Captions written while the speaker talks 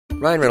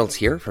Ryan Reynolds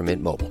here from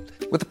Mint Mobile.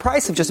 With the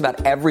price of just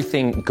about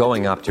everything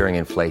going up during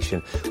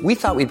inflation, we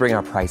thought we'd bring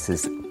our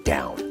prices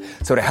down.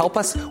 So to help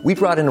us, we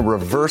brought in a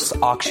reverse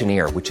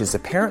auctioneer, which is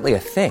apparently a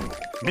thing.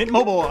 Mint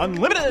Mobile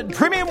Unlimited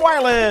Premium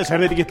Wireless. How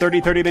to get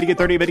 30, 30, bit to get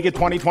 30, bit to get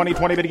 20, 20,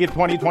 20, bit to get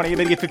 20, 20,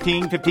 bit to get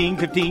 15, 15,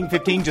 15,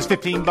 15, just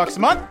 $15 a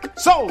month?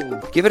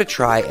 Sold! Give it a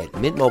try at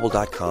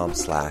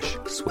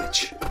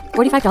mintmobile.com/switch.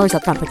 $45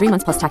 up front for 3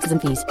 months plus taxes and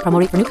fees. Promo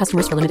rate for new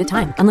customers for limited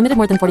time. Unlimited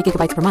more than 40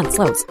 gigabytes per month.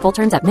 Slows full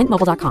terms at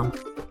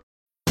mintmobile.com.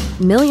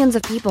 Millions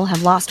of people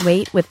have lost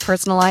weight with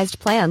personalized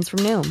plans from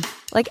Noom.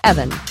 Like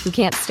Evan, who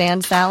can't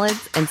stand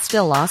salads and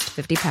still lost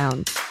 50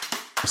 pounds.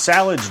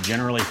 Salads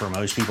generally for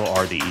most people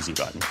are the easy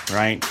button,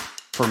 right?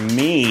 For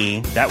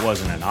me, that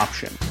wasn't an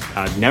option.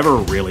 I never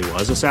really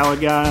was a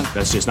salad guy.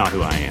 That's just not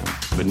who I am.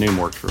 But Noom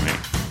worked for me.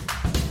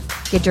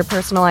 Get your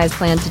personalized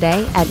plan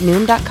today at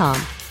Noom.com.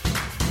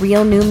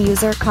 Real Noom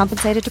user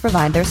compensated to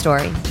provide their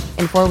story.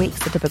 In 4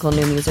 weeks, the typical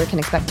Noom user can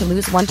expect to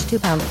lose 1 to 2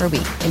 pounds per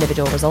week.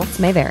 Individual results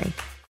may vary.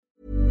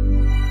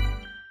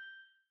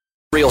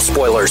 Real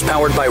spoilers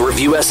powered by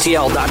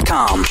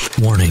ReviewSTL.com.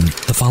 Warning,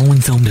 the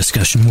following film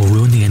discussion will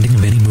ruin the ending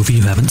of any movie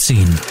you haven't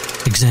seen.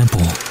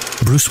 Example,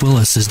 Bruce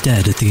Willis is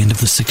dead at the end of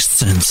The Sixth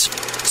Sense.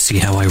 See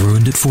how I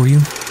ruined it for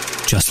you?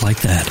 Just like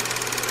that.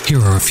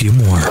 Here are a few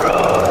more.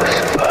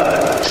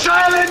 Rosebud.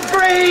 Silent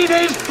breed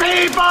is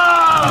people!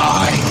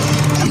 I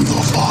am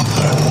the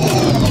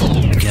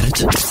father. Get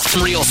it?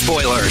 Real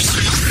spoilers.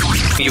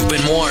 You've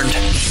been warned.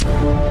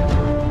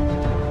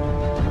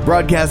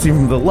 Broadcasting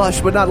from the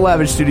lush but not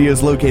lavish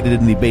studios located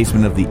in the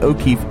basement of the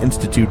O'Keefe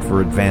Institute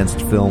for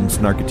Advanced Film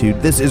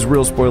Snarkitude, this is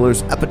Real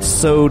Spoilers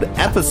episode,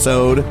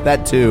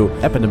 that too.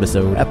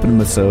 Epinemisode.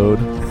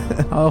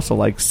 I also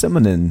like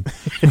Simonin.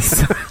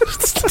 It's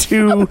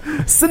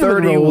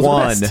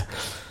 231.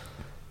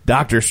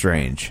 Doctor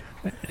Strange.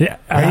 Yeah.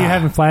 Are you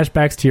having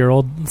flashbacks to your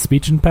old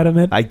speech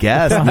impediment? I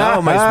guess.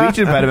 No, my speech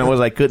impediment was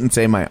I couldn't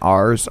say my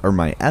R's or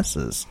my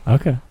S's.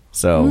 Okay.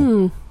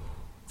 So,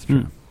 it's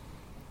true.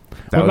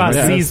 What about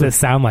C's that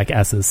sound like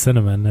S's?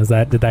 Cinnamon.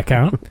 Did that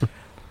count?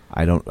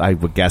 I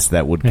would guess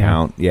that would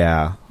count.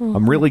 Yeah.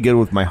 I'm really good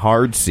with my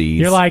hard C's.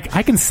 You're like,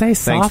 I can say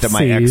soft thanks to my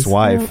C's.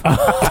 ex-wife.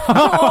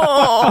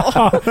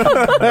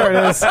 There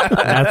it is.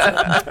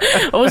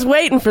 I was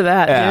waiting for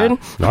that, dude.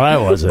 No, I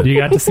wasn't. You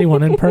got to see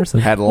one in person.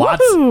 Had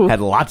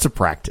lots of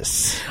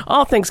practice.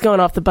 All things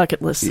going off the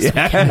bucket list.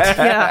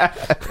 Yeah.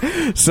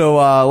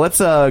 So let's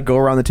go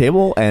around the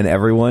table and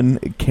everyone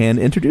can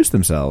introduce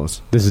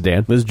themselves. This is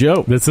Dan. This is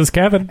Joe. This is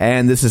Kevin.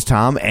 And this is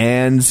Tom.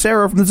 And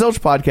Sarah from the Zilch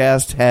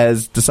Podcast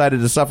has decided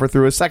to suffer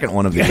through a second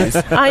one of these.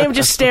 I am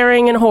just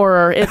staring in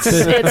horror. It's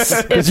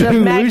a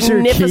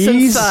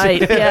magnificent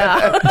sight.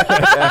 Yeah.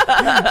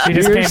 She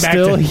just You're came back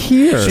still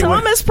here.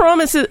 Tom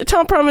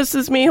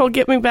promises me he'll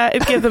give them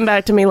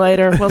back to me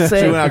later. We'll see.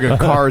 She went out, her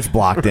car's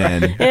blocked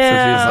in.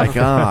 Yeah. So she's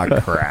like,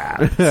 oh,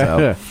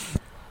 crap.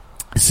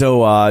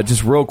 So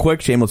just real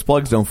quick, shameless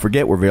plugs. Don't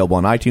forget, we're available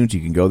on iTunes. You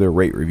can go there,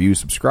 rate, review,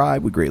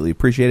 subscribe. We greatly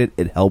appreciate it.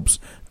 It helps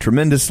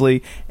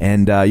tremendously.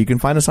 And you can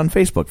find us on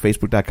Facebook,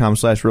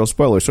 facebook.com/Real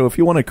Spoilers. So if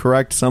you want to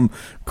correct some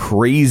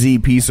crazy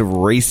piece of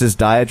racist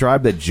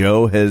diatribe that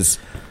Joe has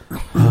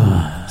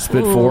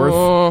spit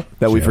forth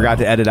that we forgot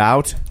to edit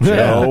out,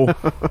 Joe,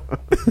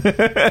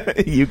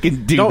 you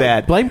can do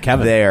that. Blame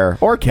Kevin. There.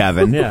 Or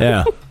Kevin.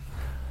 Yeah.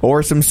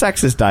 Or some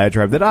sexist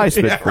diatribe that I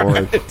spit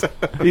forward. Right.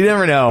 You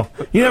never know.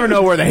 You never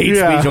know where the hate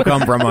speech will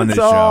come from on this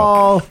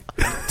show.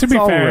 To be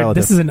fair,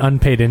 relative. This is an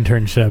unpaid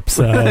internship,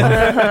 so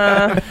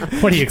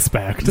what do you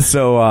expect?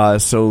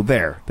 So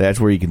there. That's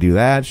where you can do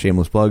that.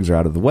 Shameless plugs are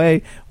out of the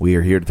way. We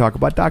are here to talk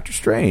about Doctor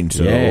Strange.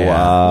 So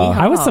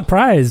I was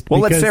surprised. Well,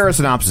 let Sarah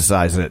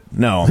synopsisize it.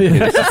 No.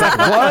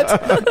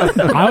 What?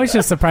 I was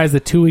just surprised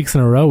that 2 weeks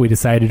in a row we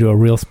decided to do a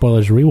Real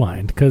Spoilers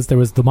Rewind, because there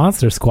was the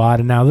Monster Squad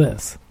and now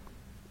this.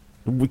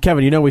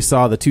 Kevin, you know we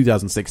saw the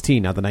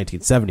 2016, not the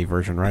 1970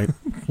 version, right?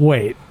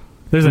 Wait.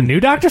 There's a new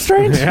Doctor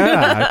Strange?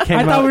 Yeah.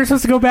 I thought we were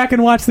supposed to go back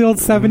and watch the old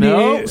 78.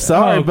 Nope,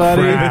 sorry,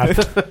 buddy.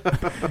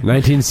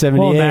 1978.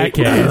 Well, in that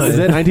case. Is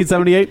it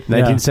 1978?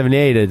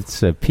 1978.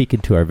 It's a peek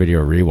into our video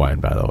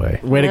rewind, by the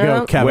way. Way to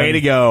go, Kevin. Way to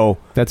go.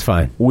 That's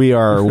fine. We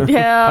are...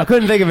 Yeah. I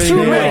couldn't think of anything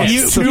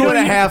else.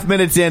 2.5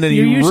 minutes in and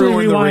you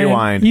ruined the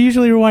rewind. You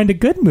usually rewind to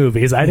good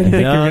movies. I didn't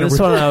think you were going to... this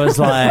one I was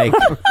like...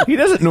 He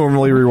doesn't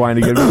normally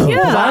rewind to good movies.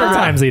 A lot of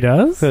times he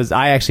does. Because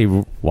I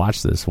actually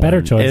watched this one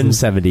Better choices. in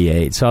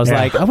 78. So I was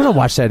like, I'm going to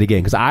watch that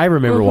again. Because I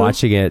remember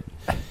watching it,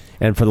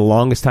 and for the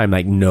longest time,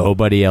 like,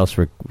 nobody else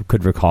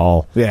could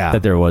recall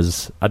that there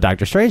was a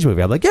Doctor Strange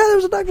movie. I'm like, yeah, there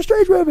was a Doctor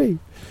Strange movie.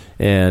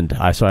 And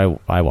I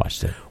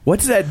watched it.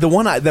 What's that? The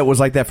one that was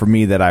like that for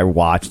me that I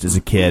watched as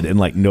a kid and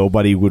like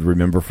nobody would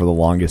remember for the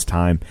longest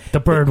time.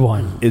 The bird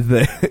one is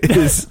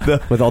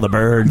the with all the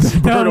birds.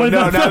 Not the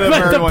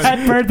bird one.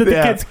 Pet bird that the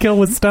kids kill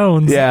with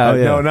stones. Yeah,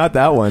 no, not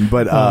that one.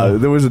 But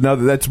there was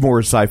another that's more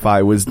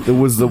sci-fi. There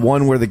was the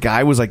one where the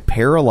guy was like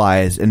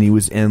paralyzed and he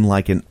was in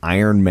like an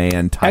Iron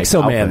Man type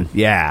Exo-Man. outfit.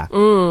 Yeah.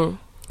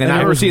 And I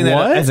remember seeing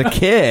that as a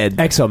kid.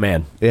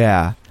 Exo-Man.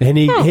 Yeah. And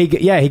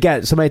he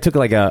got somebody took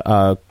like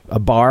a a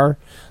bar,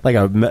 like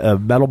a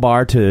metal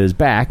bar to his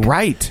back,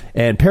 right,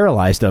 and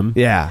paralyzed him.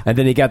 Yeah, and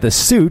then he got the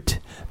suit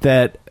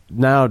that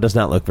now does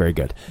not look very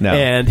good. No,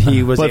 and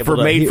he was but able for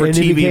to, made for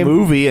TV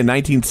movie in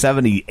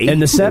 1978. In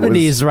the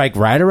 70s, like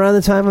right around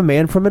the time of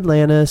Man from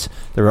Atlantis,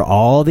 there were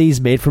all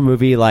these made for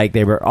movie, like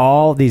they were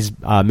all these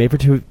made for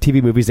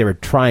TV movies. They were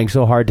trying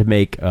so hard to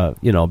make,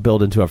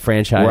 build into a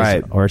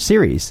franchise or a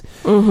series.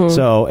 Mm-hmm.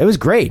 So it was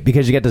great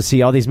because you get to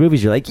see all these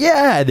movies. You're like,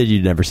 yeah, and then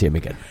you never see them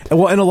again.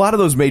 Well, and a lot of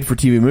those made for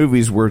TV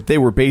movies were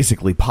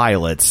basically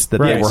pilots that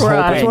they were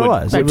hoping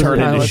would turn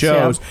into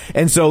shows,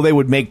 and so they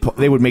would make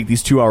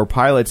these 2-hour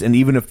pilots, and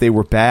even if they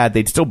were bad,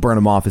 they'd still burn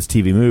them off as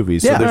TV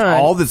movies. So there's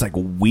all this like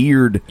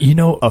weird,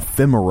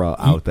 ephemera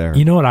out there.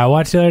 You know what I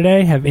watched the other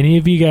day? Have any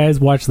of you guys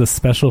watched the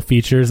special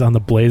features on the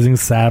Blazing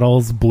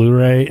Saddles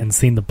Blu-ray and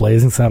seen the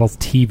Blazing Saddles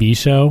TV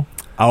show?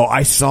 Oh,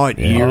 I saw it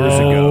years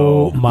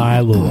ago. Oh my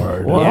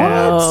lord!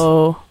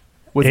 Whoa.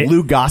 With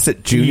Lou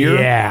Gossett Jr.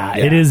 Yeah,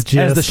 it is just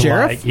as the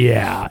sheriff.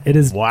 It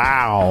is.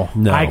 Wow,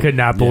 no. I could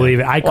not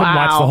believe it. I couldn't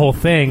watch the whole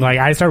thing. Like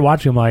I started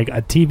watching, I'm like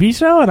a TV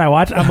show, and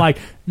I'm like,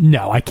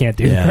 no, I can't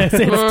do this.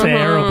 It's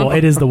terrible.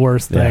 It is the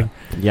worst thing.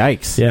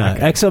 Yikes! Yeah,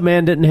 Exo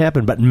Man didn't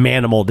happen, but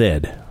Manimal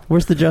did.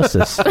 Where's the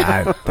justice?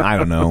 I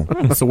don't know.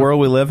 It's the world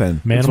we live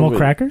in. Manimal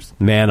crackers?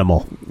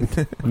 Manimal.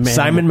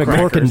 Simon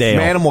McCorkindale.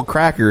 Manimal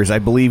crackers, I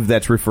believe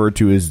that's referred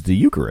to as the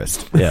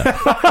Eucharist. Yeah.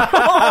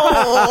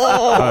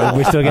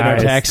 We still get our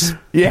tax.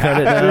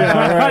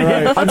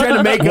 Yeah. I'm trying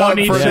to make up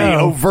for the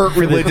overt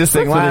religious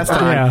thing last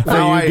time.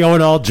 Now you're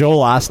going all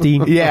Joel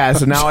Osteen. Yeah,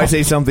 so now I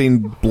say something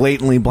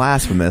blatantly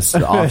blasphemous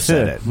to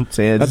offset it.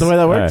 That's the way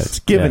that works? It's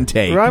give and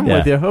take. I'm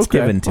with you. Okay. It's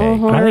give and take.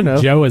 I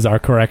think Joe is our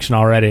correction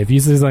already. If you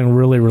say something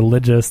really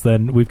religious,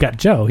 then we've got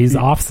Joe. He's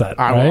offset.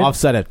 I right? will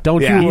offset it.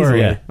 Don't you worry.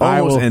 Yeah.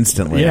 Almost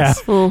instantly. Yeah.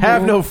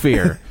 Have no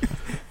fear.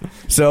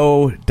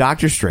 So,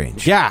 Doctor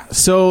Strange. Yeah.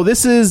 So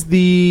this is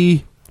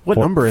the what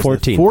number is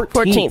 14th.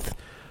 It?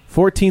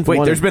 14th.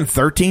 Wait, there's been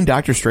 13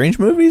 Doctor Strange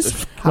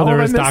movies? Well, there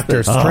was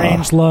Doctor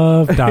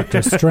Strangelove,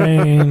 Doctor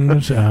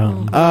Strange.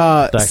 Dr.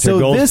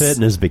 Goldfit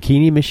and his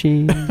bikini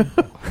machine.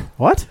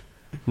 What?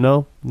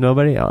 No,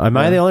 nobody. Am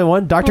I the only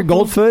one? Dr.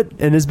 Goldfoot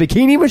and his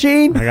bikini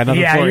machine. I got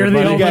nothing for you're you. the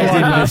buddy. only You guys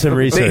one. need to do some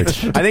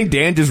research. I think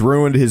Dan just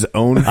ruined his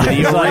own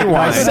video.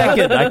 One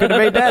second, I could have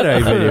made that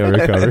a video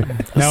recovery.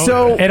 No,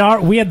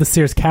 So- we had the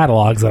Sears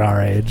catalogs at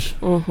our age.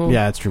 Yeah,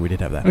 that's true. We did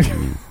have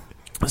that.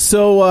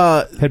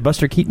 So Had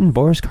Buster Keaton,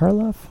 Boris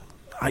Karloff.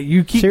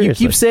 you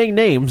Seriously. keep saying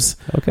names.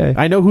 Okay.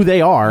 I know who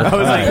they are. I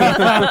was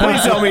like,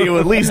 please tell me you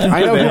at least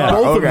I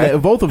know who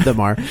both of them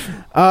are.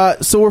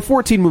 So we're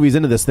 14 movies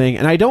into this thing,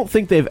 and I don't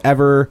think they've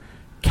ever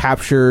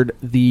captured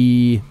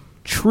the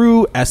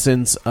true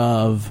essence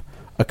of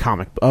a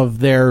comic, of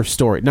their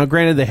story. Now,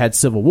 granted, they had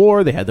Civil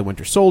War, they had The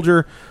Winter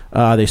Soldier,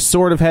 they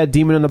sort of had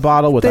Demon in the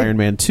Bottle with Iron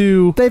Man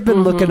 2. They've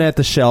been looking at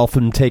the shelf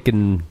and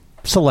taken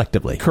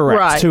selectively.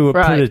 Correct. To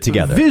put it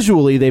together.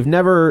 Visually, they've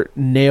never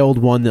nailed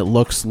one that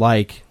looks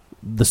like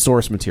the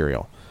source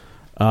material.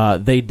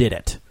 They did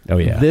it. Oh,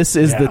 yeah. This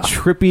is the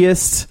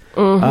trippiest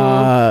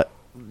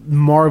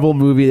Marvel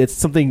movie. It's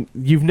something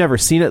you've never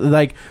seen. It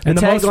like And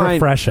the most tagline-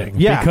 refreshing.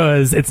 Yeah,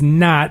 Because it's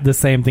not the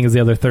same thing as the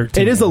other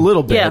 13. it is a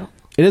little bit. Yeah.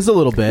 It is a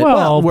little bit.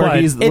 Well, where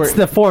but It's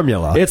the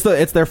formula. it's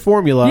their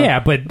formula.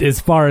 Yeah, but as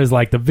far as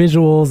like the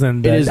visuals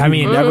and It is- I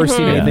mean, you've never seen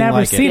you've anything never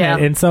like seen it.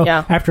 it. And so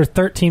Yeah. after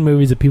 13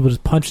 movies of people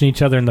just punching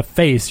each other in the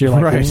face, you're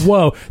like, Right.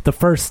 whoa, the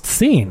first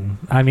scene.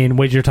 I mean,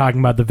 when you're talking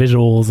about the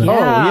visuals and Oh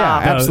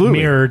yeah, the absolutely.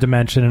 mirror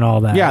dimension and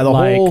all that. Yeah, the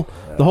Like,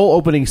 whole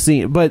opening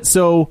scene. But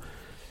so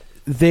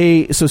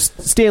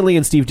Stan Lee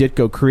and Steve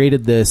Ditko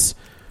created this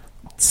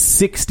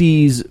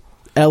 60s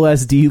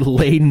LSD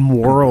laden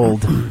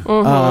world.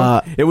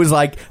 It was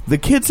like the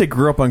kids that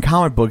grew up on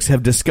comic books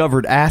have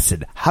discovered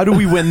acid. How do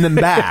we win them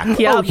back?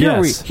 Yeah. Oh,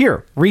 here, Yes.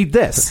 here, read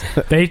this.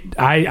 they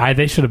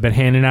should have been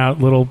handing out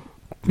little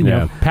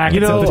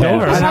packets of the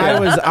doors. And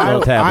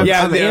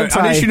I'm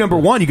on issue number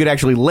 1, you could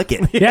actually lick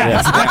it.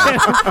 Yeah,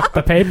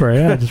 the paper.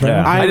 Yeah, just right.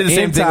 I did the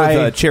same thing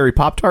with Cherry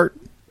Pop-Tart.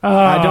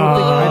 I don't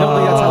think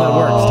that's how that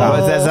works,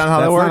 Tom. That's not how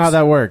that That's works? not how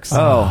that works.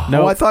 Oh.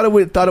 No. Well, I thought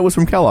it was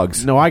from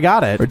Kellogg's. No, I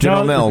got it. Or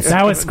General Mills.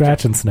 That was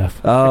Scratch and Sniff.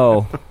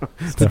 Oh.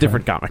 It's a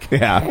different comic.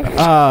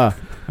 Yeah.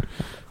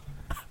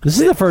 This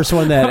is the first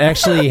one that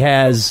actually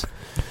has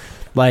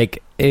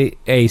like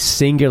a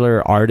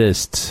singular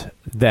artist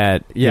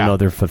that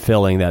they're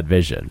fulfilling that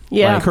vision.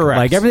 Yeah. Like, Correct.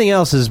 Like everything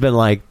else has been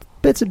like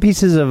bits and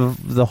pieces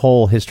of the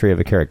whole history of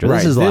a character.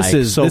 Right. This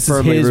is so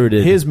firmly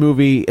rooted. His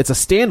movie. It's a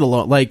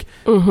standalone. Like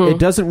it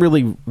doesn't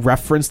really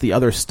reference the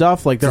other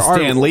stuff. Like there It's are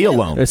Stan Lee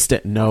alone.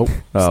 No,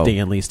 Oh.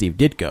 Stan Lee, Steve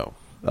Ditko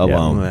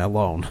Alone. Yeah,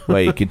 alone.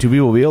 Wait, can 2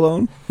 people be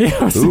alone?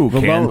 Ooh, The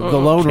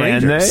Lone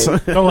Rangers.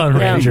 The Lone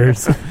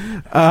Rangers.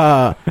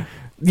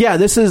 Yeah,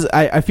 this is.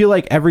 I feel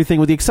like everything,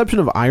 with the exception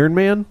of Iron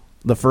Man,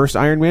 the first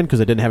Iron Man,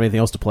 because I didn't have anything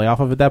else to play off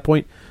of at that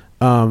point.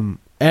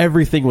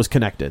 everything was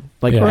connected.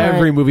 Like Yeah.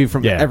 every movie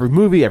from Yeah. every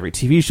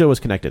TV show was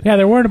connected. Yeah,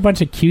 there weren't a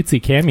bunch of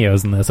cutesy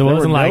cameos in this. It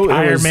wasn't like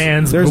Iron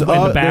Man's in the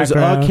background. There's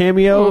a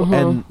cameo,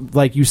 and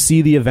like you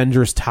see the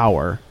Avengers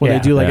Tower when Yeah.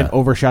 they do like Yeah. an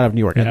overshot of New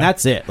York, and Yeah.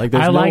 that's it. Like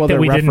there's I no like other that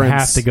we reference. didn't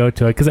have to go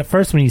to it because at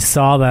first when you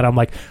saw that, I'm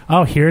like,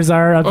 oh, here's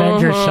our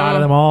Avengers shot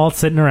of them all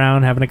sitting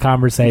around having a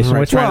conversation. Right,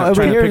 Which trying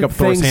to pick up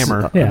Thor's things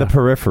hammer. on the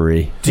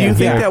periphery. Do you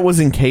think that was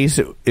in case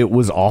it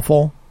was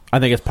awful? I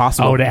think it's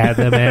possible. Oh, to add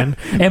them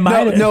in.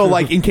 No,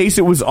 like in case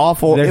it was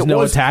awful. There's it no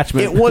was,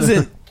 attachment. It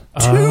wasn't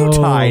too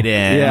tied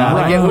in. Yeah.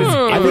 Like it was.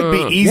 I think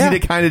it'd be easy to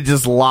kind of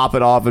just lop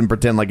it off and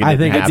pretend like it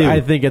didn't happen.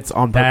 I think it's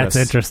on purpose.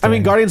 That's interesting. I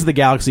mean, Guardians of the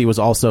Galaxy was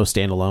also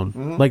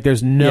standalone. Like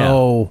there's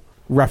no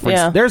reference.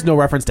 Yeah. There's no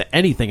reference to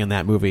anything in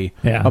that movie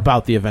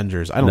about the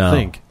Avengers. I don't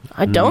think.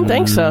 I don't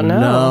think so. No.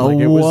 No. Like,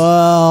 it was,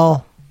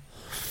 Well,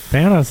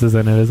 Thanos is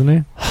in it, isn't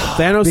he?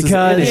 Thanos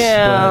because is in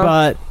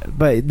it,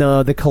 but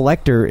no, the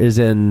Collector is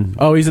in.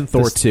 Oh, he's in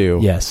Thor 2.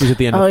 Yes, he's at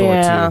the end of Oh, Thor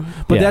yeah. 2.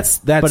 But Yeah. that's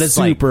But it's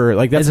super.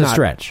 Like that's it's a not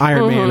stretch.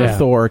 Iron Man or Yeah.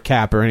 Thor,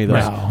 Cap, or any of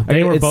those. No,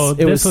 they were both-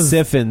 It this was was-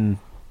 Sif and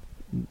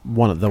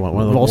one of the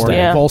Volstagg.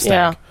 Yeah. Volstagg.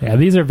 Yeah. Yeah,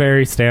 these are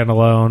very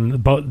standalone.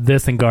 Both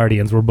this and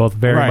Guardians were both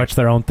very Right. much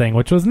their own thing,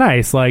 which was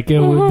nice. Like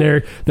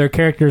they're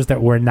characters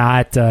that we're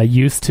not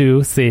used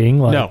to seeing.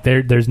 Like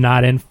No. there's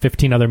not in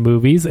 15 other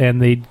movies, and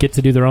they get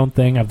to do their own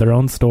thing, have their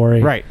own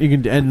story. Right. You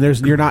can,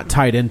 and you're not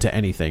tied into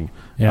anything.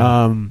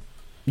 Yeah.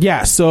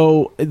 Yeah.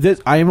 So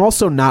I am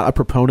also not a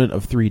proponent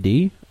of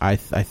 3D. I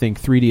think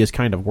 3D is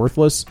kind of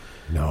worthless.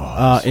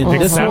 No. In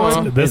this Except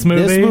one, this this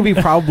movie? movie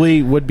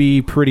probably would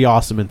be pretty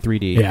awesome in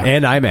 3D. Yeah.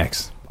 and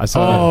IMAX. I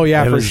saw. Oh, it.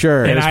 yeah, It for was-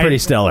 sure. It was pretty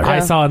stellar.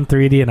 I saw it in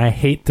 3D, and I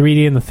hate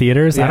 3D in the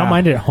theaters. I Yeah. don't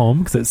mind it at home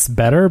because it's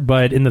better,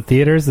 but in the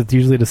theaters, it's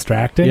usually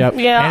distracting. Yep.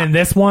 Yeah. And in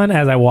this one,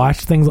 as I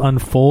watched things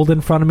unfold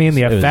in front of me and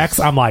the effects,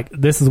 I'm like,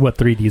 this is what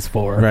 3D's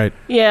for. Right.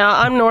 Yeah,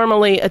 I'm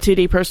normally a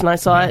 2D person. I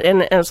saw it,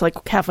 and it's like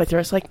halfway through,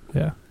 it's like,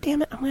 Yeah.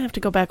 damn it, I'm going to have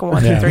to go back and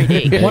watch it in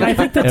 3D. What I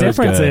think the It was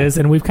difference good. is,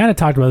 and we've kind of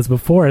talked about this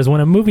before, is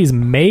when a movie's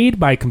made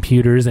by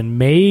computers and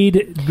made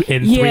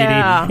in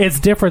Yeah. 3D,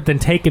 it's different than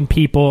taking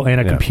people and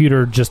a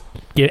computer just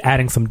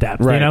adding some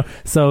depth. Right. You know,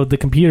 so the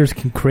computers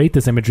can create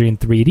this imagery in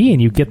 3D,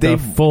 and you get the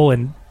full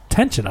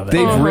intention of it.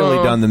 They've really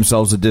done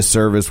themselves a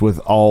disservice with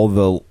all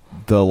the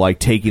like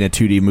taking a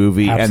 2D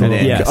movie Absolutely.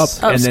 and then Yes.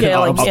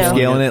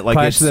 upscaling it. Like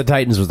Clash of the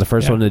Titans was the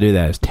first one to do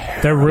that. It's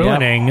terrible. They're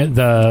ruining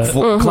the.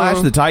 Well, Clash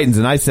of the Titans,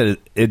 and I said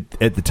it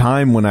at the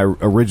time when I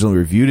originally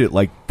reviewed it,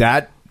 like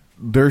that.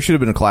 There should have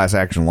been a class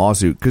action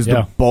lawsuit because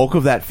the bulk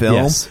of that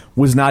film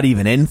was not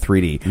even in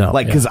 3D. No.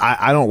 Like, because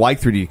I don't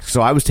like 3D,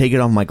 so I was taking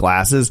off my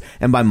glasses,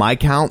 and by my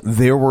count,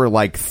 there were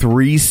like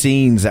 3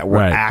 scenes that were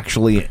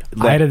actually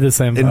I did the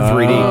same in thing.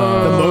 3D.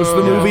 The most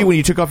of the movie, when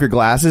you took off your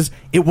glasses,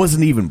 it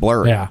wasn't even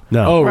blurry. Yeah.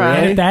 No. Oh, Right.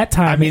 really? And at that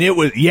time, I mean, it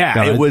was. Yeah,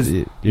 No, it was.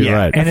 you're yeah.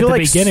 right. and I at feel the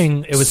like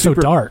beginning, it was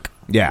super- so dark.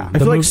 Yeah. I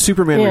feel like mov-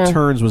 Superman Yeah.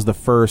 Returns was the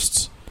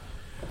first.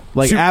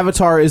 Like Sup-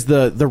 Avatar is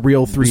the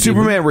real 3D.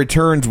 Superman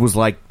Returns was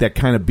like that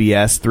kind of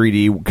BS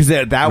 3D because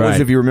that was,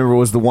 Right. if you remember,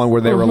 was the one where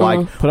they were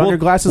like, Put on your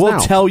glasses We'll now."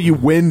 tell you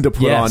when to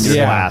put Yes. on your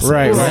Yeah, glasses.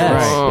 right, Yes.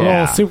 right.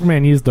 Yeah. Well,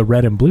 Superman used the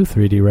red and blue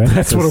 3D, right?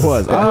 That's what it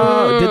was.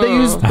 Did they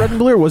use red and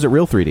blue or was it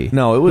real 3D?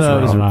 No, it was.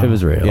 No, real. it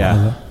was real.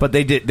 Yeah. But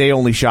they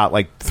only shot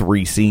like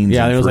 3 scenes.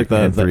 Yeah, in there was like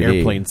the 3D.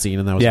 airplane scene,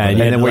 and that was Yeah, about and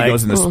it. and then when he like,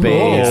 goes into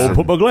space. Oh,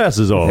 put my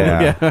glasses on.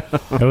 Yeah.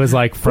 It was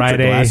like Put your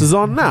Friday. glasses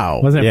on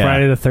now. Wasn't it Yeah.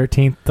 Friday the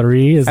 13th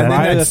 3? Is And that then,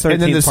 Friday that's- the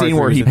and then the 13th part scene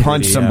where three he was in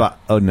punched 3D, somebody.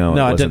 Oh no,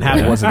 No, it didn't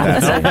happen. It wasn't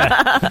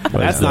that scene.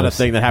 That's not a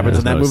thing that happens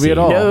in that no movie at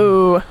scene. all.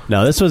 No.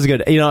 No, this was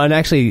good. You know, and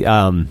actually,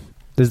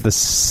 this is the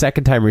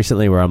second time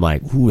recently where I'm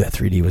like, ooh, that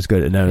 3D was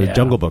good. And then Yeah.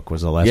 Jungle Book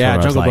was the last Yeah, one. where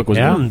I Jungle was Book was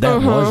like, good.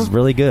 that was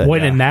really good.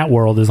 when in that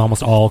world is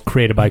almost all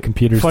created by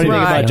computers. Funny too.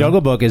 thing about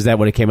Jungle Book is that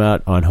when it came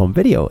out on home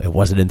video, it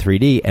wasn't in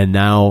 3D, and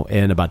now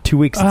in about 2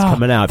 weeks it's Oh,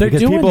 coming out they're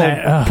because doing people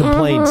that.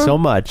 complained so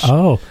much.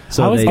 Oh,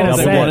 So I was they gonna doubled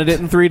They say, wanted it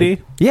in 3D.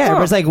 Yeah,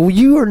 everybody's like, well,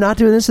 you are not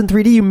doing this in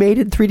 3D. You made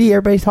it in 3D.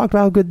 Everybody talked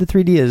about how good the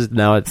 3D is.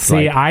 Now it's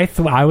See, like,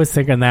 I was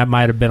thinking that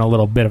might have been a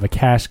little bit of a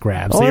cash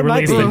grab. So Oh, you it might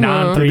released be. the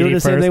non-3D They're doing the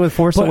same first. thing with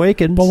Force But-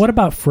 Awakens. But what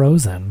about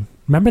Frozen?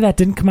 Remember that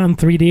didn't come out in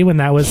 3D when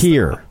that was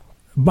here.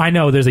 I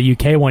know there's a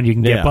UK one you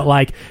can get, Yeah. but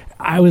like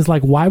I was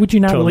like, why would you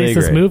not Totally release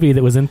this agree. movie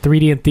that was in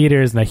 3D in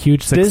theaters and a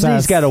huge success?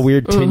 Disney's got a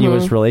weird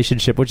tenuous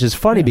relationship, which is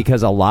funny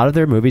because a lot of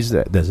their movies,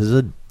 this is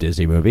a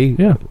Disney movie,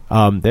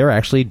 they're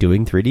actually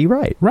doing 3D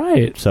right.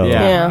 Right. So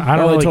Yeah. I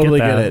don't really totally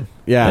get get that. it.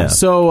 Yeah. Yeah.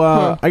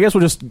 So I guess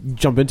we'll just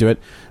jump into it.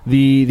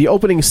 The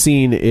opening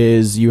scene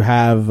is you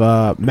have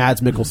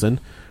Mads Mikkelsen,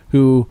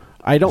 who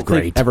I don't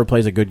think great. ever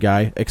plays a good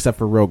guy except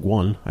for Rogue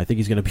One. I think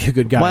he's going to be a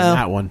good guy Well, in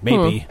that one,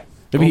 maybe.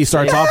 Maybe he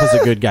starts off as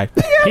a good guy.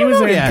 He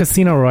was in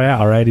Casino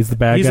Royale, right? He's the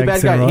bad guy. He's the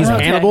bad guy. He's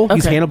Hannibal.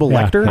 He's Hannibal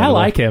Lecter. I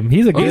like him.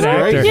 He's a good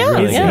actor.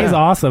 He's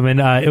awesome. And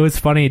it was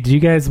funny. Did you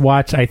guys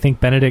watch? I think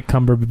Benedict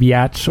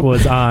Cumberbatch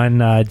was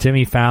on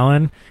Jimmy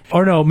Fallon,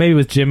 or no, maybe it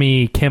was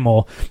Jimmy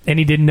Kimmel, and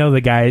he didn't know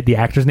the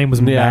actor's name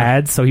was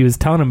Mads, so he was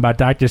telling him about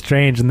Doctor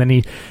Strange, and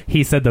then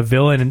he said the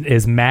villain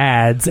is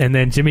Mads, and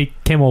then Jimmy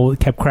Kimmel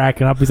kept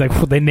cracking up. He's like,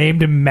 well, they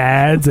named him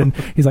Mads, and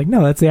he's like,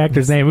 no, that's the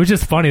actor's name. It was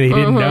just funny that he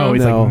didn't know.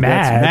 He's like,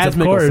 Mads,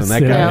 of course.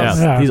 That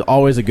guy. He's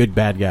always a good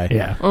bad guy.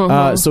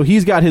 Yeah. So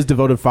he's got his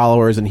devoted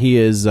followers, and he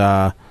is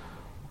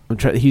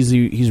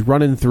he's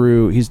running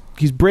through.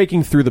 He's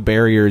breaking through the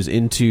barriers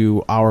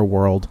into our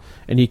world,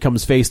 and he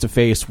comes face to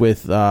face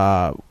with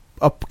a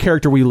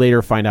character we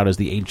later find out is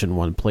the Ancient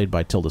One, played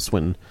by Tilda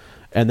Swinton,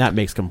 and that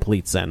makes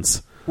complete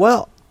sense.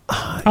 Well,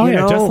 just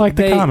like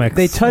the comics,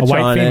 they touch a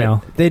white on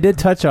female. it. They did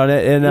touch on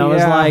it, and I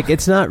was like,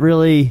 it's not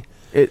really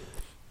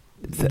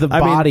the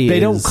body. They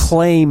don't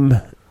claim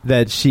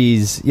that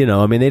she's. They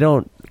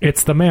don't.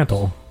 It's the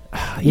mantle.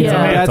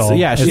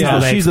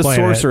 She's the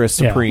sorceress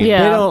supreme.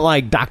 Yeah. They don't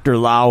like Dr.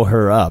 Lau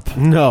her up.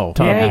 No.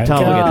 Tom will get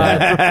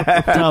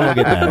that. Tom will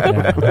get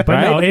that. But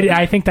right?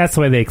 I think that's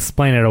the way they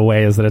explain it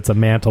away, is that it's a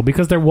mantle,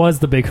 because there was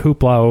the big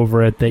hoopla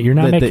over it that you're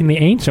not making the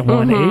Ancient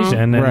One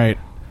Asian. And, right.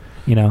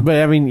 But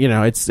I mean,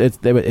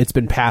 it's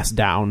been passed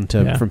down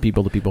from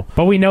people to people.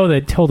 But we know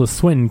that Tilda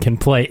Swinton can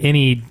play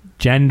any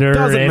gender.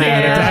 Doesn't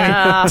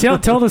matter.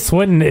 Tilda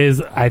Swinton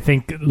is, I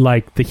think,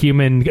 like the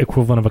human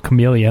equivalent of a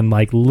chameleon.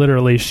 Like,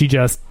 literally, she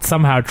just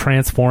somehow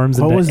transforms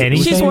into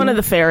anything. She's one of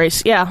the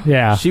fairies.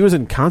 Yeah. She was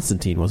in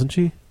Constantine, wasn't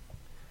she?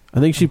 I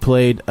think she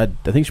played an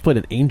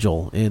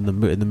angel in the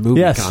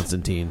movie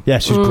Constantine. Yeah,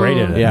 she's great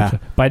in it. Yeah,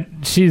 but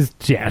she's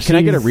Can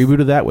I get a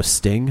reboot of that with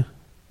Sting,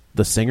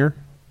 the singer,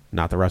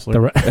 not the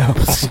wrestler?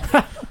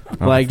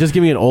 Like, just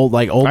give me an old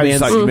man.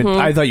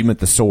 I thought you meant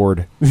the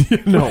sword.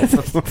 No,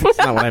 that's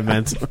not what I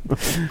meant.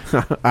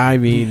 I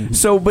mean,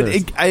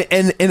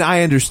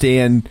 I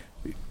understand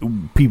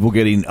people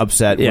getting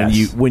upset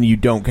when you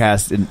don't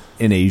cast an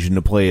Asian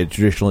to play a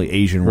traditionally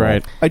Asian role.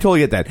 Right. I totally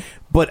get that,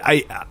 but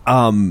I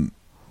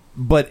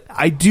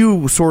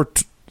do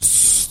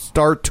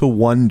start to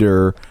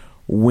wonder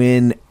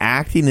when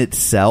acting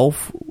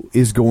itself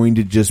is going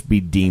to just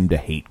be deemed a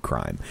hate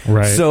crime.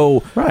 Right.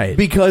 So,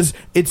 because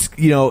it's,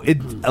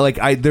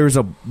 there's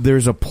a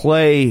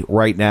play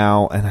right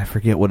now, and I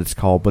forget what it's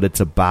called, but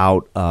it's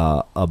about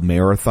a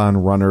marathon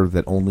runner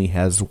that only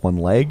has one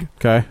leg.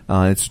 Okay.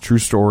 It's a true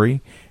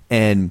story.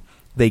 And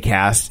they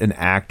cast an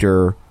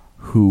actor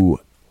who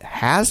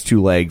has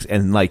two legs,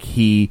 and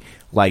he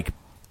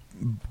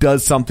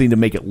does something to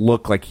make it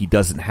look like he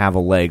doesn't have a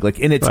leg.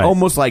 And it's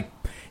almost like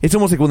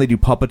when they do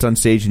puppets on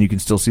stage and you can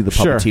still see the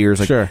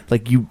puppeteers.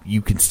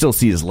 You can still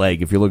see his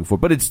leg if you're looking for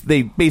it. But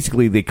they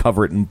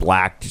cover it in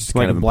black, just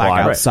like kind of a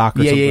blackout sock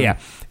or something. Yeah.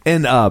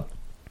 And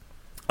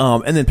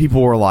then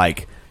people were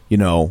like,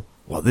 well,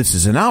 this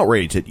is an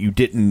outrage that you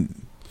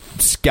didn't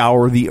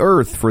scour the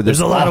earth for this. There's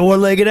a lot of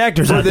one-legged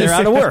actors out there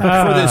out of work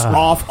for this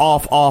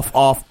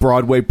off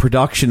Broadway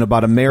production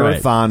about a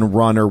marathon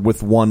runner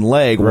with one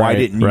leg. Why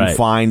didn't you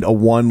find a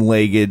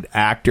one-legged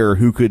actor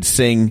who could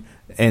sing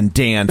and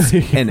dance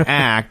and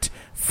act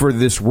for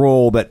this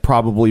role that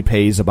probably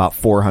pays about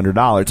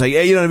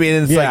 $400? You know what I mean?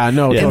 And it's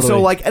totally. And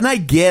so and I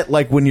get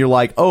when you're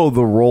like, oh,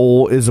 the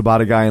role is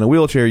about a guy in a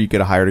wheelchair, you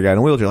could have hired a guy in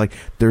a wheelchair.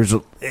 There's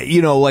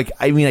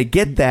I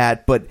get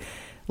that, but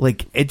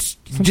it's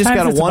sometimes just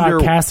got to wonder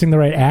about casting the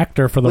right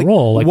actor for the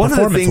role. One of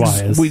the things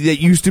wise.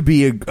 that used to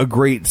be a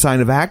great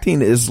sign of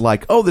acting is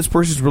this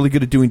person's really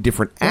good at doing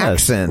different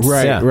accents,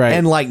 right?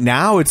 And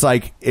now it's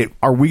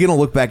are we going to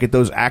look back at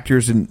those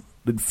actors in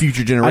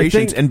future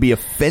generations and be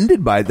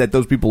offended by that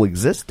those people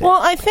existed?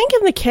 Well, I think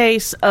in the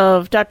case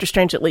of Doctor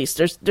Strange, at least,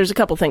 there's a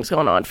couple things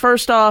going on.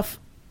 First off,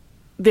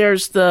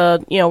 there's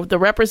the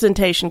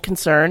representation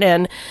concern,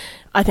 and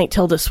I think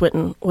Tilda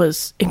Swinton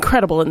was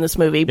incredible in this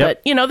movie.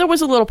 Yep. But, there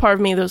was a little part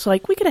of me that was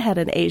like, we could have had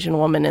an Asian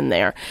woman in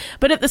there.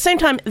 But at the same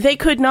time, they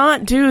could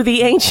not do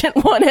the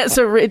Ancient One as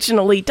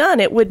originally done.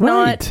 It would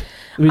not.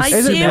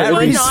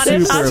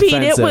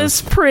 It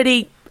was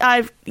pretty.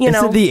 Is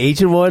it the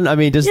Ancient One? I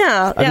mean,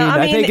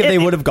 I think if they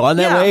would have gone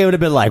that way, it would have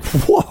been like,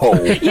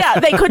 whoa. Yeah,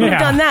 they couldn't have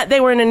done that.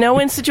 They were in a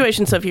no-win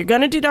situation. So if you're going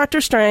to do Doctor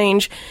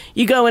Strange,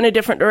 you go in a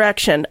different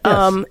direction.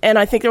 Yes. And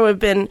I think there would have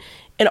been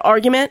an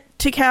argument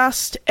to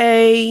cast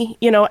a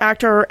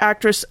actor or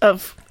actress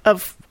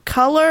of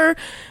color,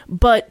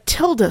 but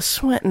Tilda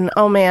Swinton,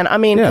 oh man, I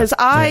mean, because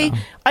I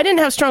didn't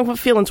have strong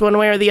feelings one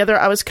way or the other.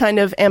 I was kind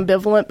of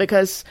ambivalent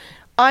because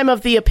I'm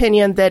of the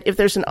opinion that if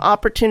there's an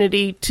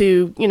opportunity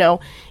to,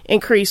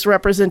 increase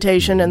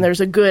representation and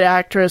there's a good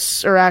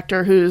actress or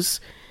actor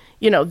who's,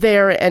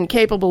 there and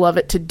capable of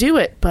it, to do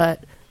it.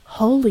 But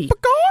holy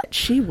shit,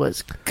 she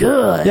was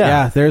good.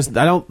 Yeah, there's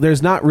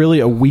not really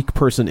a weak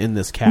person in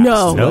this cast.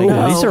 No.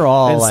 These are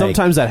all and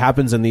sometimes that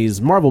happens in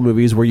these Marvel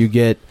movies where you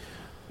get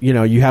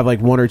you have like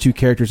one or two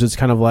characters. It's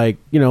kind of like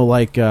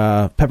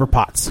Pepper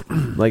Potts.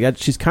 Like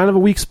she's kind of a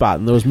weak spot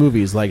in those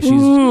movies. Like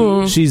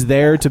she's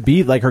there to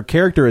be like her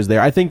character is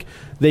there. I think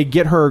they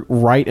get her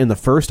right in the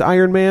first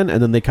Iron Man,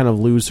 and then they kind of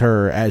lose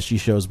her as she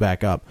shows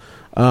back up.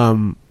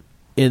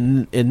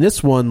 In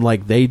this one,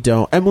 like they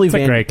don't. A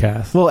great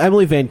cast. Well,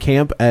 Emily Van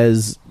Camp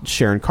as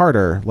Sharon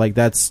Carter, like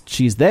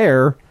she's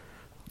there,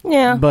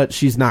 but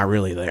she's not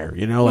really there.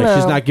 She's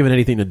not given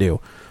anything to do.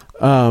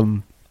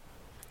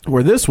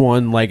 Where this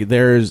one, like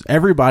there's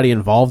everybody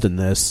involved in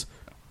this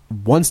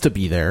wants to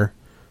be there.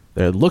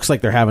 It looks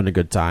like they're having a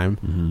good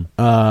time,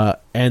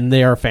 and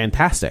they are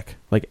fantastic.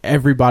 Like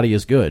everybody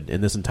is good in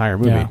this entire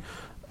movie.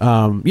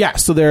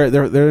 So they're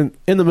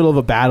in the middle of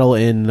a battle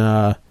in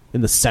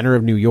the center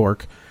of New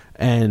York.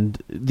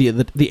 And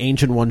the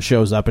Ancient One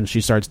shows up, and she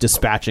starts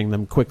dispatching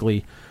them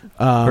quickly.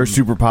 Her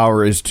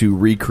superpower is to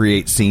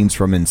recreate scenes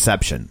from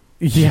Inception.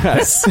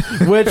 Yes,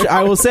 which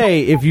I will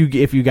say, if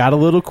you got a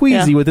little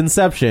queasy with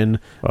Inception,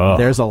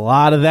 there's a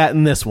lot of that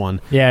in this one.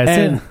 Yeah,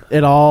 and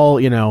it all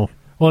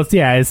Well,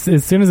 as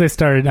soon as they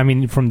started, I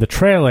mean, from the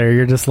trailer,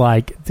 you're just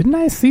like, didn't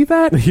I see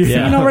that?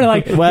 We're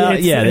like,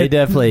 they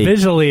definitely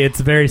visually, it's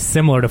very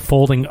similar to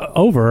folding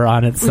over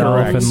on itself,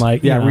 Correct. and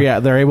like,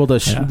 they're able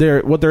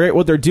to. What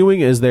they're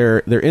doing is they're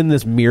in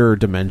this mirror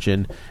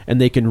dimension, and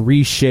they can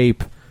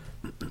reshape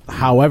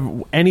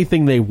however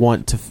anything they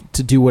want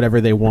to do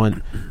whatever they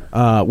want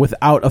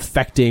without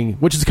affecting,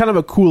 which is kind of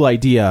a cool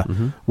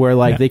idea, where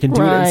like they can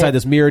do it inside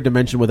this mirror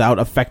dimension without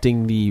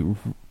affecting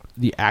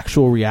the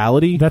actual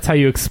reality. That's how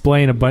you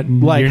explain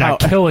you're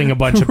not killing a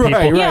bunch of people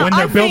when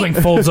their building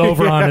folds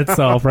over on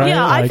itself, right?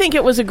 Yeah, I think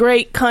it was a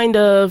great kind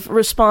of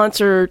response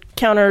or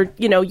counter.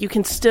 You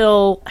can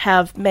still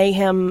have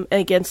mayhem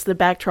against the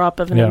backdrop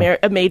of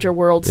a major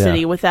world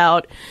city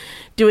without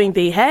doing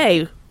the,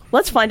 hey,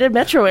 let's find a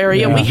metro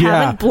area we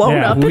haven't blown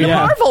up in a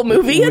Marvel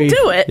movie and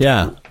do it.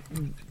 Yeah.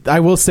 I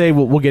will say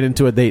we'll get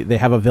into it. They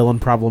have a villain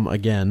problem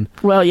again.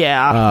 Well,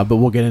 yeah, but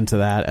we'll get into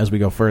that as we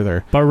go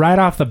further. But right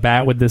off the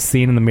bat, with this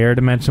scene in the mirror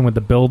dimension with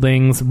the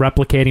buildings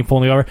replicating,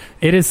 folding over,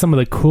 it is some of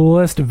the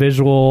coolest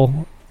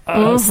visual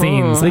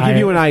scenes. They give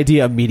you an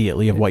idea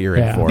immediately of what you're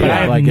in for. But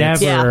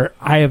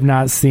I have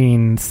not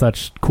seen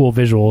such cool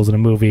visuals in a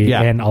movie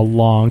in a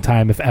long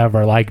time, if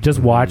ever. Like just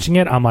watching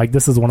it, I'm like,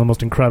 this is one of the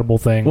most incredible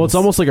things. Well, it's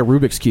almost like a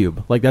Rubik's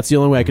Cube. Like that's the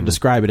only way I can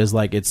describe it. Is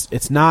like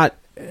it's not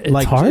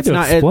like hard to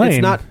explain.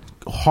 It's not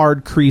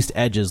hard creased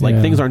edges. Like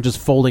things aren't just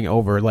folding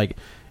over. Like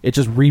it's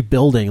just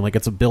rebuilding. Like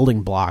it's a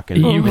building block.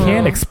 And you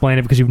can't explain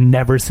it because you've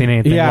never seen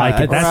anything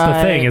like it. That's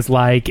the thing. Is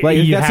like you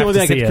that's have the only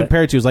thing I can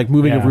compare it to. Is like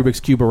moving a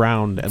Rubik's Cube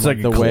around. And it's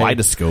like the a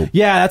kaleidoscope.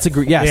 Yeah, that's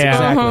a yes,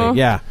 exactly.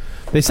 Yeah,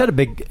 they said a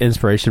big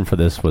inspiration for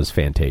this was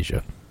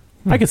Fantasia.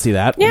 I can see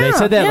that. Yeah, they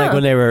said that like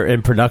when they were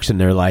in production,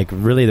 they're like,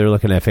 really, they're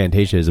looking at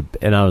Fantasia,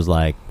 and I was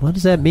like, what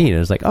does that mean? And I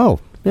was like, oh,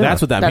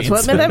 that's what that means.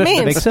 That's what that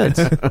means. Makes sense.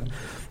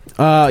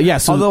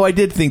 So, although I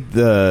did think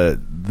the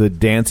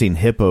dancing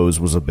hippos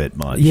was a bit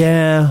much.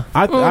 Yeah,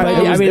 I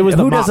mean, it was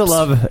who the mops. doesn't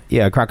love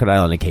a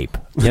crocodile in a cape?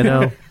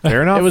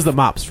 Fair enough. It was the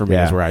mops for me.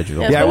 Is where I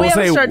drew. Yeah, we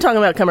haven't started talking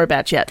about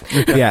Cumberbatch yet.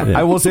 Yeah,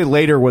 I will say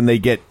later when they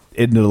get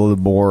into a little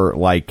more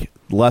like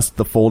less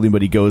the folding,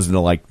 but he goes into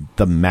like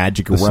the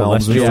magic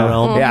realms.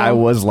 Yeah, I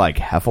was like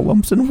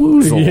heffalumps and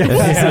woozles.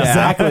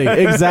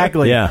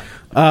 Exactly.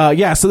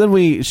 Yeah. So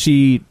then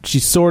she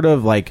sort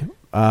of like.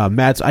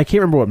 Mads, I can't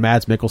remember what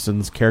Mads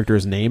Mikkelsen's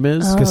character's name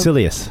is.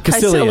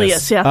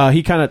 Caecilius, yeah.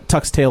 He kind of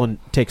tucks tail and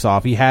takes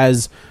off. He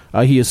has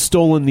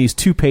stolen these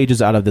 2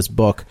 pages out of this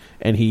book,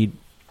 and he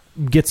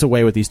gets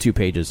away with these 2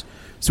 pages.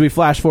 So we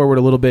flash forward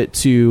a little bit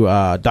to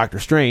Doctor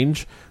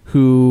Strange,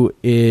 who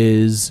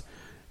is...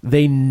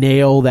 They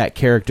nail that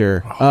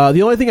character.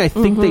 The only thing I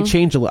think they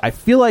changed a little... I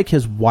feel like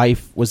his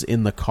wife was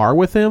in the car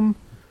with him.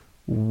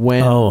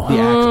 When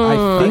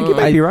I think you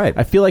might be right.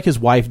 I feel like his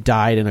wife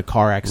died in a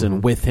car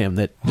accident with him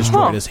that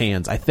destroyed his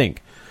hands. I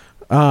think.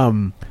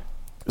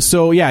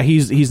 So yeah,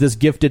 he's this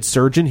gifted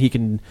surgeon. He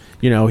can.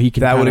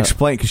 That would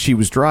explain because she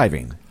was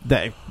driving.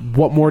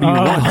 What more do you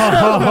want?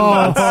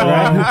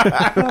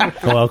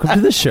 Welcome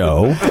to the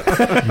show.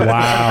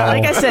 Wow.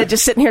 Like I said,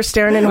 just sitting here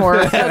staring in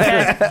horror.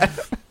 Okay.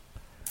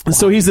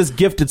 So he's this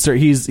gifted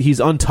he's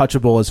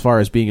untouchable as far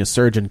as being a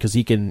surgeon because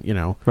he can,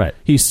 right.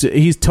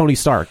 He's Tony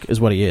Stark is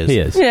what he is. He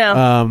is.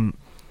 Yeah.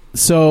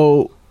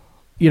 So,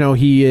 he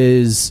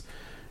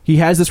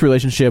has this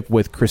relationship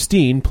with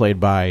Christine, played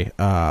by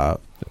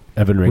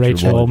Evan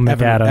Rachel Wood.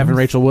 McAdams. Evan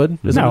Rachel Wood.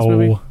 Is that his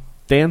movie?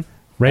 Dan?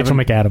 Rachel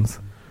McAdams.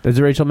 Is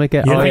it Rachel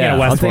McAdams?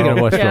 I'm thinking of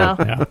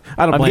Westworld. Yeah.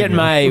 I'm getting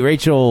my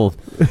Rachels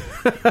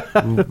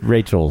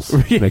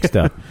mixed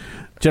up.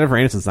 Jennifer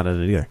Aniston's not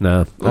in it either.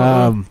 No.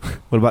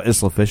 What about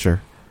Isla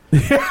Fisher?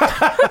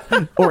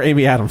 Or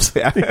Amy Adams.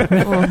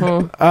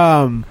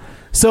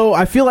 So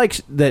I feel like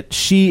that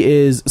she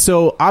is...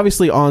 So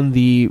obviously on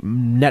the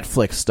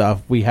Netflix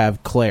stuff, we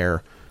have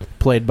Claire,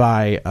 played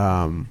by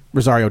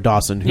Rosario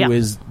Dawson, who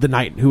is a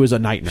night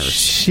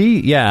nurse.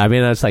 I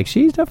mean, it's like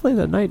she's definitely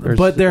the night nurse.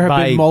 But there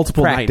have been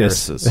multiple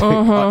practice. night nurses.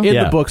 In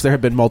the books, there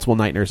have been multiple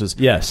night nurses.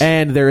 Yes.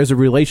 And there is a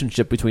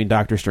relationship between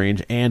Doctor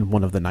Strange and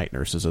one of the night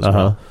nurses as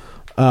well.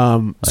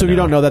 So you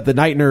don't know that the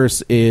night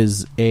nurse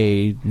is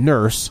a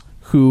nurse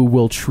who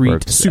will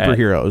treat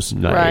superheroes.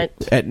 Right.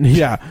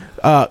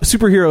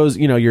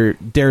 Superheroes, your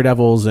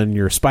Daredevils and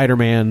your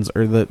Spider-Mans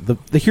are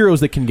the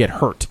heroes that can get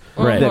hurt.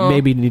 That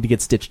maybe need to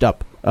get stitched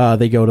up.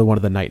 They go to one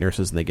of the night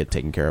nurses and they get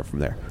taken care of from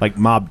there. Like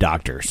mob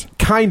doctors.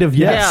 Kind of,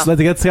 yes. Yeah. I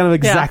think that's kind of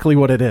exactly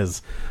what it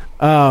is.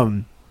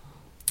 So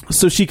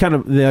she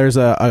there's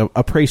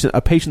a patient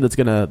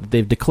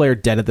they've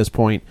declared dead at this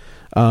point.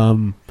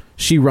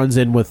 She runs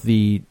in with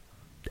the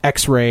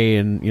X-ray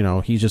and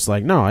he's just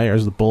like, no,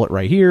 there's the bullet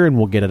right here and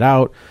we'll get it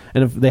out.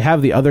 And if they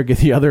have the other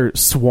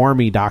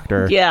swarmy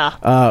doctor,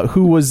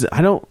 who was,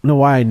 I don't know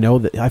why I know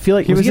that, I feel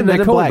like he was in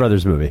that Coen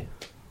Brothers movie.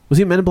 Was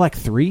he in Men in Black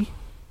 3?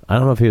 I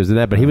don't know if he was in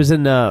that, but he was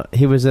in A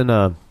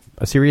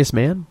Serious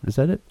Man. Is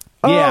that it?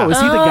 Yeah, was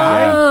he the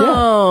guy?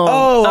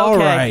 Oh, all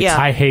okay, right. yeah.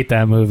 I hate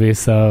that movie,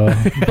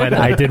 but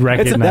I did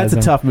recognize that's him.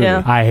 a tough movie.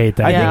 Yeah. I hate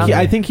that.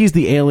 I think he's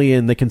the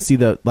alien that can see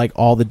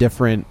all the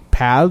different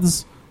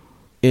paths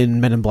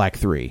in Men in Black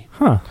 3.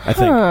 Huh. I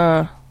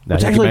think.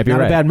 Which actually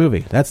not a bad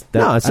movie.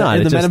 No, it's not.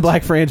 In the Men in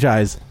Black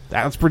franchise,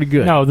 that's pretty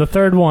good. No, the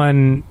third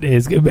one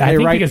is good. I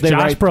think because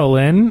Josh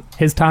Brolin,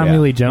 his Tommy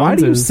Lee Jones. Why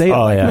do you say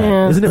Oh,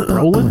 yeah. Isn't it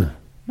Brolin?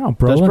 No,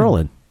 That's Brolin.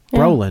 Brolin.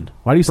 Brolin.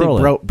 Why do you say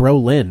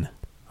Brolin?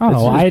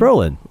 Oh, It's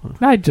Brolin.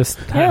 I just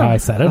I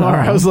said it.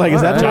 I was like,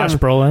 is that Josh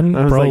Brolin?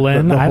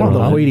 Brolin. I don't the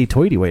know.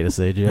 hoity-toity way to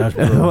say Josh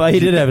Brolin. Well, he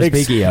did have his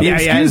pinky up.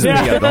 Excuse me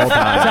the whole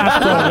time.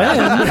 Josh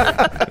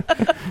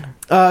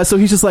Brolin. So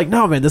he's just like,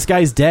 no, man, this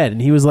guy's dead.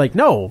 And he was like,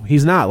 no,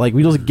 he's not. Like,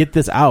 we just get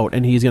this out,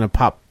 and he's going to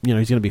pop, he's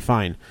going to be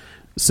fine.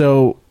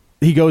 So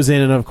he goes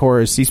in, and of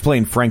course... He's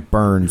playing Frank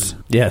Burns.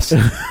 Yes.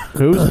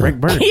 Who's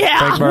Frank Burns? Yeah.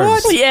 Frank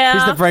Burns. What? Yeah.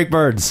 He's the Frank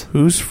Burns.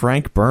 Who's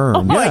Frank Burns?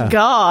 Oh, my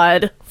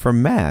God.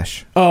 From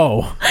MASH.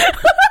 Oh.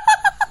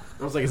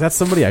 I was like, is that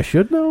somebody I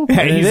should know?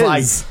 And he's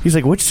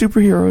like, which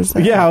superhero is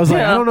that? Yeah, I was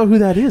like, I don't know who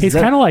that is. He's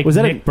kind of like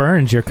Nick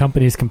Burns, your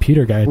company's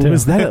computer guy, too.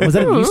 Was that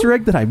an Easter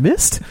egg that I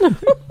missed?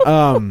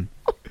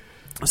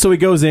 So he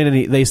goes in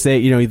and they say,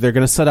 they're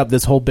going to set up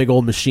this whole big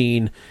old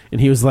machine. And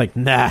he was like,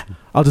 nah,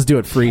 I'll just do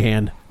it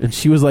freehand. And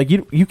she was like,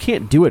 you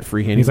can't do it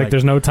freehand. He's like,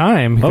 there's no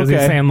time. Because he's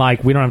saying,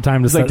 we don't have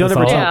time to set this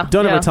all up.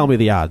 Don't ever tell me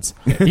the odds.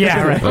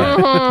 Yeah,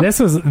 right. This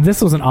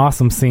was an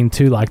awesome scene,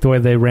 too. Like, the way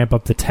they ramp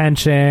up the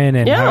tension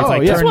and how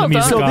it's turn the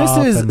music off.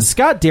 So this is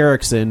Scott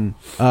Derrickson,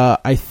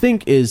 I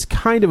think, is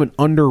kind of an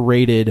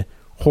underrated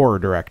horror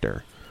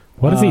director.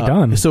 What has he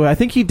done? So I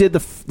think he did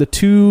the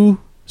two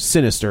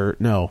Sinister.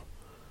 No.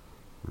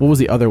 What was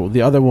the other one?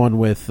 The other one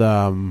with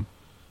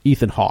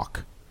Ethan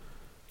Hawke.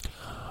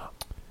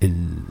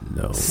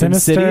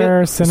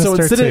 Sinister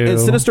 2. In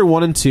Sinister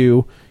 1 and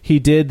 2, he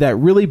did that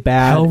really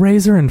bad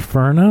Hellraiser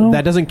Inferno.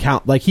 That doesn't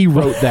count. Like, he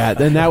wrote that,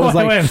 and that was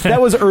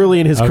that was early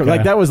in his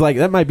career.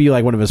 That might be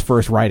like one of his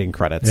first writing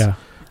credits. Yeah.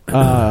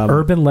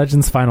 Urban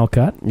Legends Final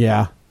Cut.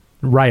 Yeah.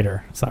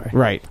 Writer. Sorry.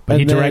 Right. But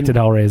he directed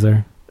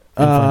Hellraiser.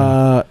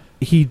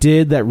 He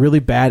did that really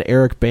bad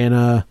Eric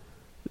Bana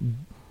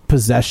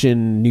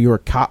Possession New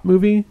York cop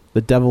movie, The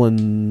Devil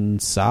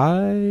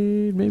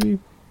Inside, maybe. Is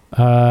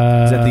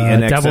that the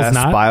NXS Devil's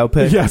Knot?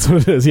 biopic? Yeah, that's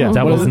what it is. Yeah,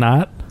 Devil's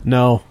Knot.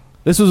 No,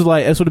 this would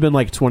have been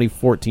like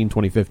 2014,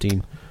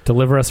 2015.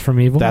 Deliver Us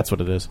from Evil. That's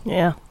what it is.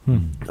 Yeah.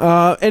 And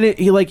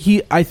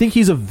I think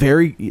he's a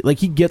very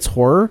he gets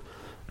horror,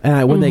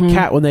 and when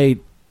they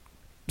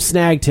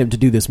snagged him to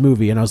do this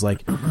movie, and I was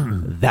like,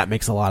 that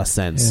makes a lot of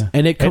sense. Yeah.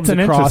 And it comes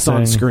across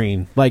on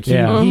screen. Like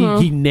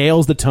he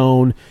nails the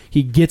tone.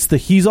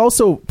 He's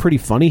also pretty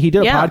funny. He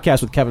did a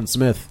podcast with Kevin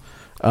Smith,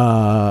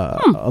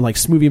 like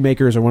Smoothie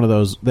Makers or one of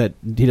those that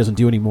he doesn't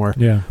do anymore.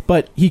 Yeah.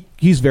 But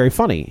he's very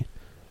funny.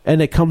 And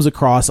it comes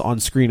across on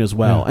screen as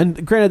well. Yeah.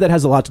 And granted, that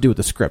has a lot to do with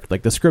the script.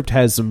 Like, the script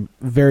has some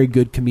very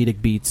good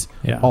comedic beats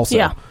also.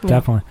 Yeah.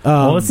 Definitely.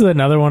 Well, this is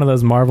another one of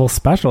those Marvel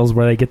specials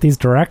where they get these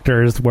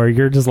directors where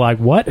you're just like,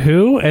 what,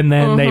 who? And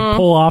then they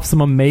pull off some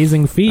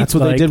amazing feats. That's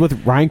what they did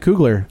with Ryan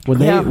Coogler.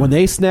 When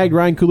they snagged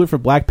Ryan Coogler for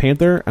Black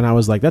Panther, and I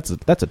was like, that's a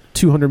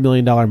 $200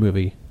 million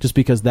movie, just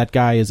because that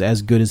guy is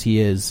as good as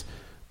he is.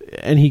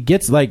 And he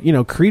gets,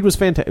 Creed was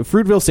fantastic.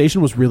 Fruitvale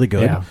Station was really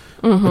good.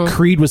 Yeah.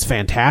 Creed was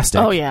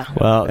fantastic. Oh, yeah.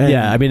 Well,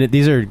 I mean,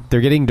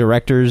 they're getting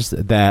directors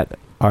that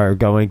are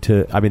going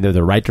to, they're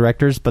the right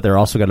directors, but they're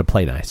also going to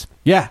play nice.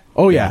 Yeah.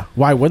 Oh, yeah.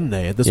 Why wouldn't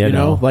they?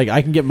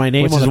 I can get my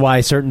name Which on is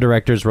why certain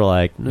directors were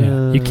like,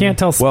 you can't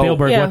tell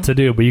Spielberg what to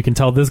do, but you can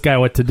tell this guy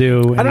what to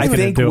do, and he's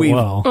going to do it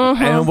well.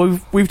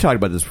 And we've talked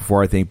about this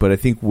before, I think, but I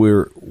think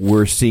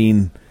we're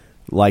seeing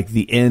like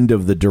the end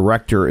of the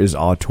director is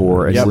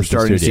auteur, and we're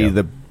starting to see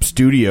the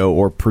studio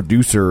or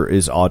producer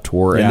is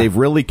auteur, and they've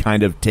really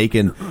kind of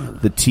taken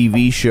the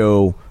TV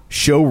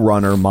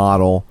showrunner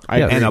model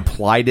and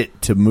applied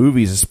it to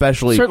movies,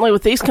 especially certainly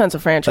with these kinds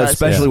of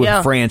franchises,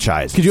 with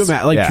franchises. Could you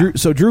imagine?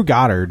 Drew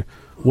Goddard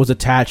was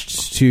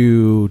attached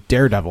to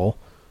Daredevil.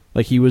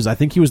 Like, I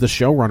think he was the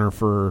showrunner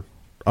for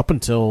up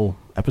until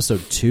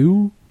episode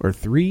 2 or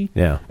 3.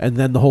 Yeah. And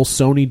then the whole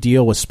Sony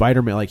deal with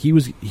Spider-Man, like he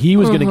was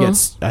going to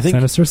get, I think,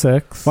 Sinister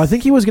Six. Well, I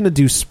think he was going to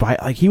do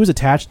he was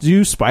attached to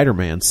do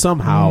Spider-Man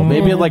somehow,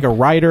 maybe like a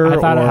writer.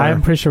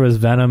 I'm pretty sure it was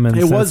Venom and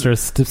Sinister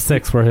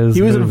Six were his.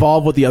 He was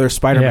involved with the other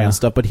Spider-Man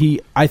stuff, but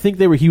I think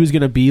he was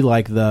going to be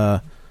like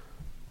the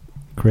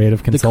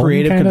creative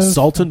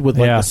consultant with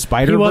like the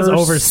Spider-Verse. He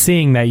was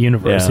overseeing that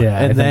universe,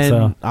 and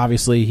then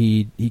obviously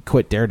he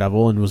quit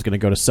Daredevil and was going to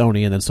go to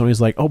Sony, and then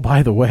Sony's like, oh,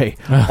 by the way,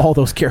 all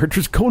those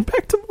characters going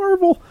back to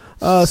Marvel.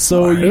 And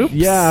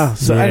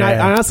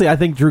honestly, I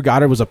think Drew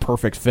Goddard was a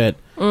perfect fit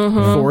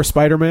for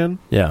Spider-Man.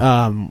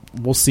 Yeah.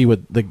 We'll see what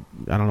I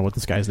don't know what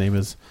this guy's name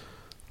is.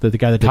 The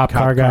guy that did Cop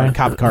Car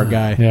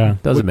guy. Yeah.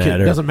 Doesn't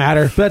matter. Doesn't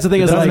matter. But that's the thing.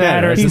 Doesn't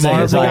matter. He's the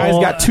guy's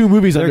got 2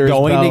 movies under his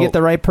belt. They're going to get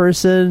the right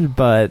person,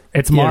 but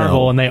it's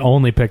Marvel, and they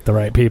only pick the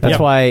right people. That's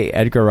why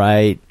Edgar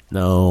Wright,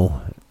 no.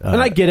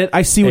 And I get it.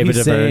 I see what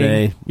he's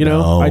saying.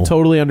 I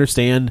totally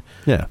understand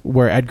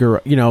where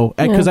Edgar,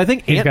 because I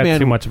think He's Ant-Man... got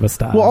too much of a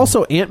style. Well,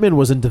 also, Ant-Man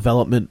was in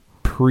development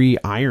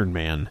pre-Iron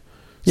Man.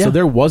 Yeah. So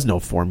there was no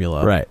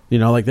formula. Right.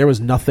 There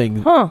was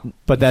nothing.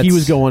 But he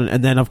was going...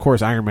 And then, of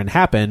course, Iron Man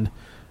happened.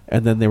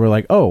 And then they were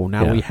like, oh,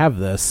 now we have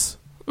this.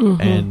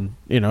 And,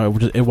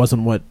 it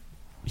wasn't what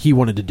he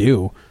wanted to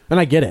do.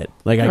 And I get it.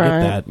 Like, I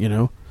get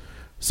that,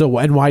 So,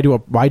 and why do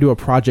a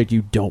project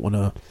you don't want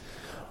to...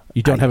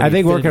 You don't have. I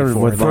think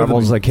working with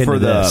Marvel's like for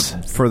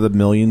the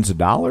millions of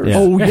dollars. Yeah.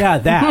 Oh yeah,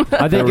 that.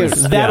 I think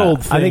it's that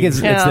old thing. I think it's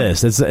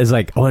this. It's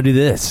like I want to do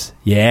this.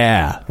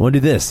 Yeah. I want to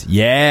do this.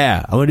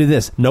 Yeah. I want to do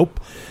this. Nope.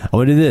 I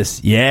want to do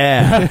this.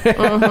 Yeah.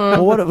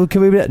 Well, what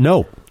can we do?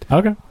 No.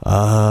 Okay.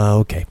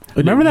 Okay.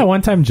 Remember that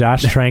one time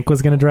Josh Trank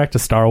was going to direct a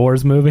Star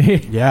Wars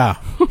movie? Yeah.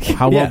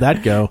 How will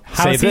that go?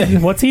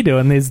 What's he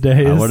doing these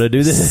days? I want to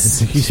do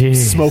this.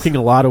 He's smoking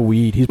a lot of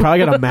weed. He's probably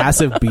got a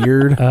massive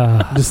beard.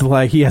 Just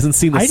like he hasn't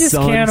seen the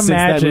sun since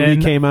that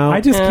movie came out.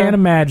 I just can't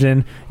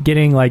imagine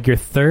getting like your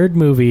third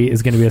movie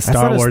is going to be a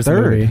Star Wars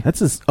movie. That's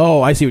his.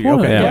 Oh, I see what you're.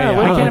 Okay.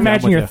 Yeah. I can't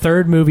imagine your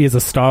third movie is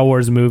a Star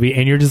Wars movie,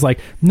 and you're just like,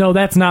 no,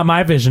 that's not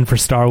my vision for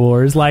Star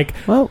Wars. Like,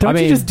 don't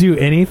you just do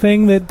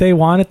anything that they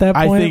want at that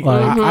point?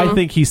 I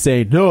think he's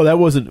saying no. That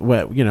wasn't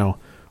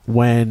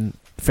when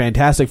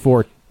Fantastic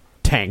Four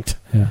tanked.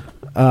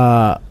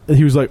 Yeah.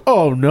 He was like,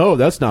 "Oh no,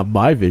 that's not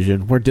my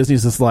vision." Where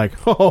Disney's just like,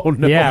 "Oh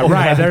no, yeah,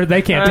 right."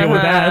 They can't deal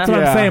with that. That's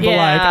what I'm saying. But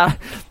like,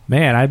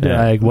 man, I'd be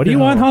like, "What do you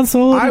want Han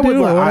Solo to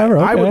do?" Or whatever.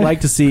 I would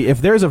like to see if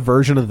there's a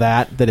version of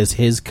that is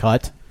his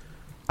cut.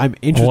 I'm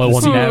interested. Well, it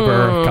will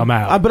never come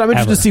out. But I'm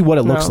interested to see what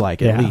it looks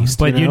like at least.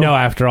 But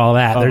after all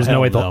that, there's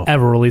no way they'll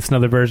ever release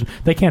another version.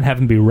 They can't have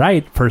him be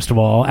right. First of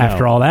all,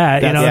 after all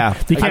that,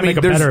 you can't make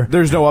a better.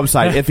 There's no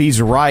upside. If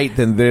he's right,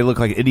 then they look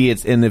like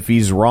idiots, and if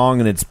he's wrong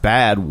and it's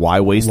bad, why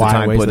waste the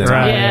time putting it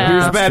out?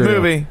 Here's a bad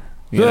movie.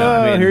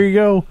 Here you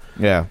go.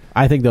 Yeah,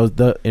 I think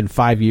in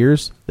 5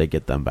 years they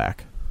get them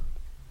back.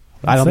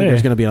 I don't think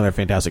there's going to be another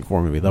Fantastic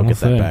Four movie. They'll get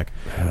that back.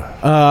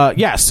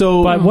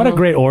 But what a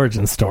great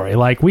origin story.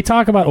 Like, we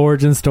talk about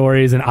origin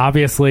stories, and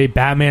obviously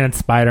Batman and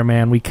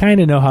Spider-Man, we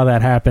kind of know how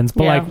that happens.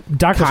 But, like,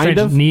 Doctor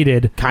Strange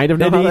needed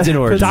an origin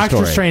story.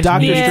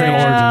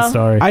 Origin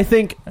story. I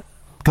think...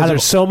 Because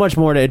there's so much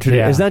more to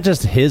introduce. It's not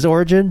just his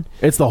origin.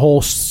 It's the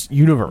whole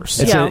universe.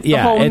 The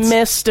whole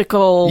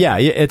mystical... Yeah,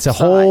 it's a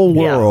whole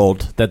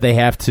world that they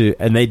have to...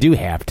 And they do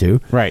have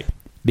to. Right.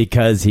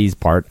 Because he's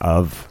part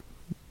of...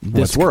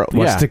 this world,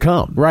 what's to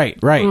come,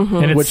 right,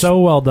 and it's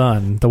so well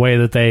done the way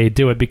that they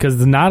do it, because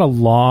it's not a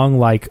long,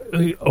 like,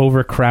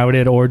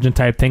 overcrowded origin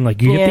type thing. Like,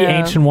 you get the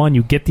ancient one,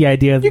 you get the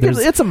idea that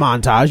it's a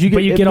montage, you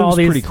get all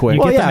these pretty quick.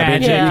 You get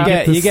the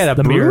magic, you get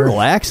a brutal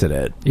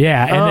accident,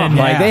 and then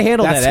like they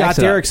handled that Scott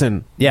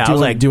Derrickson,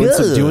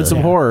 doing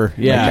some horror,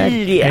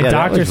 and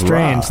Doctor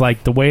Strange,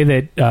 like the way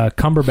that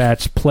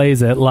Cumberbatch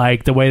plays it,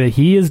 like the way that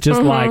he is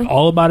just like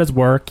all about his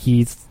work,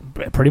 he's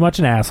pretty much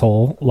an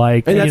asshole,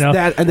 like,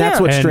 and that's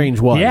what Strange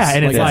was. Yeah,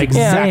 and it's like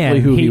exactly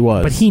who he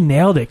was. But he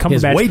nailed it.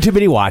 Cumberbatch has way too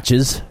many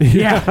watches.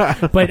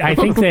 Yeah, but I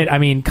think that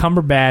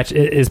Cumberbatch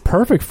is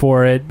perfect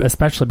for it,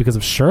 especially because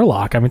of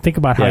Sherlock. I mean, think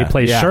about how he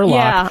plays Sherlock.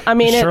 Yeah, I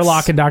mean,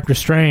 Sherlock and Doctor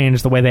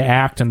Strange, the way they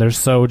act, and they're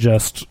so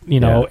just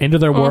into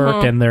their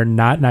work, and they're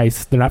not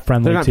nice. They're not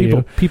friendly to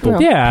you.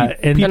 People. Yeah,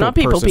 and they're not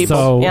people.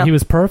 So he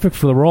was perfect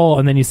for the role.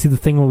 And then you see the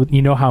thing with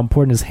how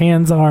important his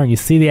hands are, and you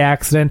see the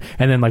accident,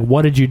 and then like,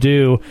 what did you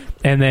do?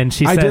 And then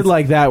she says, I did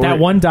like that. That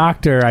one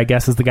doctor, I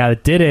guess, is the guy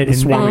that did it. And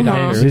she's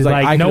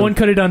like, no one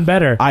could have done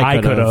better.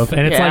 I could have.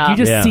 And it's like,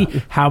 you just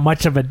see how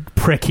much of a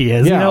prick he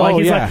is. Yeah.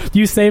 He's like,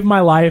 you saved my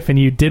life and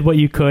you did what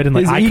you could, and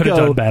like, I could have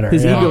done better.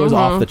 His ego is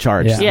off the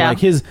charts. Yeah. Like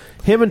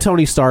him and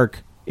Tony Stark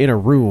in a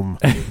room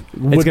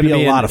would be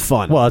a lot of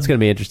fun. Well, it's going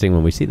to be interesting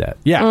when we see that.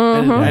 Yeah,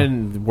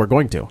 and we're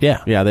going to.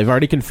 Yeah. They've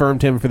already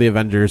confirmed him for the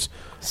Avengers.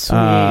 Sweet.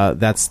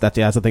 That's the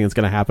thing that's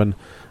going to happen.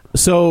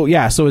 So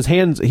his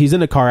hands, he's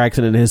in a car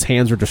accident and his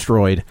hands are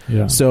destroyed.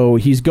 Yeah. So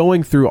he's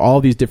going through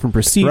all these different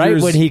procedures.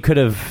 Right when he could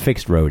have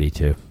fixed Rhodey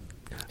too.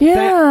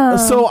 Yeah.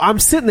 So I'm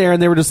sitting there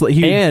and they were just like,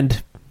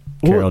 and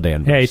Carol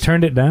Danvers. Yeah, he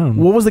turned it down.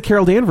 What was the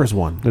Carol Danvers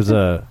one? There's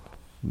a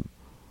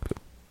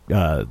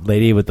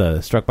lady with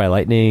the struck by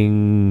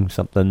lightning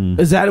something.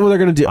 Is that what they're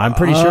going to do? I'm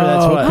pretty sure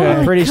that's what. Okay.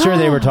 I'm pretty sure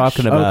they were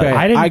talking about. Okay.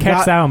 I didn't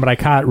catch that one, but I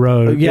caught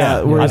Road.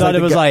 Yeah, I thought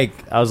it was like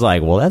I was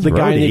like, well, that's the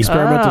guy in the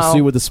experimental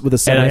suit with the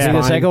and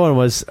the second one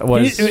was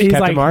he's Captain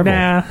like, Marvel.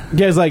 Nah.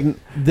 Yeah, it's like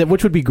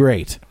which would be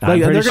great. Like, I'm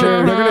they're pretty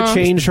sure going to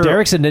change her.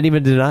 Derrickson didn't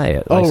even deny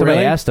it. Like, somebody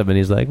really? asked him, and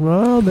he's like,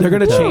 "Well, they're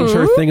going to change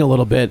her thing a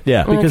little bit,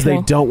 because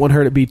they don't want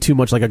her to be too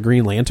much like a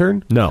Green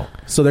Lantern. No,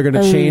 so they're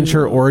going to change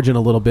her origin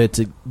a little bit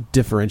to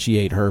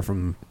differentiate her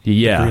from.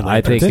 Yeah,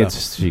 I think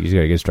she's going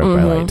to get struck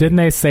by lightning. Didn't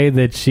they say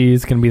that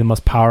she's going to be the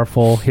most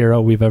powerful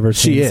hero we've ever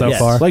seen so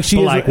far? Like she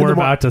but is. Like we're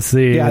about to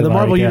see. Yeah, the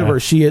Marvel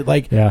universe. She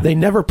they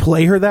never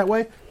play her that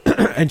way,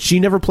 and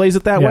she never plays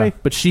it that way.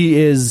 But she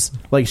is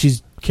like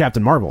she's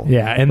Captain Marvel.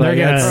 Yeah, and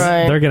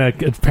they're gonna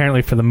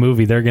apparently for the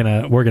movie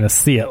we're gonna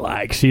see it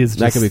like she's.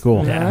 That could be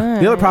cool. Yeah.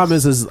 The other problem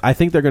is I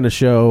think they're going to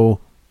show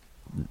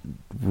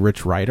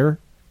Rich Rider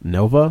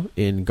Nova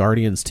in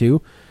Guardians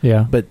 2.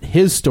 Yeah, but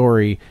his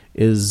story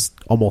is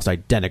almost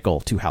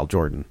identical to Hal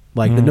Jordan.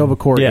 Like the Nova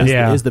Corps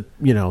is the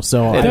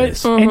so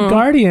in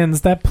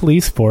Guardians that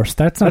police force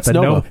that's not the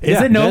Nova.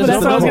 Is it Nova?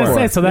 That's what I was going to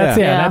say. So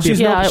that's she's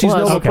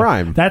Nova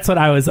Prime. That's what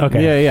I was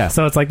Yeah.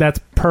 So it's like that's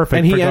perfect.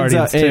 And he for ends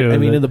Guardians up. too. I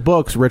mean, in the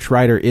books, Rich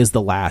Rider is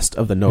the last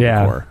of the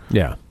Nova Corps.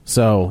 Yeah.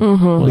 So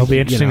it'll be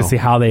interesting to see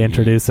how they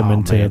introduce him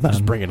into it.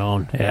 Just bring it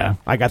on. Yeah,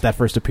 I got that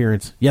first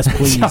appearance. Yes,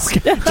 please.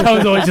 I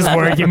was always just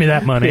worried. Give me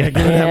that money. Give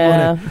me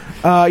that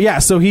money.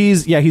 So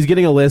he's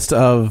getting a list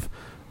of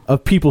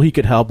people he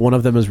could help. One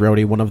of them is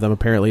Rhodey. One of them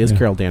apparently is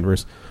Carol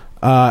Danvers.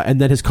 And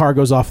then his car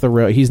goes off the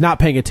road. He's not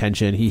paying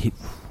attention. He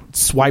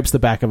swipes the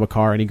back of a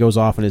car and he goes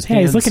off in his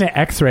hands. He's looking at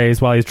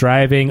X-rays while he's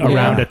driving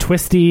around a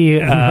twisty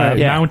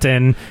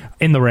mountain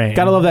in the rain.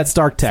 Gotta love that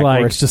Stark tech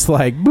where it's just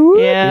like,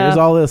 here's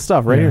all this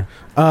stuff right here.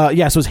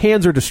 So his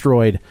hands are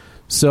destroyed.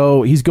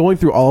 So he's going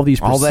through all of these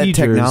procedures. All that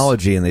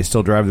technology, and they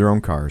still drive their own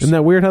cars. Isn't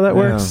that weird how that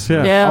works?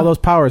 Yeah. All those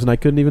powers, and I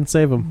couldn't even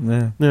save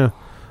them.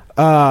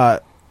 Yeah.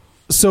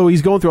 So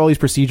he's going through all these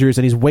procedures,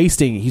 and he's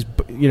wasting.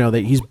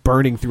 He's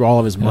burning through all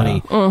of his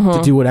money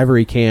to do whatever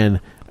he can,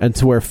 and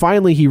to where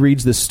finally he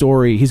reads this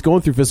story. He's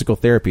going through physical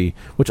therapy,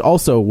 which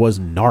also was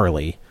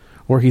gnarly,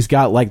 where he's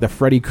got like the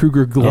Freddy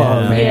Krueger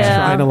glove, and he's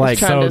trying to like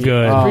so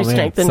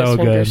good, so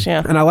good.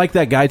 And I like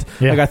that guy.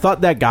 Like I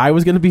thought that guy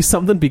was going to be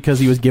something because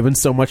he was given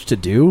so much to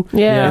do.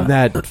 in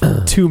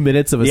that 2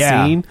 minutes of a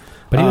scene.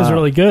 But he was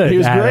really good. He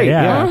was great.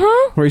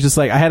 Where he's just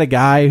like, I had a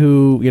guy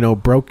who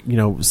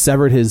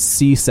severed his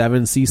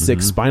C7,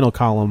 C6 spinal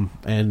column,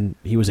 and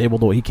he was able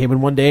to. He came in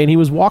one day and he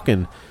was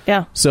walking.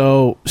 Yeah.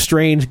 So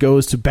Strange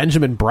goes to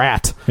Benjamin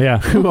Bratt. Yeah.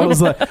 Who I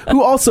was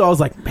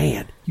like,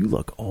 man, you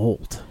look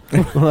old.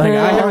 Like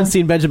I haven't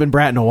seen Benjamin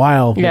Bratt in a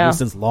while. Maybe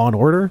since Law and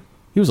Order.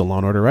 He was a Law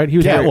and Order, right? He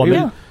was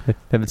Catwoman.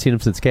 Haven't seen him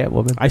since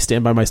Catwoman. I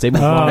stand by my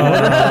statement. Me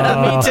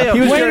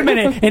too. Wait a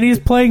minute, and he's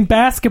playing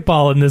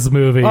basketball in this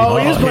movie. Oh,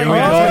 he's playing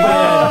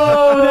basketball.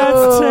 Oh,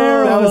 that's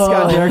terrible. That was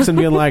Scott Derrickson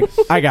being like,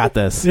 I got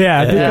this.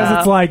 Yeah, because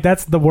it's like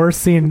that's the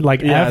worst scene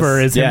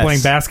ever is him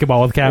playing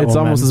basketball with Catwoman. It's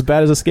almost as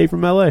bad as Escape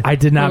from L.A. I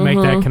did not make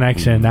that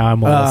connection. Now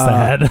I'm a little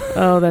sad.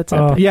 Oh, that's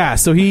epic. Yeah,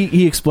 so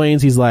he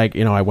explains, he's like,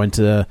 I went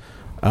to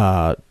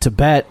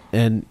Tibet,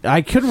 and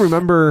I couldn't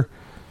remember.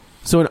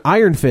 So in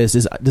Iron Fist,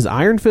 does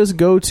Iron Fist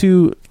go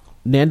to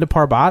Nanda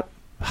Parbat,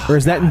 or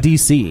is that in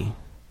DC?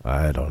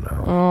 I don't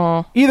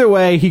know. Either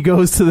way, he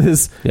goes to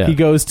this. Yeah. He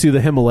goes to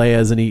the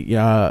Himalayas, and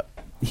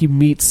he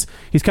meets.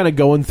 He's kind of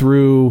going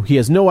through. He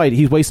has no idea.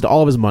 He's wasted all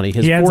of his money.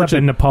 His he ends fortune, up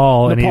in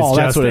Nepal, and he's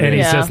just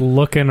just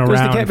looking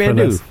around for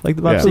this. Like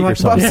the Bob Seger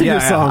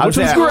song, which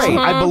was great.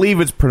 I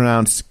believe it's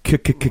pronounced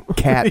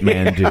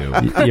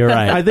Kathmandu. You're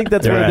right. I think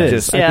that's what it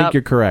is. I think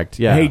you're correct.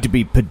 Yeah. I hate to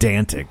be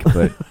pedantic,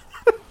 but.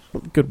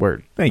 Good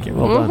word. Thank you.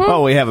 Well done.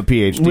 Oh, we have a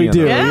PhD. We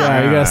do.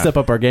 Yeah. We got to step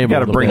up our game. Got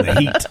to bring the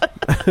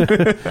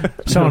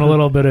heat. Showing a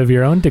little bit of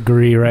your own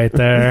degree right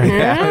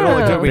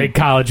there. Big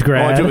college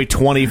grad. It took me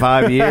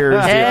 25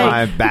 years to get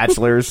my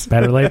bachelor's.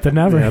 Better late than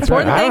never. That's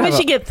right. Important thing is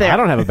you get there. I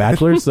don't have a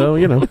bachelor's, so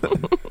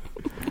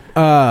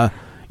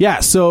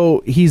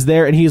so he's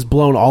there and he's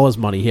blown all his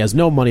money. He has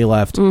no money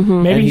left.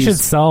 Maybe he should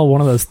sell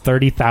one of those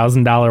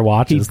 $30,000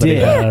 watches. He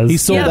did. He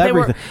sold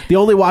everything. The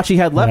only watch he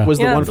had left was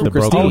the one from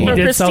Christine. Oh, he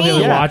did sell the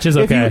other watches.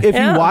 Okay. If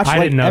you watch,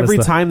 like every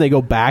time they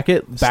go back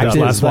to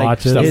his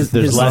watches,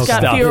 there's less got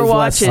stuff. fewer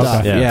watches.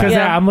 Because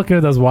I'm looking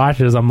at those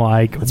watches, I'm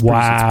like, wow, it's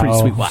a pretty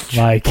sweet watch.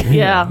 Like,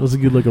 yeah, it was a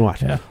good looking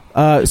watch. Yeah.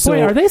 So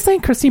wait, are they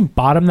saying Christine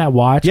bought him that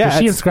watch? Yeah,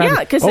 she inscribed. Yeah,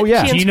 because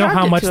do you know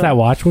how much that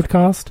watch would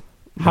cost?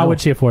 How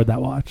would she afford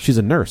that watch? She's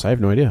a nurse. I have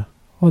no idea.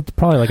 Well, it's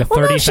probably like a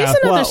 30,000. She's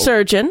another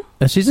surgeon.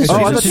 She's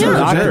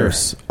a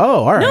nurse.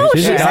 Oh, all right. No,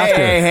 she's a doctor.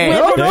 Hey.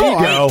 No, there you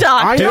go.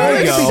 I know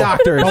There you it's go.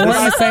 doctors. But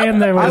we're saying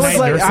there were night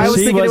nurses. I was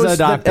thinking it was a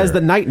doctor. as the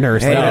night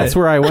nurse. Hey, that's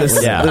where I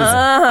was.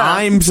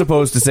 I'm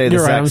supposed to say the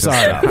You're right. I'm sexist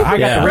sorry. stuff. I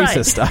got the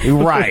racist stuff.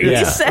 Right. You're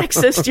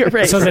sexist. You're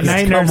racist. So the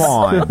night nurse, Come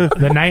on.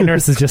 the night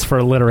nurse is just for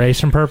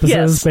alliteration purposes,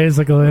 Yes.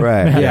 basically.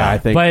 Right. Yeah, I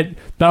think.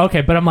 But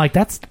I'm like,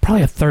 that's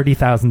probably a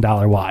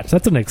 $30,000 watch.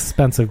 That's an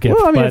expensive gift.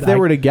 Well, I mean, but if they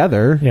were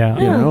together, Yeah.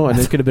 and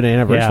it could have been an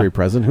anniversary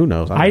present. Who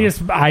knows?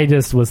 I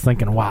just was thinking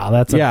thinking, wow,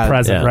 that's a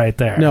present right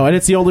there. No, and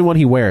it's the only one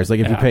he wears. Like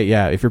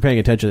if you're paying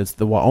attention, it's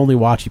the only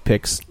watch he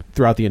picks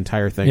throughout the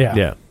entire thing.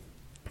 Yeah.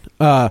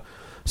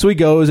 So he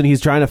goes and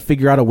he's trying to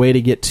figure out a way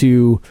to get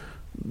to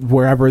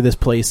wherever this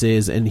place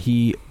is, and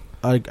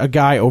a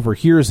guy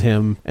overhears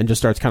him and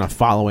just starts kind of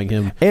following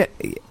him.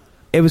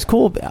 It was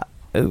cool.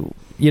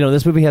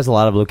 This movie has a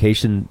lot of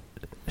location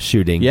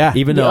shooting. Yeah.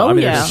 Even though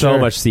there's so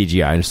much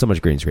CGI and there's so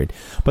much green screen,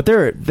 but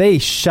they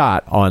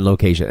shot on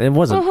location. And it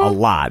wasn't a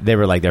lot. They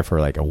were like there for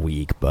like a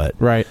week, but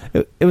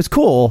it was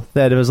cool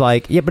that it was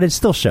like but it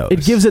still shows.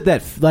 It gives it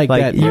that that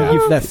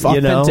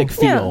authentic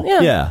feel.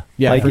 Yeah.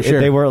 Like for sure.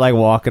 They weren't like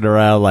walking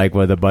around like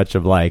with a bunch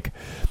of like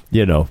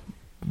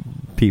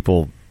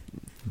people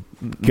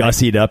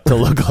gussied up to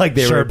look like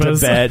they were to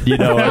bed,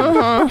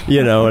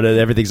 and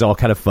everything's all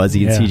kind of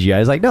fuzzy and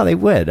CGI. It's like, no, they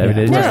would. I mean,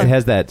 it just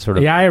has that sort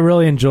of. Yeah, I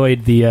really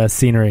enjoyed the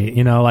scenery.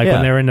 When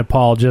they were in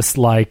Nepal, just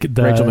like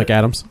the Rachel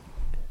McAdams.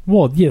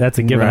 Well, yeah, that's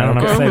a given. Right, I don't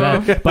know how to say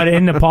that, but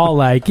in Nepal,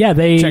 they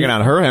checking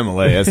out her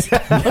Himalayas. See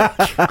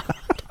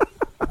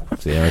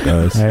how it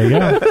goes. There you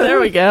go. There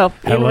we go.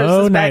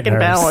 Hello, back in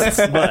balance.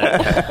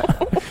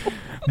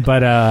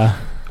 But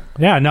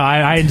yeah, no,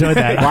 I enjoyed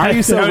that. Why are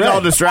you so all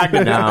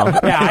distracted now?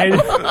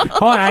 Yeah,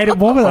 all I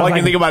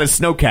can think about is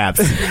snow caps.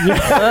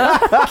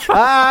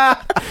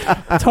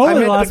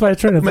 Totally lost my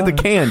train of thought. The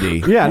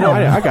candy. Yeah, no,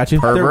 I got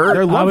you. Pervert.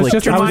 They're lovely. I was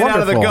just out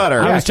of the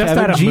gutter. I was just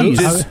at a movie.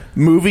 Just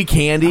movie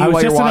candy. I was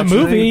while just you're in a watching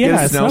movie.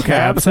 Yeah, snow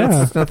caps.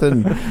 Yeah. It's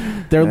nothing.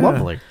 They're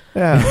lovely.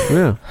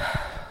 Yeah.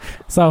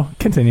 So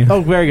continue.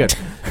 Oh, very good.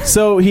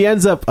 So he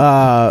ends up.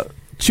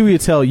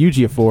 Chiwetel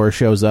Ejiofor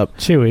shows up.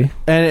 Chewie,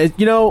 and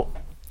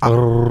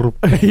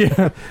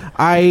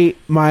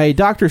my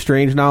Doctor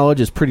Strange knowledge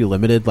is pretty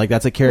limited. Like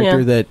that's a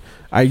character that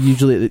I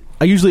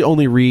usually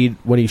only read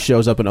when he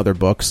shows up in other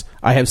books.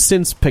 I have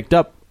since picked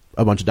up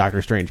a bunch of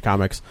Doctor Strange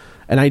comics,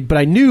 but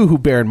I knew who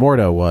Baron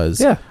Mordo was.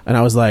 Yeah, and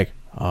I was like,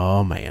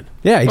 oh man,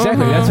 yeah,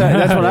 exactly.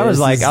 That's what I was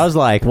like. I was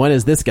like, when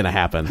is this going to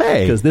happen?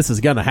 Hey, because this is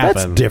going to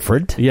happen. That's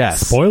different.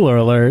 Yes. Spoiler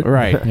alert.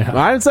 Right. Yeah.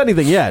 Well, I haven't said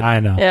anything yet. I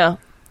know. Yeah.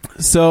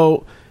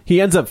 So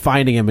he ends up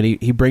finding him,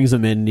 and he brings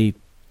him in, and he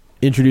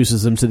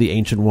introduces him to the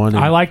Ancient One.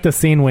 I like the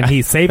scene when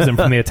he saves him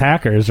from the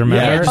attackers.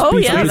 Remember?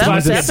 That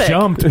was epic.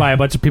 Jumped by a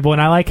bunch of people,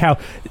 and I like how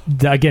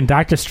again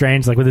Doctor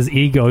Strange, like with his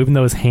ego, even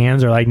though his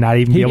hands are like not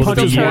even able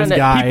to use,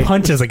 he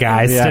punches a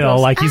guy still,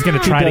 like he's going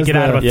to try to get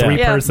out of a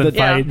 3-person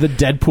fight. The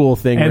Deadpool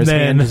thing, where his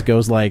hand just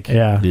goes like,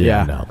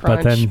 no.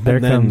 But then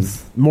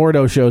comes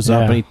Mordo shows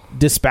up and he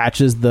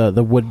dispatches the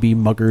would-be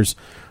muggers.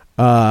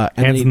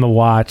 Hands him the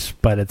watch,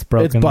 but it's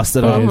broken. It's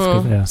busted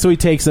up. So he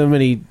takes him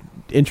and he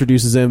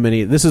introduces him,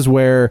 and this is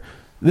where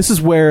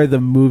the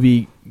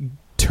movie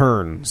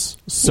turns,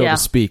 so to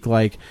speak.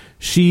 Like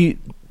she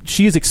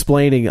is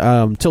explaining,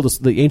 Tilda,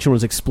 the Ancient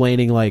One's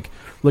explaining, like,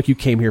 look, you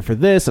came here for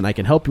this, and I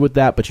can help you with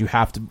that, but you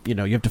have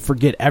to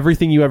forget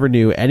everything you ever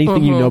knew.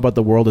 Anything you know about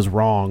the world is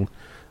wrong.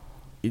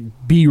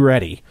 Be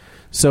ready.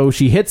 So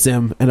she hits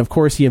him, and of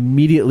course he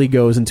immediately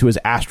goes into his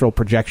astral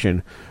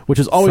projection, which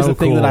is always the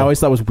thing that I always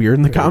thought was weird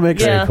in the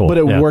comics, but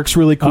it works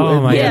really cool.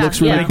 Oh my it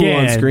looks really cool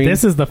on screen.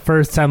 This is the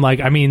first time,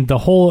 the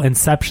whole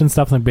Inception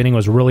stuff in the beginning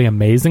was really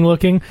amazing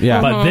looking,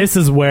 but this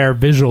is where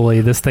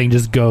visually this thing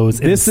just goes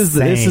This is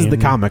the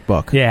comic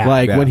book.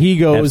 When he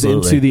goes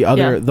into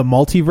the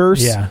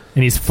multiverse. Yeah.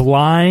 And he's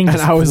flying,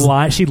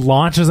 she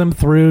launches him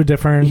through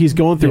different... He's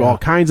going through all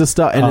kinds of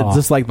stuff, and it's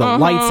just like the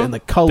lights and the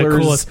colors.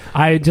 The coolest.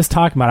 I just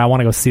talked about I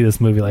want to go see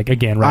this movie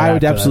again. Right, I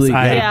would absolutely.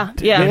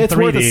 It's 3D.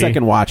 Worth a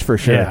second watch for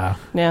sure.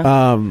 Yeah.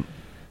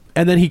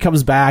 And then he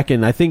comes back,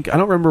 and I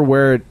don't remember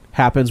where it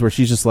happens, where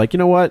she's just like, you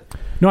know what?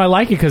 No, I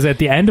like it because at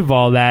the end of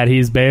all that,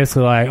 he's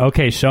basically like,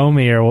 okay, show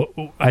me, or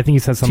I think he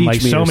says something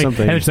like, show me. And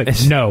it's like,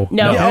 no.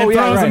 No. And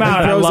throws him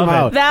out. I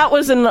love it. That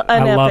was an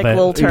epic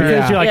little turn.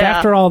 Because you're like,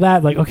 after all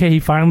that, like, okay, he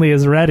finally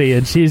is ready,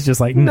 and she's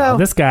just like, no,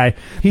 this guy.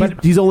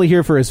 He's only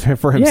here for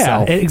himself.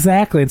 Yeah,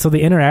 exactly. And so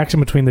the interaction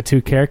between the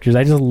two characters,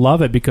 I just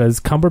love it because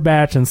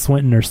Cumberbatch and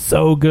Swinton are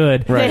so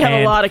good. Right. They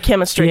have a lot of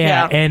chemistry.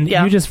 And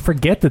you just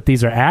forget that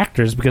these are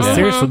actors because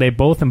seriously, they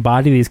both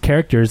embody these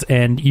characters,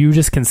 and you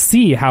just can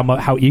see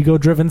how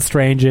ego-driven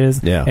Strange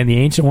is, and the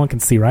Ancient One can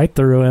see right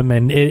through him,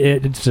 and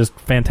it's just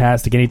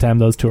fantastic anytime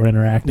those two are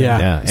interacting.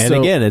 And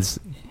again, it's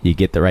you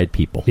get the right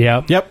people.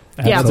 Yep.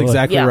 That's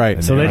exactly right.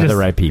 And so they just the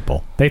right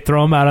people. They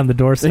throw him out on the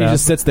doorstep. And he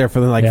just sits there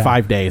for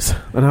 5 days,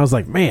 and I was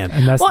like, man.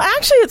 Well,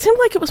 actually, it seemed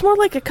like it was more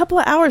like a couple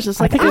of hours. It's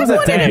like I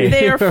want him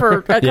there for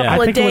a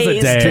couple of days.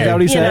 Is that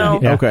what he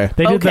said? Okay.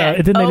 They did that.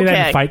 Didn't they do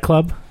that in Fight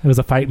Club? It was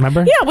a fight.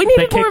 Remember? Yeah, we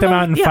needed. They kicked them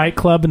out in Fight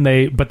Club, and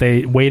they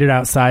waited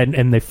outside,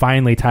 and they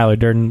finally Tyler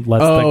Durden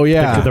lets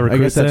the recruits I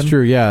guess that's in.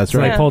 true. Yeah, that's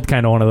right. So they pulled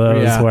kind of one of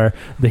those where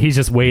he's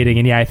just waiting,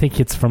 and I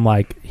think it's from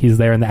he's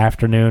there in the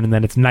afternoon, and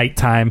then it's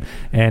nighttime,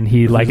 and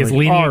he is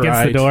leaning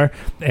against the door,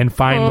 and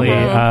finally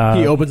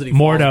he opens it.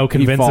 Mordo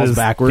convinces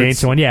backwards. The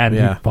Ancient One, and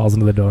he falls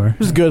into the door. It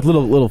was good,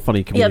 little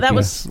funny. Yeah, that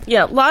was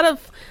a lot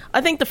of. I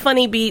think the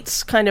funny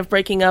beats kind of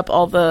breaking up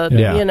all the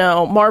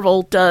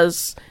Marvel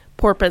does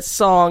Porpoise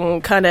song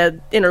kind of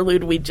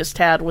interlude we just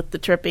had with the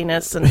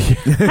trippiness, and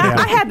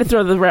I had to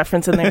throw the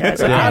reference in there,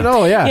 guys. Okay? I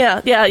know, yeah.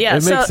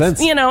 It makes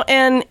sense.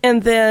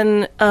 And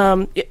then,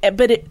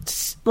 but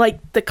it's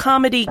like the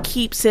comedy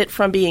keeps it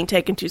from being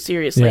taken too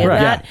seriously, and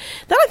that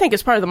I think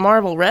is part of the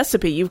Marvel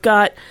recipe. You've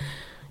got,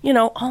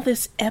 all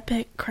this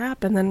epic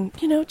crap, and then,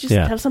 just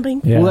have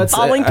something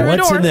falling through a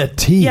door. What's in the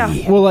tea?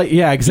 Yeah. Well,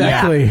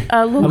 exactly. Yeah.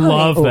 I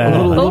love that.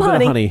 A little bit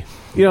of honey.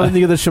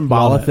 Think of the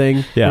Shambhala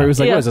thing. Yeah. Where he was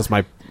like, what is this,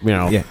 my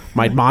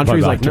mantra?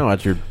 He's like, no,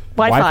 it's your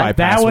Wi-Fi That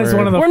password. was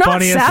one of the We're not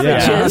funniest.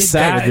 savages.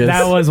 Savages.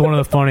 That was one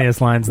of the funniest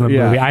lines in the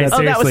movie. I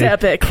seriously that was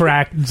epic.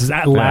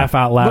 Laugh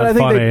out loud. But I think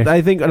funny.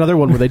 I think another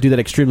one where they do that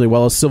extremely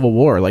well is Civil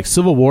War. Like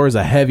Civil War is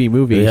a heavy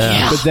movie,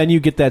 but then you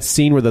get that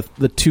scene where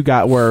the two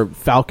where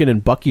Falcon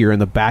and Bucky are in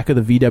the back of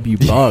the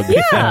VW Bug,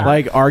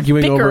 like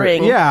arguing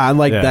Bickering. over, and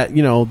like that.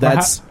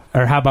 That's.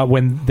 Or how about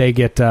when they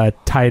get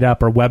tied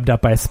up or webbed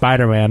up by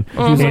Spider-Man?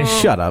 He's like,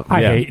 shut up.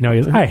 I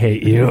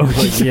hate you.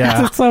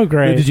 It's so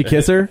great. Did you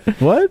kiss her?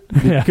 What?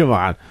 Come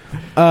on.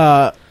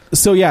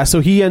 So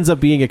he ends up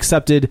being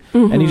accepted,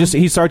 and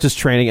he starts his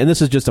training, and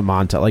this is just a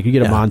montage. Like you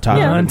get a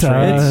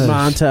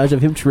montage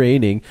of him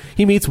training.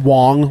 He meets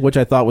Wong, which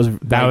I thought was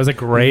a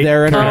great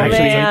their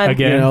interaction.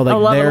 Again,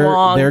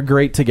 they're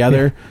great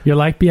together. You're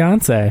like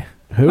Beyonce.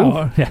 Who?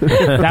 Oh, yeah.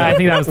 I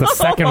think that was the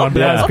second one, but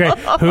that was great.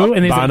 Who?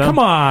 And he's like, come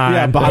on.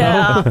 Yeah, Bono.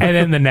 Yeah. And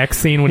then the next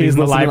scene when he's in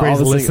the library, he's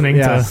listening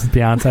to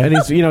Beyonce.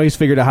 And he's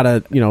figured out how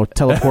to,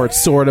 teleport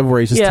sort of, where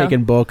he's just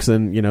taking books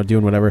and,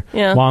 doing whatever.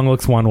 Yeah. Wong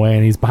looks one way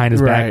and he's behind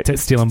his back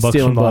stealing books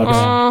from the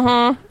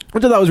library.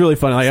 Which I thought was really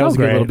funny. Like, that was a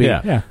good little beat.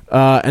 Yeah.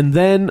 And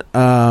then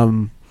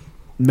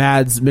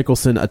Mads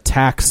Mikkelsen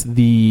attacks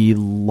the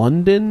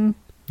London...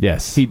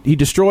 Yes, he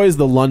destroys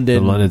the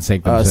London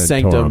Sanctum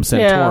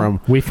Sanctorum.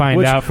 We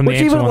find out from the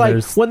Ancient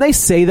Wonders. When they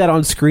say that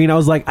on screen, I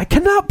was like, I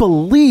cannot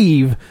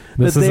believe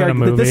this is in a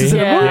movie. That this is in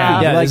a movie.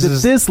 Yeah, like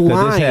this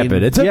line.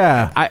 Happened. It took,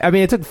 I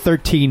mean, it took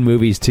 13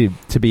 movies to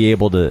be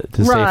able to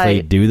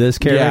safely do this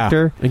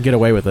character and get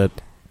away with it.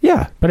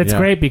 Yeah, but it's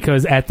great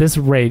because at this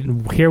rate,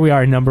 here we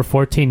are, number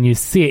 14. You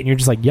see it, and you're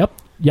just like, Yep,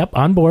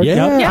 on board.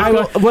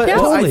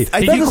 Totally.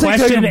 Did you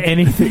question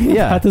anything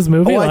about this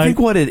movie? I think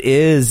what it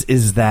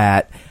is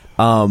that.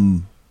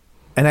 And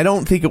I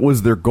don't think it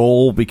was their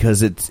goal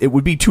because it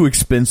would be too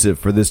expensive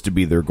for this to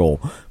be their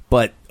goal.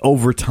 But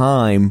over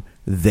time,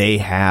 they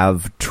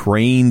have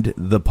trained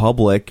the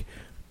public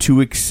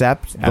to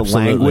accept the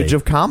language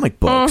of comic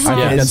books. I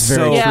think that's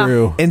very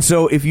true. And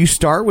so if you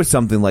start with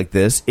something like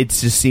this, it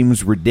just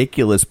seems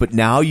ridiculous. But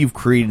now you've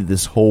created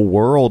this whole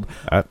world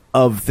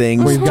of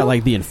things. Where you've got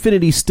like the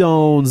Infinity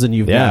Stones and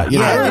you've got...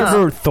 I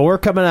remember Thor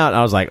coming out and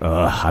I was like,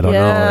 I don't know.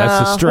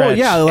 That's a stretch.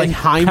 Well, like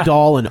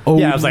Heimdall and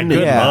Odin. I was like,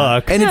 good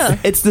luck. And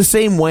it's the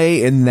same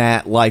way in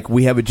that like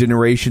we have a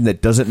generation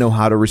that doesn't know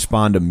how to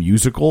respond to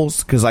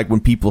musicals because like when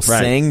people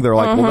sing, they're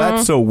like, well,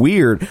 that's so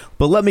weird.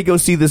 But let me go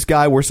see this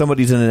guy where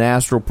somebody's in an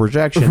astral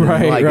projection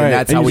and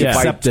that's how we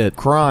fight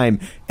crime,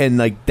 and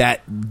like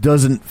that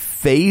doesn't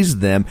faze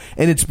them,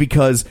 and it's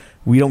because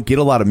we don't get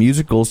a lot of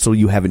musicals, so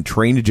you haven't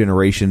trained a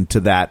generation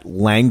to that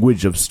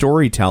language of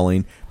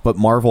storytelling, but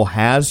Marvel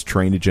has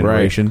trained a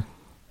generation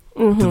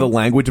to the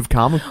language of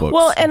comic books.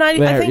 Well, and I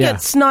think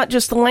it's not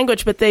just the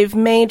language, but they've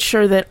made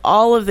sure that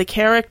all of the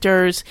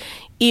characters,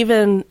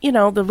 even,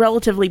 the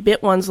relatively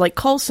bit ones like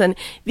Coulson,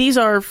 these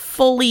are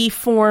fully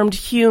formed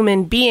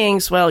human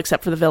beings, well,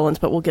 except for the villains,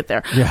 but we'll get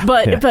there.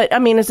 But I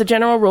mean, as a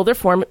general rule,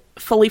 they're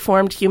fully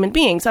formed human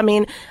beings. I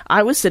mean,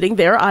 I was sitting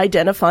there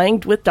identifying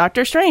with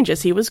Doctor Strange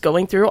as he was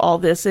going through all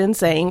this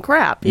insane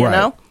crap, you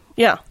know?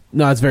 Yeah.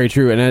 No, that's very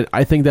true. And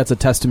I think that's a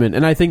testament.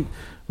 And I think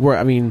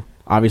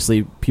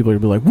obviously people are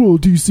going to be like, well,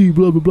 DC,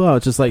 blah, blah, blah.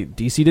 It's just like,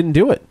 DC didn't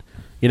do it.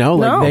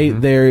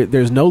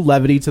 There's no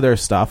levity to their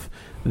stuff.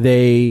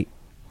 They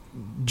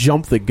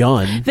jump the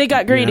gun. They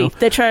got greedy.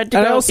 They tried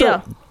to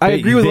go. I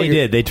agree with what they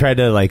did. They tried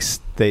to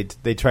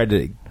they tried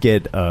to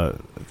get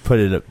put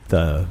it up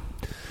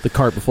the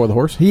cart before the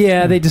horse.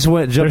 Yeah, they just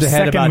jumped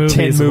ahead about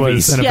 10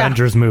 movies. An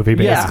Avengers movie,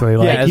 basically.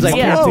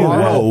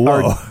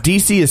 Whoa.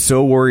 DC is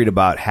so worried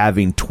about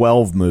having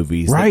 12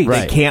 movies that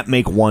they can't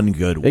make one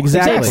good one.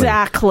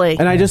 Exactly.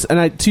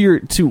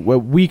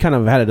 And we kind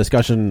of had a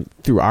discussion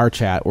through our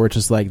chat where it's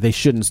just like they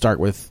shouldn't start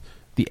with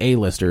the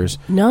A-listers.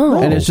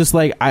 No. And it's just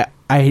like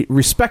I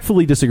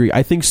respectfully disagree.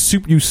 I think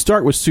you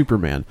start with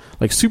Superman.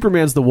 Like,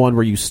 Superman's the one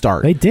where you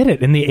start. They did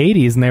it in the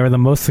 80s, and they were the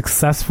most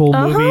successful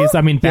movies.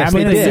 I mean,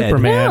 Batman and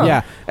Superman.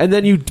 Yeah. And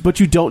then you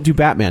don't do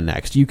Batman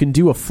next. You can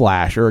do a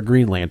Flash or a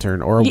Green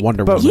Lantern or a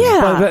Wonder Woman.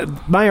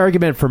 But my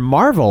argument for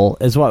Marvel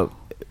is what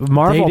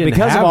Marvel,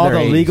 because of all the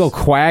legal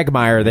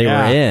quagmire they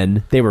were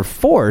in, they were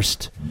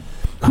forced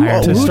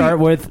to start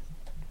with,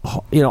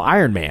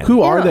 Iron Man.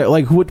 Who are there?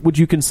 Like, who would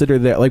you consider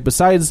that? Like,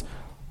 besides...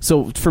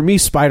 So for me,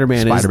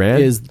 Spider-Man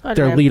is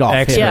their lead-off.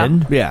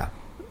 X-Men,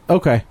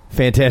 okay.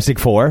 Fantastic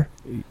Four,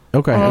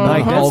 okay. And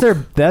like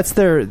that's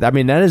their. I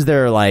mean, that is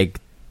their like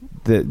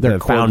their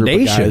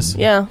foundation.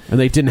 Yeah, and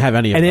they didn't have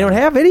any of and them. they don't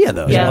have any of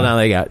those. Yeah. Well, now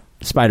they got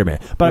Spider-Man.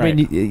 But I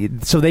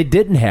mean, so they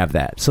didn't have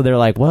that. So they're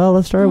like, well,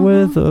 let's start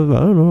with, I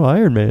don't know,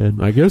 Iron Man.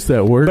 I guess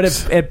that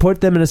works. But it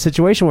put them in a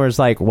situation where it's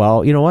like,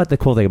 well, you know what? The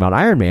cool thing about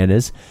Iron Man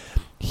is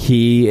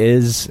he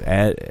is,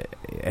 at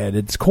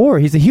its core,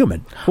 he's a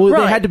human. Well,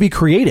 they had to be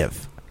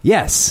creative.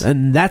 Yes.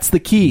 And that's the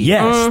key.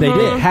 Yes, they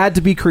did. Had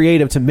to be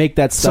creative to make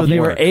that stuff So they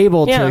work. were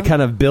able to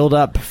kind of build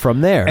up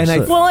from there. And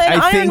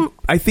so,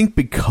 I think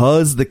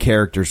because the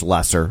character's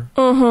lesser,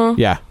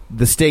 yeah,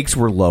 the stakes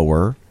were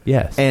lower.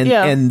 Yes,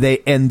 and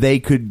they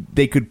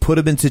could put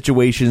them in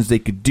situations. They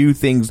could do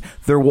things.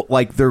 There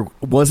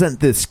wasn't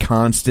this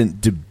constant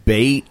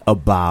debate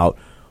about,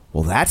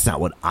 well, that's not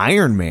what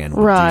Iron Man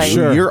would Right. do.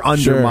 Sure, You're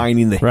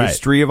undermining the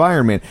history of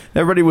Iron Man.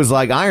 Everybody was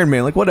like, Iron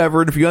Man, like, whatever.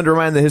 And if you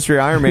undermine the history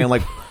of Iron Man,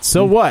 like,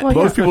 so what? Well,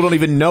 most people don't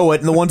even know it,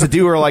 and the ones that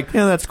do are like,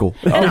 yeah, that's cool.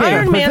 And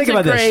Iron but Man's think a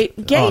about this.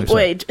 great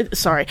gateway.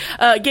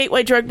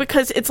 Gateway drug,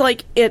 because it's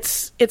like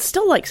it's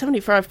still like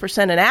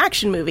 75% an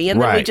action movie, and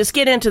then we Right. just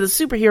get into the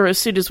superhero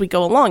suit as we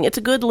go along. It's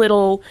a good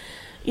little,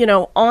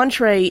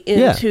 entree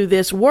into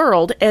this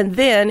world, and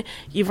then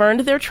you've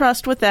earned their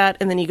trust with that,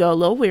 and then you go a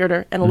little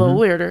weirder and a little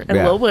weirder and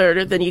a little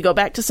weirder. Then you go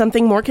back to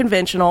something more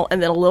conventional,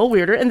 and then a little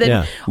weirder, and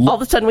then all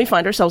of a sudden we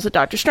find ourselves at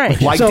Doctor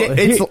Strange. Like So,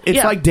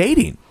 it's like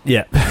dating.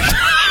 yeah.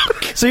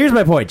 So here's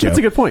my point, Joe. That's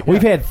a good point.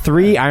 We've had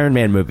 3 Iron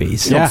Man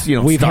movies.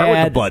 We've We've start with the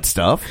had butt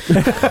stuff.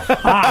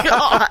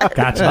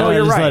 Gotcha. No,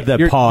 you're right.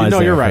 The pause. No,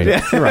 you're there.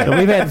 right. You're right. So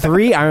we've had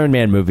 3 Iron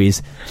Man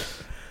movies.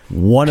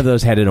 One of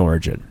those had an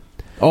origin.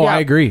 Oh, Yeah. I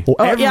agree.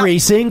 Every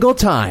single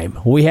time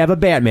we have a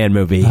Batman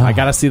movie, I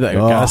gotta see that.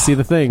 Gotta see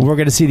the thing. we're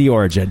going to see the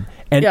origin,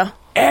 and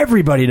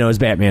everybody knows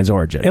Batman's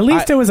origin. At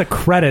least it was a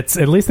credits.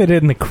 At least they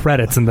did in the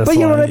credits in this But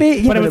you know one. what I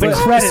mean? But it was a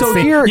credits. So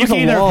thing. here- you it's can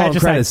a either long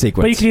just credit have,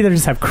 sequence. But you can either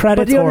just have credits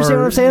But do you understand or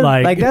what I'm saying?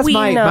 like that's We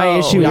my know.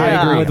 issue Yeah.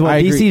 I agree. with what I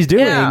agree. DC's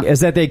doing Yeah. is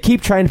that they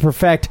keep trying to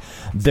perfect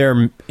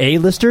their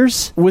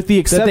A-listers With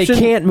the that they exception,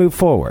 can't move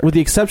forward. with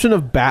the exception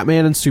of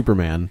Batman and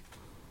Superman,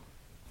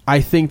 I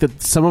think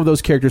that some of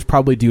those characters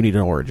probably do need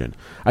an origin.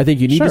 I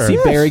think you need to Sure. see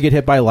Yes. Barry get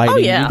hit by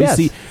lightning. yeah.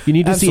 You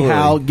need to see Absolutely.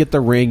 Hal get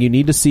the ring. You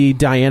need to see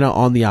Diana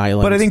on the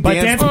island. But I think But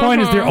Dan's Dan's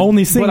point is they're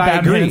only seeing But I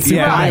Batman agree. and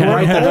Superman. Yeah,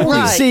 Right. Right. Only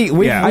Right. see,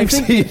 we, Yeah. I we've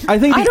think seen I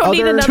think I the don't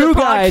need other another two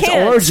Paul guys'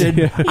 Kent.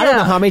 origin. I don't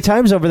know how many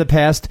times over the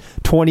past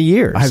 20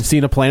 years. I've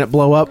seen a planet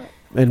blow up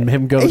and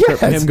him go.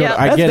 Yes. Him go. Yeah.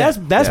 I get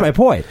that's it. my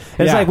point.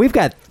 It's Yeah. like we've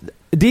got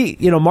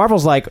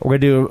Marvel's like, we're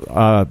gonna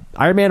do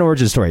Iron Man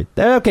origin story.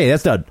 Okay,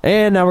 that's done.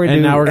 And now we're gonna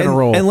And do now we're gonna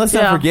roll. And let's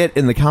not Yeah. forget,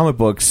 in the comic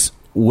books,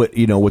 with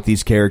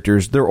these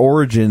characters, their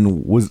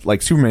origin was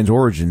like Superman's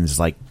origin is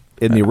like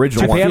in the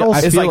original one. panels? I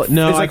It's feel, like,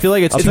 no, it's I like feel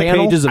like it's a 2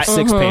 panel. pages of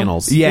 6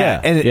 panels.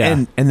 Yeah,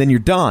 and then you're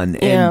done.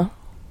 Yeah.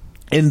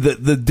 And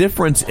the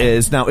difference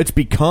is now it's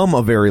become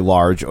a very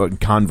large,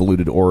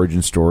 convoluted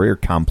origin story or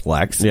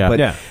complex. Yeah. But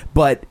Yeah.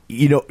 but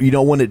you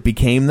know when it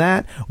became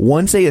that,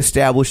 once they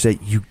established that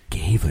you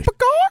gave a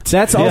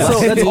That's also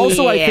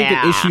I think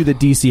an issue that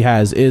DC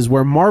has is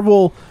where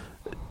Marvel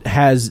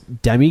has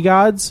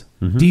demigods,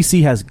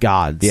 DC has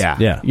gods. Yeah.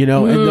 Yeah. and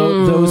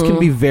those can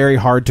be very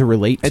hard to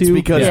relate to. It's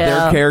because Yeah.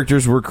 their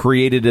characters were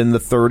created in the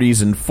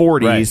 30s and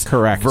 40s, Right,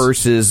 correct.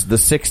 versus the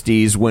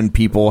 60s when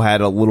people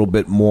had a little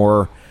bit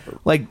more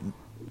like.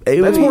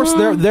 That's more.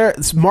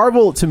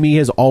 Marvel to me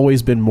has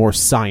always been more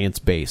science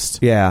based.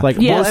 Yeah. like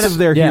Yes. most of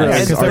their Yeah, heroes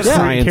because are their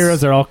science.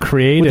 heroes are all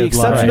created. with the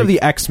exception like, of the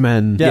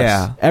X-Men.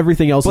 Yeah.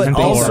 everything else is But based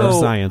also,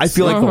 on science. I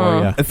feel like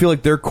Yeah. I feel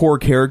like their core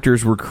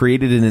characters were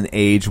created in an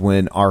age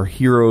when our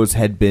heroes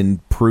had been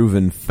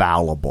proven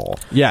fallible.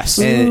 Yes.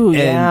 Ooh,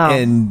 yeah.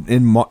 And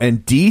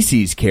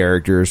DC's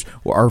characters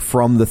are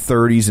from the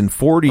 30s and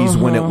 40s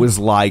when it was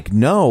like,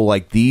 no,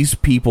 like these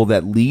people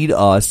that lead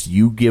us,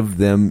 you give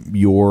them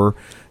your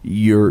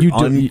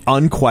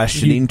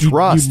unquestioning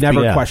trust. You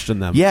never Yeah. question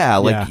them. Yeah,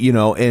 like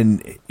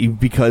and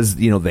because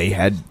they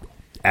had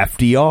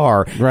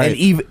FDR, Right.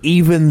 and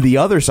even the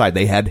other side,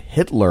 they had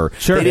Hitler.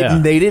 Sure, they didn't.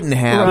 yeah. They didn't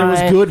have. There was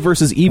Right. good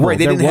versus evil. Right,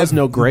 they there didn't was have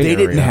no gray They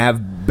didn't area.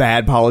 have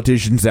bad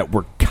politicians that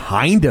were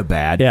kind of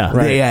bad. Yeah. They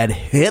Right. had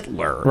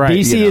Hitler. Right.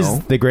 DC you is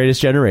know? the greatest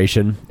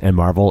generation, and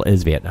Marvel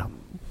is Vietnam.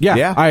 Yeah,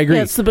 Yeah. I agree.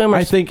 Yeah, it's the boomers.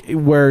 I think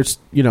where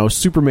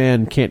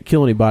Superman can't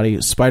kill anybody,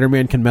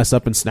 Spider-Man can mess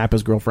up and snap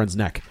his girlfriend's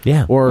neck.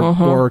 Yeah.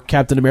 or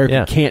Captain America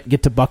Yeah. can't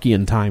get to Bucky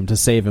in time to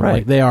save him. Right.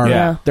 Like they are,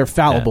 Yeah. they're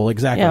fallible.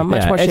 Exactly. Yeah,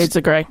 much Yeah, more it's- shades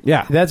of gray.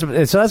 Yeah.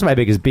 That's my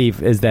biggest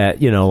beef is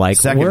that like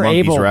Second we're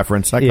Monkeys able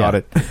reference. I Yeah. got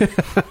it. I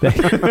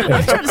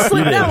tried to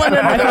slip that one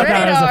I under the thought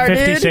that was radar, a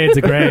 50 dude. Shades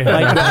of Grey. No,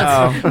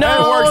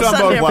 it works on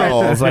something both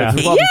levels.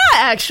 Like, Yeah,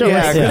 actually.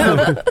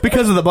 yeah,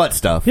 because of the butt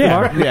stuff.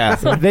 Yeah. yeah.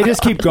 They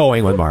just keep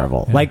going with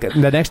Marvel. Like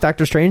the next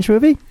Doctor Strange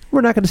movie, we're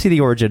not going to see the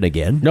origin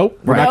again. Nope,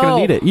 we're not going No.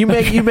 to need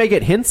it. You may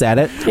get hints at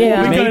it.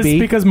 Yeah.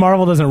 because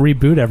Marvel doesn't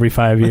reboot every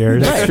 5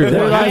 years. That's true.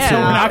 They're like, so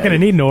Yeah. we're not going to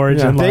need an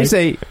origin. They like-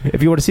 say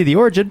if you want to see the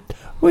origin,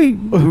 we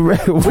we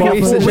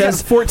have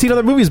suggest 14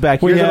 other movies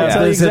back we here. have That'll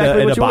tell you this in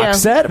exactly a what you box want.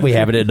 set. We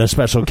have it in a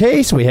special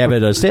case. We have it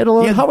in a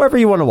standalone. Yeah. However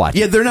you want to watch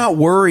Yeah, it. they're not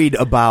worried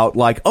about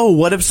like, oh,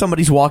 what if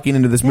somebody's walking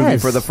into this movie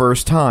Yes. for the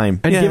first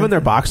time? And Yeah. given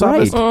their box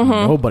office, Right.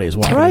 nobody's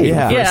watching Right. it for the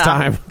Yeah. first Yeah.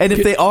 time. And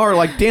if they are,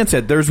 like Dan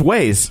said, there's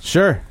ways.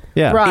 Sure.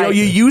 Yeah. Right. You know,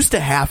 you used to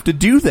have to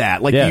do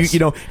that. Like, Yes. you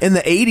know, in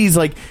the 80s,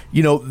 like,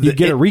 you know, You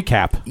get a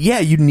recap. Yeah,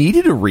 you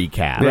needed a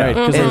recap.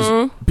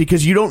 Right.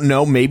 Because you don't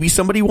know, maybe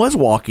somebody was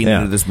walking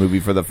into this movie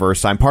for the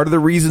first time. Part of the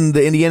reason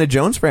the Indiana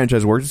Jones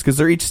franchise works is because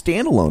they're each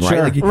standalone, Sure.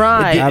 right? Like,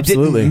 Right. It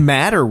Absolutely. didn't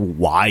matter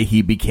why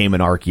he became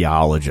an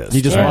archaeologist.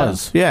 He just Yeah.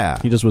 was. Yeah.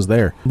 He just was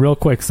there. Real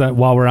quick, so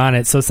while we're on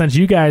it, so since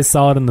you guys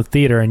saw it in the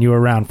theater and you were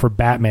around for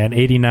Batman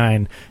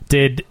 '89,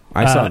 did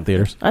I saw it in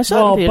theaters. I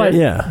saw it in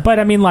theater. but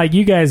I mean, like,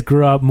 you guys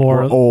grew up more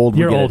We're old, we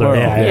You're get it. older, We're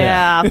yeah, old.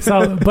 Yeah.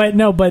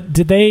 So, but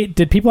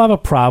did people have a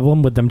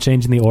problem with them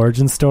changing the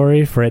origin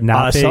story for it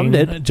not being some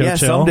did. Joe Yeah,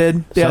 Chill? some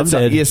did. Yeah,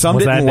 Some did. some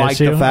Was that didn't an like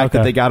the issue? fact that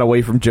Okay. they got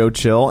away from Joe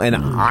Chill, and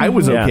I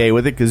was Yeah. okay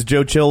with it because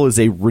Joe Chill is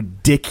a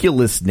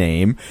ridiculous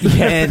name,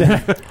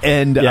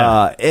 and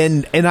I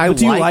But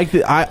do you like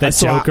the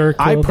Joker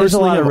I killed?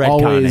 personally There's a lot have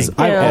of always retconning.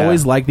 I've Yeah.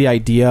 always liked the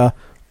idea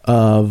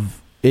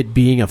of it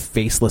being a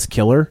faceless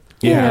killer.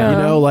 Yeah. You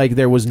know, like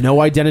there was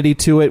no identity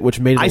to it, which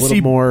made it a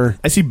little more.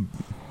 I see.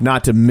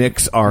 Not to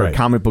mix our Right.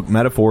 comic book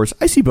metaphors,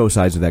 I see both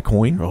sides of that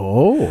coin.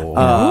 Oh,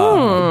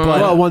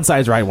 but well, one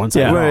side's right, one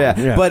side's Yeah,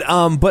 wrong. yeah.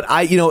 But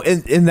I, you know,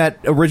 in that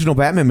original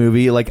Batman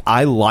movie, like,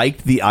 I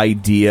liked the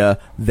idea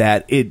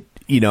that it,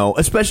 you know,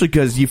 especially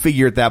because you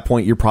figure at that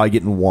point you're probably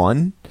getting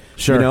one.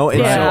 Sure. You know, and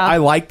Yeah. so I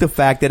like the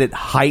fact that it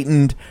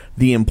heightened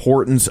the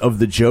importance of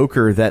the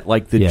Joker, that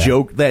like the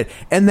joke that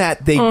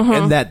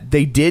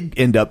they did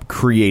end up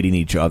creating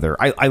each other.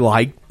 I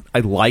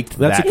liked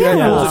That's that. a, yeah,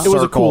 full it was a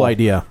cool circle.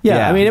 idea.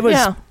 Yeah, I mean, it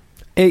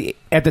was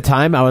at the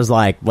time. I was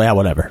like, well,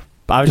 whatever.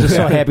 I was just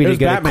so happy It to was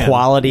get Batman. a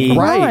quality,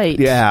 Right.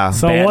 Yeah.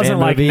 So it Batman wasn't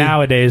like movie.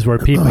 nowadays where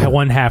people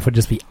one half would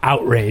just be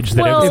outraged that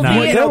it Well, was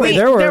not. you know,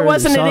 there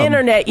wasn't an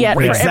internet yet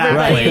for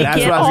everybody to That's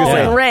get what I was all gonna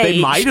say. enraged.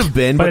 They might have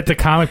been, But at the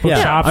comic book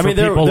shops, I mean,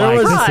 where people like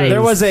was this is-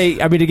 there was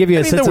a. I mean, to give you a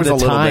I mean, sense there of the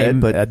was a little time,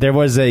 bit, but- there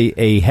was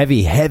a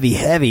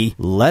heavy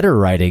letter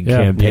writing Yeah.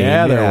 campaign.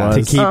 Yeah, there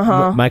was. to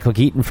keep Michael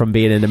Keaton from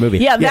being in the movie.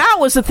 Yeah, that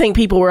was the thing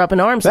people were up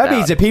in arms That about.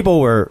 means that people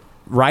were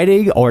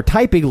writing or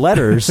typing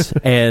letters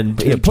and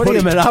putting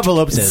them in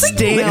envelopes and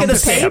Licking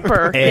the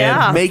paper. and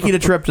Yeah. making a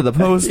trip to the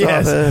post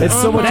Yes. office. It's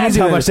so much That's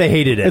easier how than- much they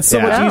hated it. It's so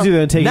much Yeah. easier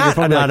than taking Not your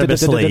phone and, like,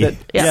 anonymously.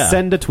 Yeah.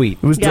 send a tweet.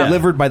 It was Yeah.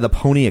 delivered by the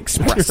Pony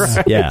Express.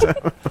 Yeah.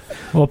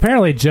 Well,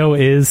 apparently Joe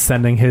is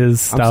sending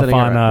his I'm stuff sending it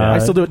on. right. I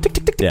still do it. Tick,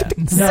 tick, tick, Yeah. tick,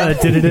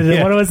 tick, tick.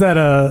 No, what was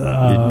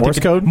that? Morse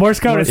code? Morse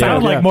code. It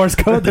sounded Yeah. like Morse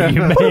code that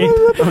you made.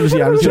 I'm just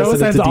gonna Joe send it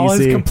sends to all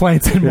his DC.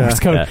 complaints in Morse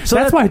code. Yeah. So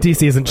that's why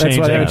DC isn't That's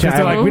changing. why they Because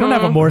they're like, we don't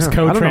have a Morse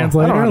code I don't know.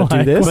 translator. I don't know how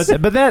to do Like, this.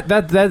 But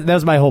that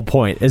was my whole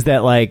point, is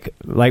that like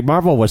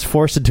Marvel was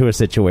forced into a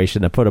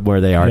situation that put them where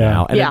they are Yeah.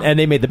 now, and, Yeah. and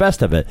they made the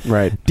best of it.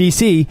 Right.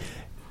 DC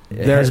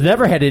has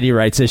never had any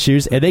rights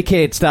issues, and they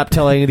can't stop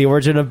telling the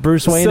origin of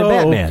Bruce Wayne and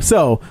Batman.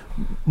 So,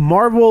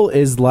 Marvel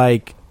is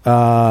like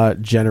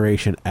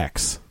Generation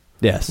X.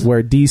 Yes.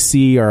 Where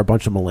DC are a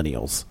bunch of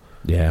millennials.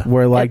 Yeah.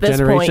 Where like At this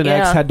Generation point,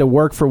 X yeah. had to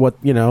work for what,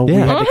 you know, we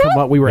Yeah. had to come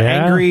up, we were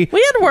Yeah. angry. We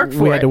had to work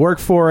for We it. had to work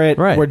for it.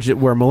 Right.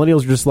 Where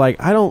millennials are just like,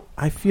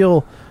 I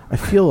feel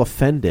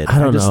offended. I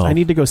don't know. I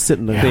need to go sit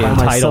in the The by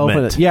myself.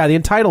 entitlement. Yeah, the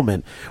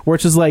entitlement. Where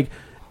it's just like,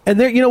 and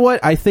there, you know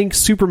what? I think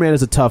Superman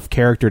is a tough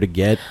character to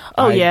get.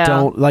 Oh, I yeah.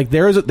 don't like.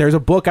 There's a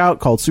book out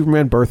called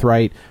Superman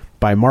Birthright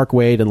by Mark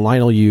Waid and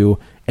Lionel Yu,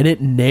 and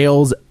it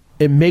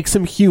makes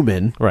him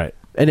human. Right.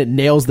 And it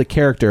nails the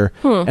character.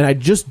 And I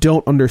just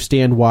don't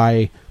understand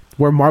why.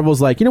 Where Marvel's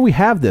like, you know, we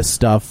have this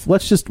stuff.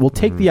 We'll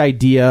take the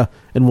idea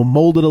and we'll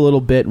mold it a little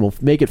bit and we'll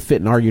make it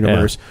fit in our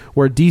universe.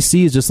 Where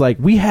DC is just like,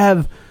 we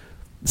have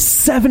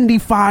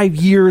 75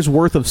 years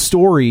worth of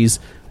stories.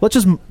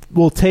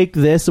 We'll take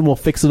this and we'll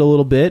fix it a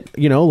little bit.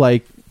 You know,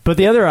 like. But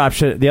the other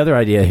option, the other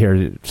idea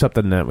here,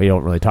 something that we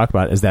don't really talk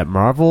about, is that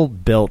Marvel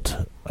built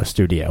a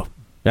studio.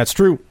 That's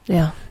true.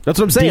 Yeah. That's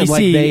what I'm saying. DC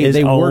like is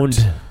they owned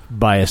worked.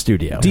 by a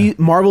studio.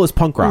 Marvel is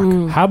punk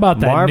rock. How about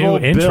that Marvel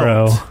new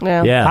intro?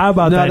 built. Yeah. How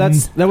about No,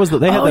 that? that was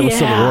they had that with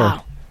Civil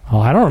War. Oh,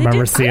 I don't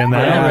remember did- seeing I don't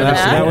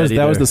that. remember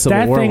That was the Civil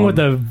That War thing one.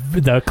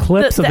 with the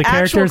clips The of the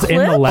actual characters in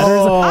the clip? letters.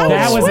 Oh,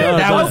 that was sweet.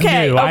 that was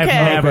Okay, new. I've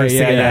okay. never Okay, seen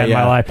yeah, that in yeah.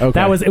 my life.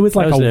 Okay. It was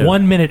like That was a new.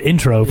 1 minute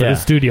intro for Yeah. the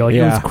studio. Like,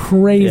 Yeah. it was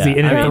crazy Yeah. and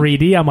in I mean-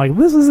 3D. I'm like,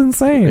 this is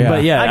insane. Yeah.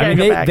 But yeah, I I gotta mean,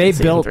 go back they and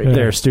see built the 3D.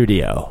 their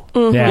studio.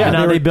 Yeah. And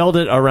now they build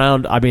it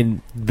around. I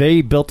mean,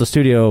 they built the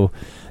studio.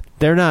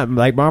 They're not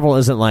like Marvel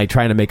isn't like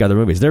trying to make other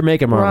movies. They're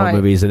making Marvel Right.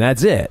 movies, and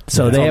that's it.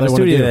 So That's they all have they a wanna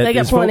studio do. that They got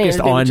is plenty focused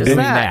to do on just doing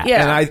that. that.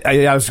 Yeah.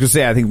 And I was going to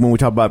say, I think when we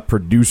talk about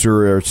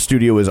producer or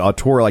studio as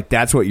auteur, like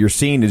that's what you're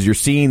seeing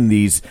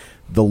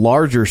the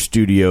larger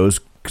studios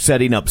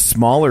setting up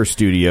smaller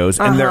studios,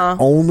 and their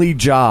only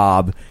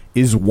job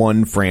is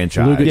one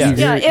franchise. Luke,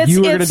 Yeah, you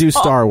were going to it's do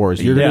Star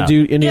Wars. You're going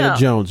to do Indiana Yeah.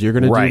 Jones. You're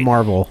going to Right. do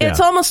Marvel. It's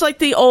almost like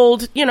the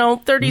old,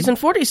 30s and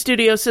 40s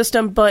studio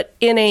system, but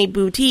in a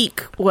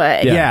boutique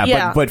way.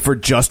 Yeah, but for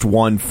just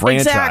one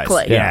franchise.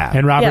 Exactly. Yeah.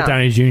 And Robert Yeah.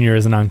 Downey Jr.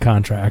 isn't on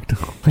contract.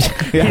 He's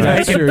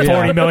that's making true,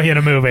 yeah. $40 million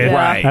a movie.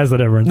 Right. That's the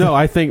difference. No,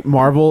 I think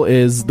Marvel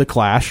is The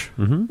Clash,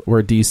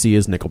 where DC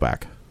is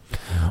Nickelback.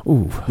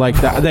 like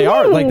that. They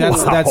are like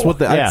that's what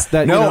the that,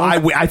 no. You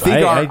know?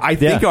 I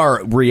think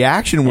our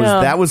reaction was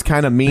that was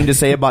kind of mean to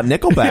say about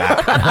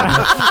Nickelback.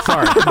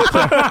 Sorry,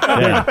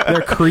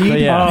 they're Creed.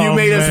 You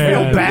made us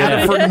feel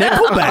bad for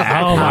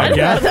Nickelback. Oh my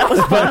god, that was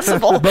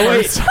possible. But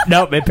wait,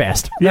 nope, it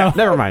passed. Yeah,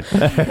 never mind.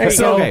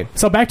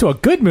 So back to a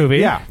good movie.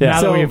 Yeah. Now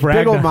So that we've big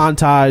ragged old on-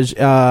 montage.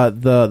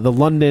 The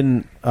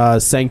London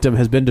sanctum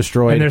has been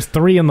destroyed. and there's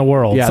 3 in the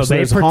world. Yeah, so they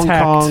there's protect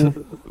Hong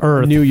Kong,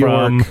 Earth New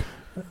York.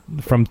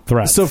 from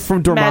threats. So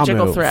from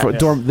Magical Dormammu,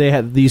 threats. they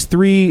had these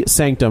 3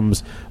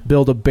 sanctums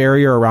build a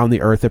barrier around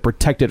the Earth that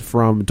protect it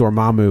from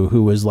Dormammu,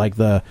 who is like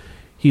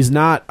he's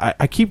not.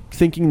 I keep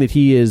thinking that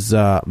he is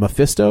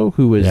Mephisto,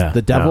 who is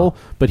the devil,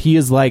 but he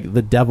is like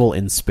the devil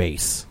in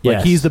space. Like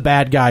Yes. he's the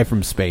bad guy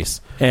from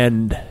space,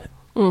 And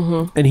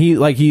he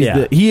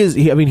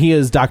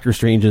is Doctor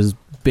Strange's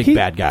big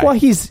bad guy. Well,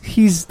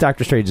 he's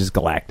Doctor Strange's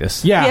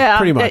Galactus. Yeah,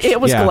 pretty much. It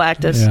was Yeah.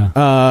 Galactus.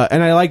 Yeah.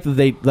 And I like that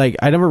they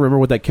I never remember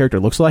what that character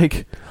looks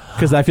like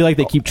because I feel like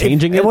they keep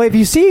changing it. Well, if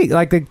you see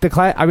like the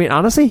class, I mean,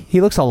 honestly,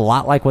 he looks a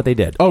lot like what they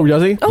did. Oh,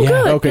 does he? Oh,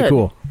 good. Okay, good.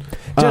 cool.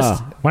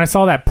 Just when I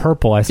saw that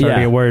purple, I started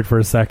to get worried for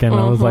a second.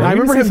 I was like, I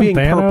remember him being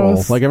Thanos?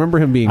 purple. Like I remember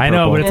him being. I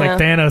know, purple. but it's like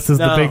Thanos is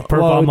the big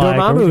purple. Well, I'm like,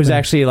 Dormammu is okay.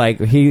 actually like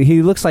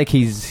he looks like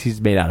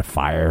he's made out of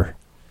fire.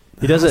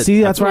 He doesn't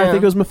see. That's why I Yeah.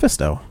 think it was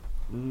Mephisto.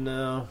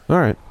 No. All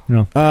right.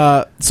 No.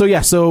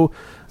 So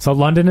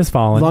London has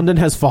fallen. London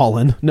has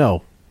fallen.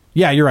 No.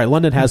 Yeah, you're right.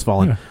 London has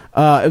fallen.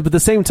 But at the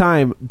same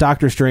time,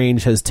 Doctor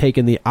Strange has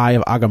taken the Eye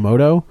of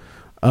Agamotto,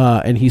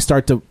 and he's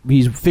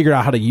figured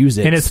out how to use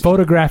it. In his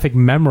photographic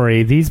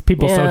memory, these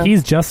people. Yeah. So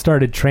he's just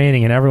started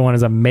training, and everyone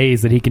is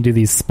amazed that he can do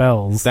these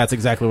spells. That's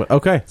exactly what.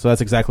 Okay, so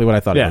that's exactly what I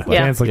thought. Yeah. It looked like.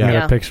 Dan's looking at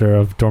Yeah. a picture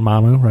of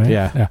Dormammu, right?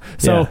 Yeah.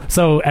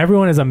 So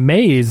everyone is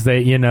amazed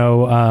that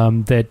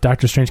that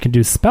Doctor Strange can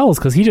do spells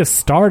because he just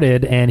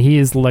started and he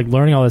is like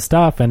learning all this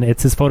stuff, and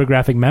it's his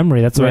photographic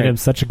memory. That's what made him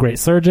such a great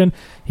surgeon.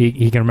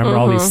 He can remember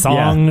all these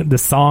the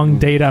song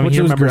data. I mean, Which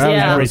he was remembers great.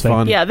 Yeah. everything.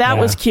 Fun. Yeah, that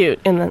was cute.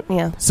 And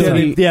then, So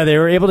they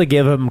were able to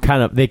give him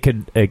they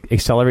could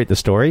accelerate the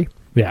story.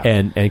 Yeah.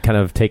 and kind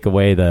of take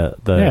away the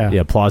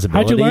plausibility.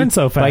 How'd you learn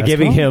so fast? By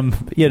giving Well, him,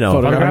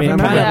 photographic kind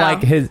memory. of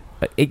like his,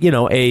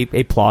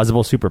 a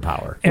plausible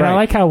superpower. And I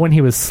like how when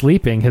he was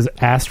sleeping, his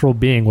astral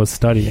being was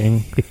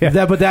studying.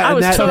 I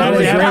was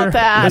totally about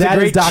that.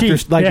 That is Doctor.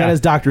 Like that is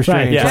Doctor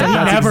Strange. Right. Yeah. Like, So he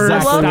that's never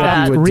exactly what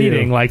stopped he would do.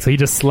 reading. Like, so he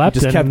just slept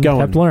Just and kept going,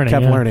 kept learning.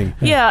 kept yeah. learning.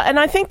 Yeah, and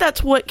I think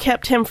that's what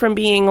kept him from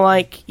being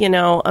like,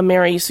 a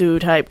Mary Sue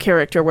type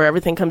character where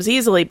everything comes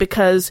easily,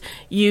 because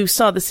you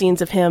saw the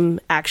scenes of him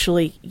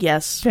actually, Yeah,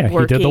 he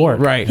working did the work.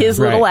 Right, his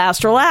right. little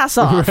astral ass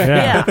off.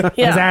 Yeah.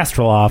 His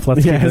astral off.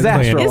 Let's Yeah, keep his it clean.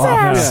 astral His off.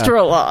 Yeah.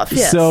 astral off,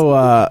 yes. So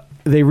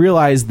they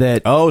realized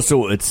that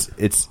so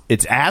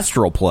it's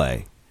astral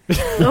play.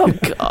 Oh,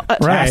 God.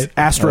 Right.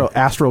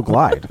 Astro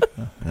Glide.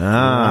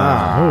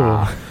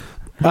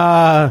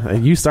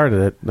 You started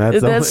it.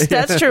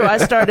 That's true. I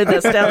started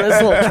this down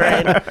this little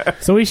train.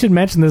 So we should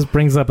mention this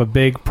brings up a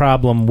big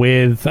problem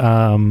with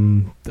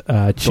Chewie.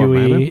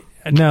 Dormammu?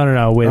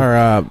 No. With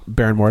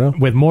Baron Mordo.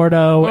 with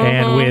Mordo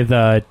and with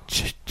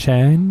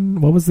Chen.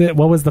 What was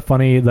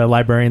the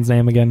librarian's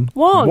name again?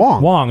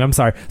 Wong. I'm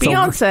sorry. So-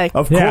 Beyonce.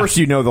 Of course,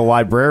 you know the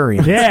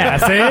librarian. yeah.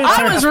 See?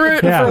 I was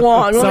rooting for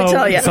Wong, let me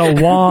tell you. So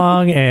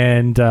Wong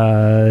and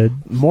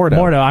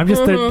Mordo. I'm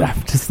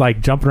just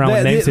like jumping around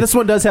with names. This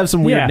one does have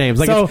some weird Yeah, names.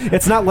 Like so-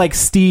 it's not like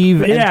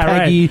Steve and Yeah,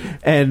 Peggy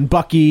and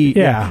Bucky.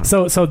 Yeah.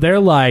 So they're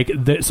like.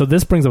 So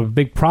this brings up a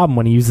big problem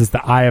when he uses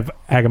the Eye of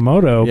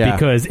Agamotto Yeah.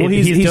 because Well,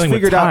 he's dealing with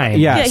figured out- time.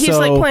 yeah. He's so-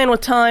 like playing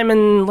with time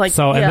and like.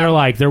 So and they're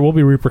like, there will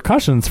be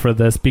repercussions for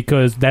this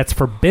because that's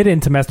forbidden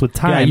to mess with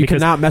time. Yeah, you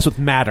because, cannot mess with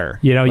matter.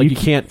 Like, you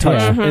can't touch.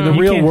 Yeah. In the You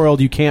real can't- world,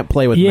 you can't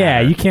play with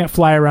matter. you can't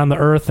fly around the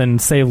Earth and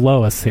save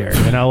Lois here.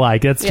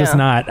 Like it's just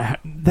not.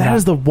 That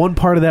is the one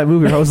part of that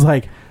movie where I was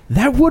like,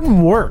 that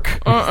wouldn't work.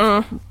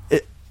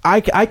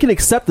 I can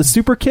accept the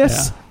super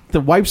kiss that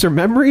wipes her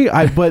memory,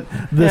 but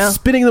the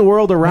spinning the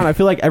world around, I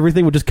feel like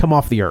everything would just come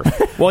off the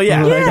Earth. Well,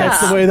 yeah. Like,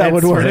 that's the way that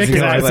would work.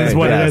 Ridiculous is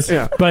what it is.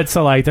 Yeah. But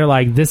so like they're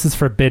like, this is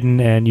forbidden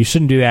and you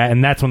shouldn't do that.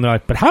 And that's when they're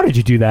like, but how did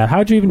you do that? How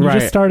did you even? You Right.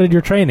 just started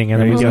your training.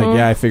 And And then he's like,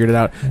 yeah, I figured it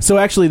out. So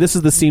actually, this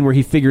is the scene where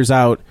he figures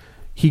out,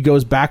 he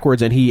goes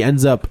backwards and he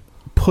ends up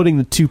putting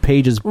the 2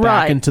 pages back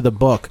Right. into the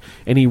book,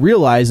 and he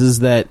realizes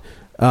that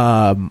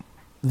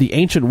the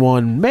Ancient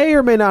One may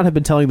or may not have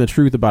been telling the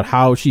truth about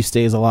how she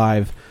stays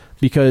alive,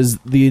 because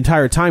the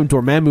entire time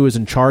Dormammu is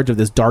in charge of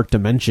this dark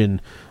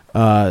dimension,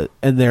 and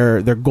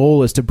their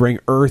goal is to bring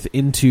Earth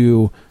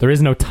into. There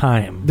is no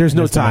time. There's in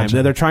no this time.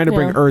 dimension. They're trying to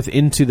bring Yeah. Earth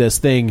into this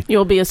thing.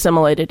 You'll be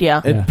assimilated,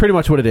 yeah. It's pretty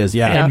much what it is.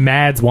 Yeah. And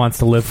Mads wants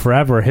to live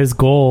forever. His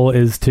goal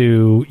is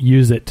to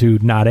use it to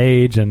not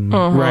age and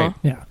Right.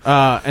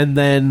 yeah. And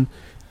then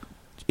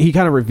he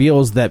kind of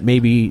reveals that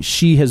maybe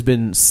she has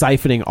been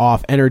siphoning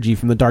off energy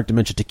from the dark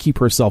dimension to keep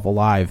herself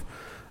alive,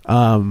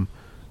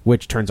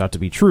 which turns out to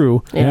be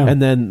true. Yeah.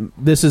 And then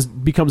this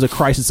becomes a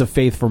crisis of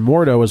faith for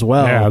Mordo as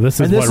well. Yeah, this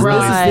is and what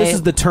really- this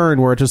is the turn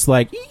where it's just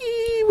like,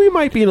 we we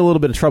might be in a little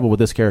bit of trouble with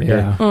this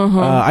character.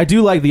 Yeah. I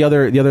do like the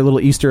other little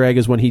Easter egg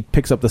is when he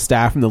picks up the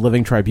staff from the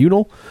Living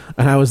Tribunal,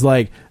 and I was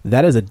like,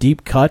 that is a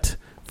deep cut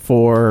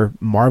for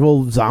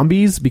Marvel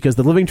Zombies, because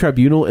the Living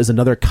Tribunal is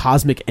another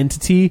cosmic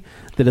entity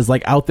that is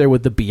like out there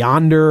with the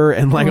Beyonder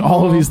and like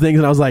all of these things,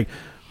 and I was like,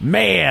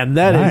 man,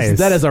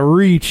 that is a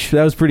reach.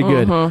 That was pretty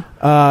good.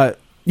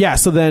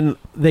 So then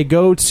they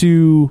go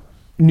to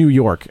New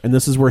York, and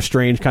this is where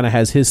Strange kind of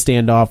has his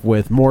standoff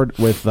with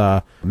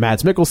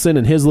Mads Mikkelsen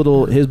and his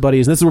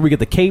buddies. And this is where we get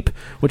the cape,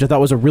 which I thought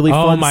was a really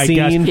fun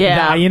scene. Gosh.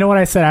 Yeah, you know what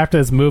I said after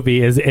this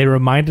movie is it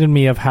reminded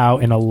me of how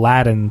in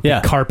Aladdin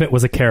the carpet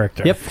was a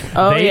character. Yep.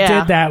 They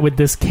did that with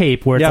this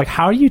cape, where it's like,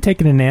 how do you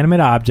take an inanimate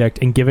object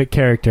and give it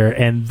character?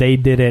 And they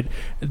did it.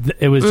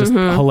 It was just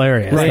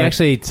hilarious. They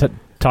actually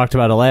talked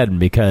about Aladdin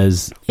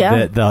because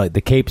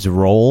the cape's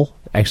role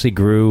actually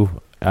grew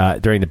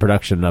during the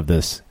production of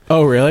this.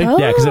 Oh, really?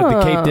 Yeah, because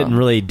the cape didn't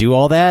really do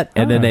all that,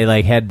 and then they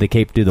like had the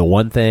cape do the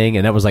one thing,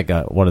 and that was like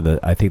one of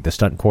the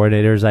stunt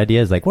coordinator's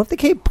ideas. Like, what if the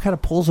cape kind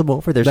of pulls him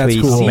over there? That's so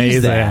he cool. sees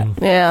Amazing. that?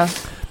 Yeah.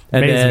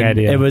 And Amazing then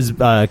idea. It was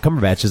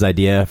Cumberbatch's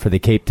idea for the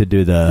cape to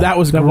do the. That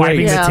was the great.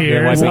 wiping the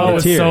tears. Wiping Oh, the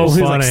it's tears. so He's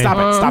funny. like, stop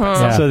it.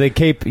 Yeah. So the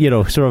cape,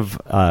 sort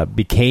of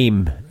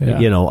became,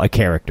 a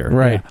character.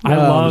 Right. I it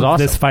was love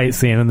awesome. this fight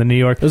scene in the New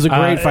York. It was a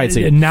great fight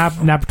scene.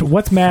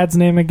 What's Mad's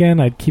name again?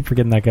 I keep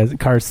forgetting that guy's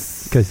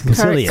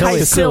Caecilius.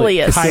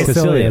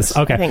 Caecilius.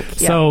 Okay. I think,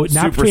 yeah. So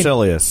not between,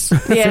 Supercilious.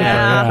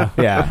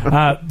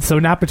 Yeah. so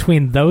not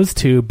between those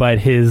two, but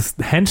his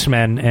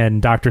henchmen and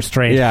Doctor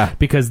Strange. Yeah.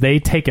 Because they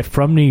take it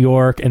from New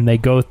York and they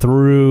go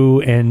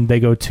through and they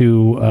go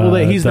to.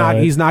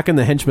 He's knocking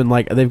the henchmen,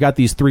 like they've got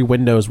these 3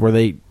 windows where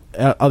they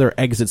other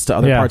exits to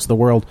other parts of the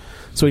world.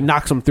 So he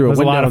knocks them through a It was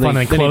window. a lot of fun.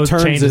 And he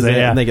turns changes it, it,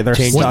 and they're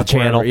Changes stuck the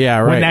channel. wherever. Yeah,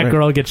 right. when that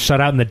girl gets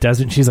shut out in the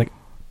desert, she's like,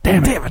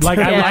 damn it. Like,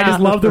 I just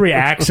love the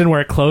reaction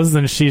where it closes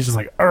and she's just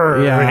like, But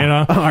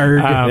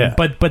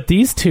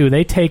these two,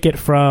 they take it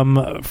from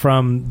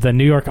the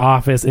New York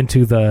office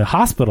into the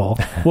hospital.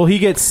 Well, he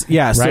gets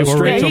Right, so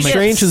where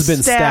Strange has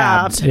been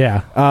stabbed.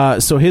 Yeah.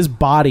 So his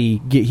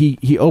body, he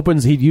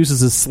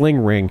uses his sling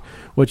ring,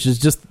 which is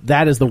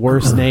that is the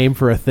worst name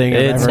for a thing.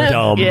 It's ever.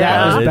 dumb.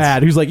 That was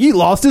bad. He's like, he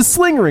lost his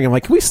sling ring. I'm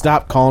like, can we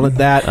stop calling it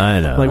that? I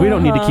know. Like, we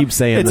don't need to keep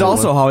saying It's that.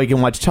 also how he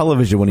can watch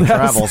television when he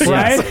travels.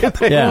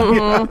 Right?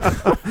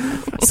 Yeah.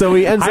 So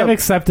he ends I've up.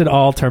 accepted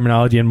all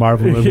terminology in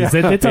Marvel movies.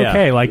 It's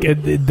okay. Like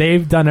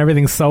they've done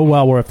everything so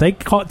well. Where if they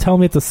tell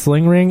me it's a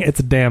sling ring,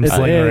 it's a damn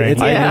sling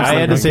ring. I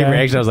had the same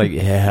reaction. I was like,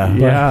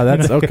 Yeah,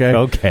 that's okay.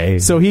 Okay.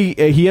 So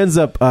he ends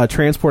up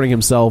transporting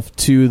himself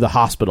to the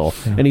hospital,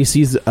 and he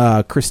sees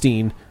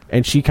Christine,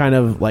 and she kind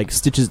of like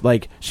stitches,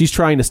 like she's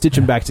trying to stitch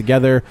him back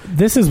together.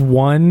 This is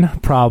one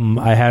problem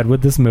I had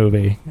with this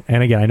movie.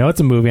 And again, I know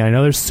it's a movie. I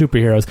know there's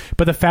superheroes.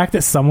 But the fact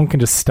that someone can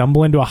just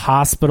stumble into a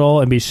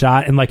hospital and be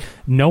shot and like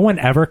no one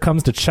ever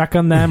comes to check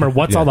on them or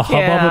what's all the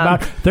hubbub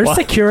about. There's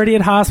security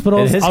at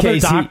hospitals. In his Other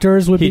case,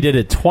 doctors would be... He did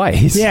it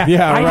twice. Yeah.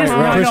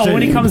 I know.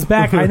 When he comes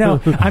back, I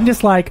know. I'm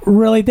just like,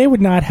 really? They would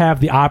not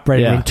have the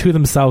operating room to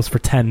themselves for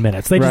 10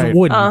 minutes. They just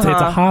wouldn't.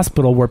 It's a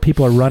hospital where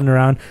people are running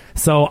around.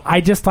 So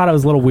I just thought it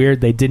was a little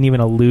weird. They didn't even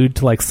allude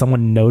to like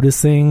someone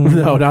noticing.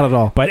 No, not at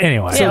all. But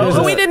anyway.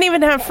 We didn't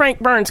even have Frank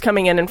Burns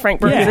coming in, and Frank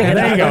Burns.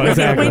 There you go.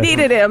 Exactly. We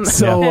needed him.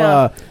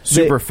 So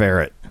Super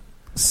Ferret.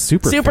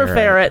 Super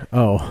Ferret.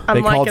 Oh,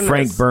 they called liking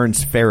Frank this.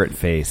 Burns Ferret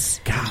Face.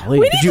 Golly.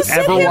 Did you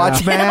ever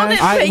watch MASH?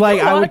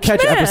 I would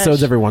catch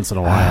episodes every once in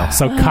a while.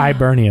 So Kai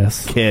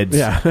Bernius. Kids.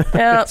 Yeah,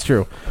 that's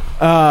true.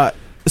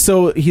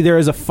 So there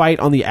is a fight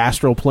on the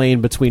astral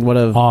plane between one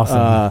of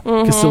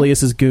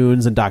Caecilius's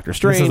goons and Doctor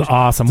Strange. This is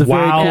awesome. It's a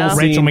very While cool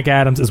Rachel scene.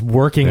 McAdams is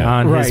working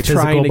on his Trying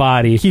physical to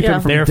body, keep him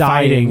from they're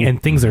dying. fighting,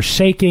 and things are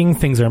shaking,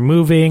 things are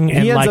moving,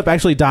 and He ends like up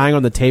actually dying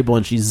on the table,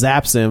 and she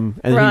zaps him,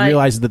 and then he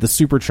realizes that the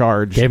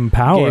supercharge gave him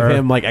power, gave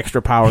him like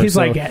extra power. He's so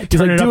like,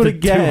 do it up it to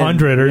again.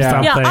 200 or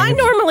something. Yeah, I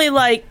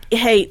normally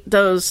hate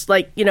those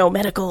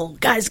medical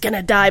guy's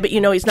gonna die, but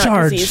he's not because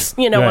Charge. he's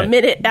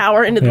a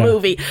hour into the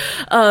movie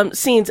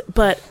scenes,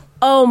 but.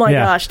 Oh my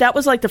gosh, that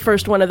was like the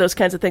first one of those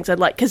kinds of things I'd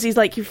like, because he's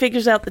like, he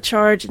figures out the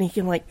charge and he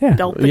can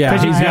belt the guy.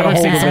 because he's never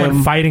seen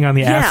someone fighting on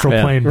the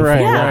astral plane before.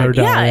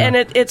 And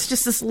it's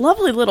just this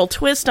lovely little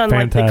twist on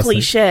like the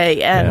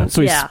cliche, and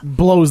so he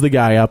blows the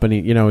guy up, and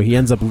he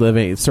ends up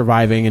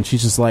surviving, and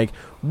she's just like,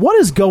 what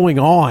is going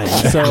on?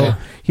 So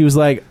he was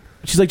like,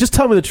 she's like, just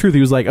tell me the truth. He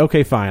was like,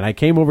 okay, fine. I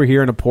came over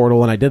here in a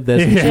portal and I did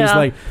this. And she was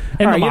like,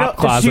 all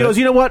right, she goes,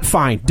 you know what?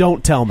 Fine.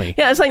 Don't tell me.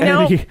 Yeah, it's like,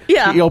 and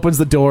no. He opens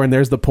the door and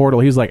there's the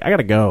portal. He's like, I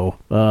gotta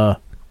go.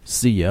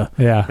 See ya.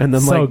 Yeah. And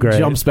then great.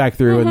 jumps back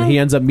through, and he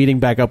ends up meeting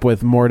back up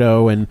with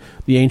Mordo and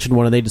the Ancient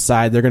One, and they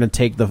decide they're gonna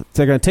take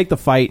the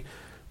fight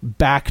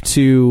back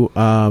to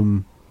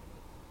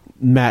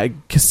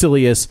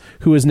Caecilius,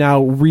 who is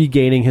now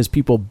regaining his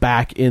people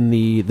back in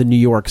the New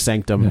York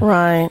sanctum.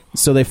 Right.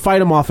 So they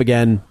fight him off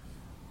again.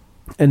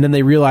 And then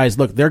they realize,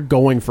 look, they're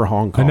going for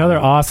Hong Kong. Another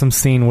awesome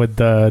scene with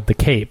the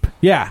cape.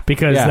 Yeah.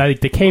 Because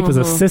the cape is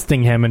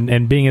assisting him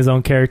and being his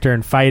own character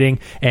and fighting.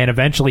 And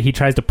eventually he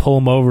tries to pull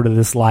him over to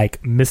this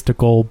like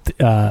mystical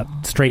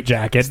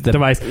straitjacket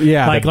device.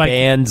 Yeah. Like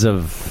bands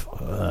of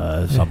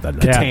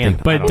something. Yeah.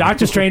 But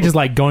Doctor Strange is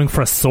like going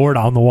for a sword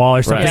on the wall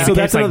or something. Right. So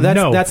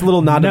that's a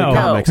little nod to the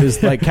comics.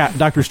 Is like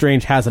Doctor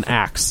Strange has an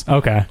axe.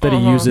 Okay. That he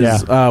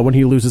uses when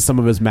he loses some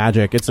of his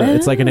magic. It's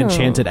like an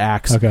enchanted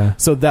axe. Okay.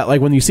 So that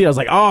like when you see it, I was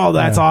like, oh,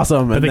 that's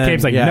awesome. But And the then,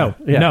 cape's like, no.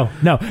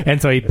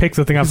 And so he picks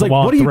the thing off He's the like,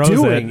 wall what and are you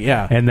throws doing? it.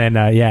 Yeah. And then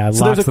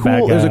so locks the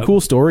back there's up. a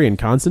cool story in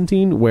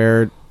Constantine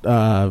where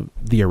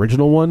the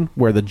original one,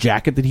 where the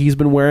jacket that he's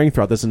been wearing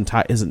throughout this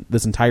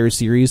entire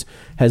series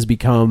has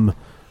become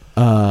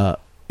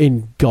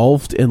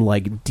engulfed in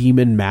like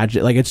demon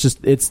magic. Like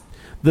it's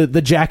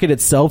the jacket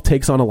itself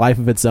takes on a life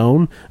of its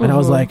own. And I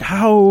was like,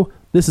 how.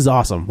 This is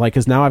awesome, like,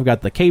 because now I've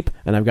got the cape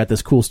and I've got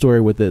this cool story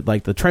with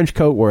the trench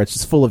coat where it's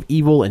just full of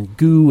evil and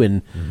goo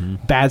and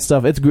bad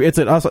stuff. It's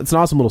an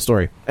awesome little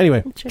story.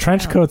 Anyway,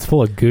 trench coat's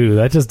full of goo.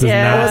 That just does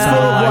not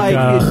sound like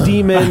a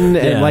demon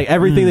and like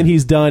everything that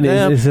he's done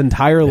in his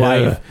entire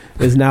life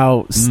is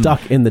now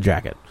stuck in the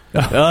jacket.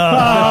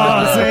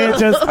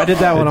 I did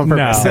that one on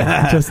purpose.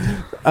 No, it's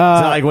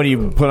not like when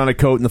you put on a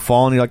coat in the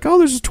fall and you're like, oh,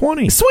 there's a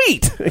 20.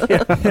 Sweet. Oh,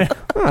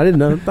 I didn't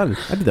know.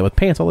 I did that with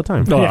pants all the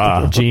time.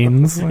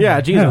 Jeans.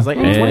 Yeah, jeans. I was like,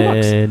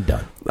 $20. And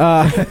done.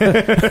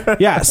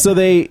 Yeah, so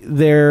they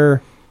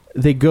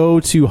go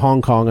to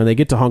Hong Kong and they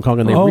get to Hong Kong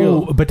and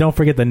they but don't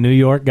forget the New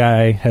York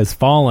guy has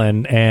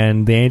fallen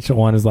and the Ancient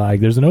One is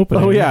like, there's an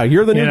opening. Oh yeah,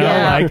 you're the new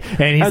guy.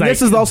 And he's like,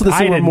 this is also the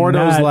scene where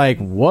Mordo's like,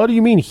 what do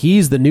you mean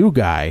he's the new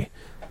guy?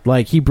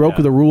 Like, he broke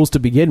the rules to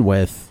begin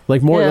with.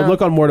 Like,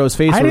 look on Mordo's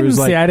face. I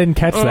didn't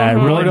catch that.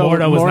 Really,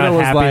 Mordo was not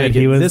happy like, that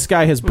he was. This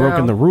guy has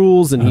broken the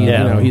rules, and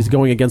he's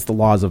going against the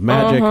laws of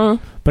magic.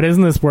 But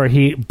isn't this where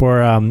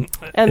and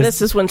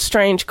this is when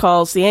Strange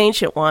calls the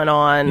Ancient One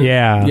on.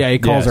 Yeah, he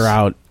calls her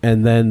out,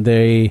 and then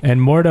and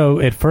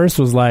Mordo at first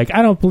was like,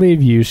 "I don't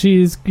believe you."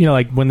 She's,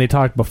 like when they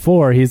talked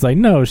before, he's like,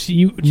 "No,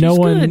 she's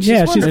good.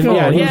 She's good."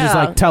 Yeah, and he was just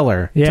like, "Tell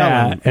her." Yeah,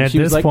 tell him. and at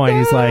this point,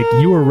 he's like,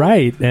 "You were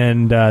right,"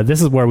 and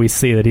this is where we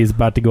see that he's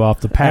about to go off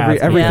the path.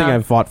 Everything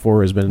I've fought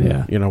for has been,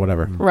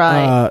 whatever.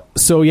 Right.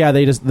 So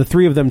the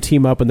three of them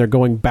team up, and they're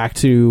going back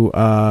to.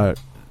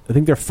 I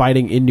think they're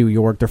fighting in New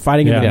York. They're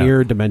fighting in the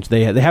mirror dimension.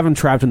 They have him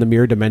trapped in the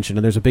mirror dimension,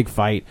 and there's a big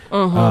fight.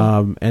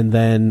 And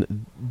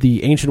then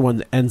the Ancient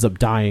One ends up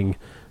dying,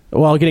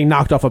 getting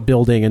knocked off a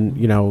building,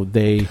 and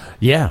they.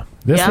 Yeah,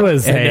 there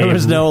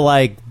was no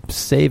like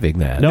saving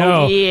that.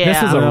 No,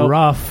 this is a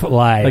rough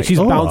like she's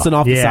bouncing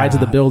off the sides of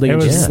the building,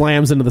 and she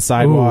slams into the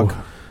sidewalk.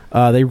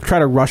 They try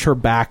to rush her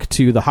back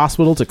to the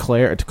hospital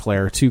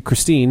to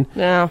Christine.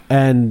 Yeah.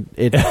 And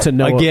to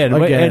Noah again.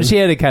 And she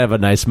had a kind of a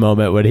nice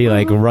moment when he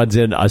like runs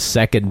in a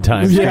second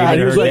time. Yeah,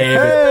 he was like,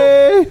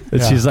 hey!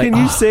 And she's like,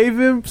 can you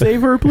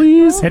save her,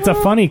 please? It's a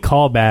funny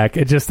callback.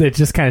 It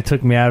just kind of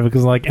took me out of it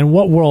because like, in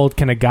what world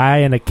can a guy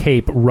in a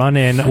cape run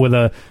in with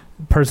a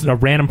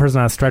random person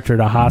on a stretcher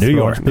to a hospital?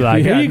 New York. Be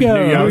like, here you go.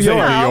 New York,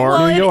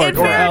 New York,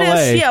 or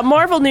fairness, LA. Yeah,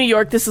 Marvel New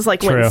York, this is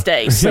like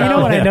Wednesday. So. You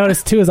know what I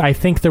noticed too is I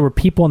think there were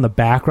people in the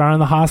background in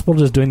the hospital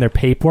just doing their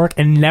paperwork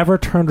and never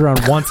turned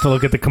around once to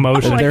look at the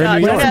commotion. Oh my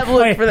God, I have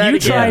looked for that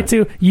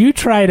you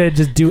try to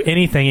just do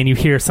anything and you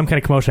hear some kind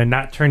of commotion and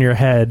not turn your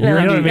head.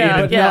 Yeah. You know what I mean?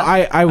 Yeah. But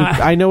no,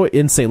 I know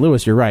in St.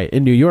 Louis, you're right.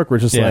 In New York, we're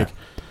just like,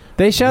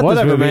 they shot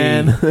whatever,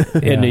 this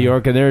movie in New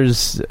York, and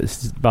there's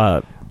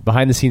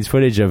behind the scenes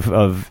footage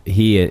of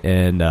he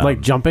and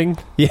like jumping.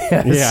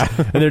 Yes.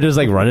 And they're just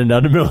like running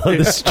down the middle of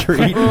the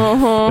street.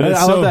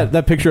 I love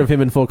that picture of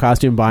him in full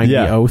costume buying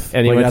the Oath,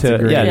 and he went to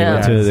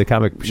went to the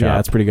comic shop. Yeah,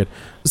 that's pretty good.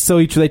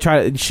 So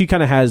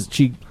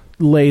she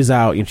lays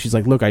out, and she's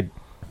like, look,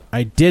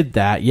 I did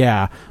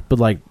that, but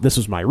like this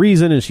was my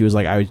reason, and she was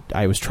like,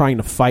 I was trying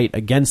to fight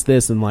against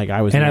this, and like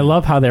I was. And I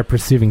love how they're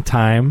perceiving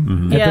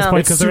time at this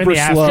point because they're in the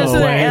astral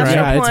plane.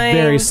 Yeah, it's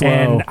very slow.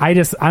 And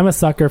I'm a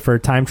sucker for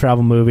time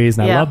travel movies,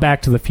 and I love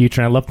Back to the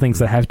Future, and I love things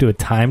that have to do with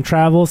time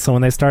travel. So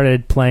when they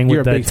started playing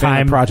with the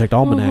time Project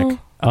Almanac.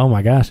 Oh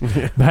my gosh.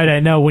 But I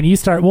know when you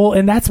start,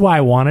 and that's why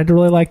I wanted to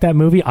really like that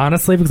movie,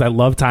 honestly, because I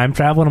love time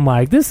travel, and I'm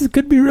like, this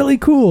could be really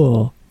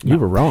cool. You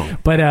were wrong.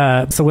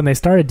 But so when they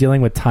started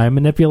dealing with time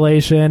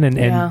manipulation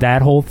and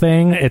that whole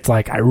thing, it's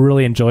like I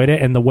really enjoyed it,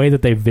 and the way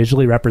that they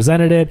visually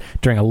represented it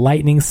during a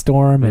lightning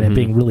storm and it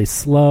being really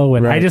slow,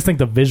 and I just think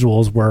the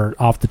visuals were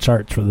off the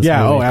charts for this movie.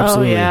 Oh,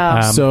 absolutely. Oh,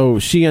 yeah. So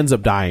she ends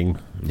up dying,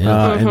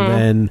 and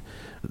then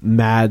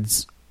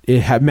Mads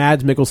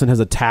Mikkelsen has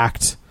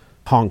attacked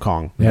Hong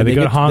Kong. Yeah, they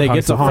go to Hong Kong. They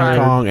get to Hong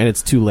Kong, and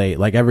it's too late.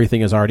 Like,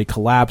 everything has already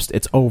collapsed.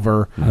 It's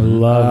over. I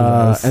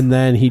love this. And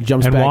then he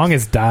jumps back. And Wong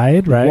has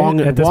died, right? Wong,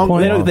 at this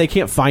point? They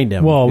can't find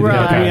him. Well, we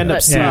end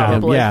up seeing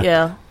him.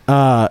 Yeah.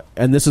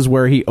 And this is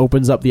where he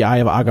opens up the Eye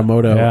of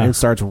Agamotto and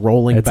starts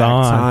rolling back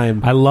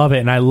time. I love it,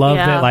 and I love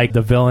that like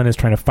the villain is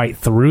trying to fight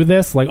through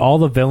this. Like all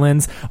the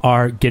villains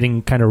are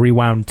getting kind of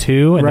rewound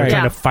too, and they're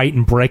trying to fight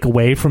and break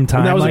away from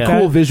time. And that was a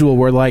cool visual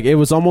where like it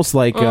was almost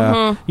like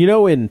you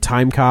know in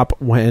Time Cop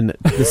when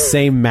the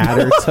same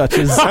matter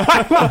touches.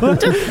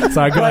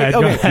 Sorry, go ahead.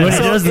 When he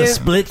does the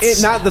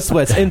splits, not the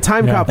splits. In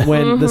Time Cop,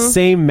 when the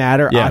same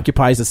matter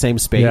occupies the same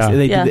space,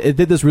 it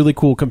did this really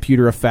cool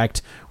computer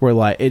effect where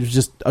like it was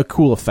just a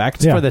cool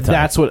effect for the time.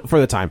 That's what for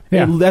the time.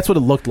 That's what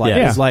it looked like.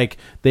 It was like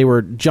they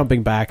were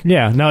jumping back.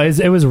 Yeah, no,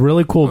 it was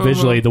really cool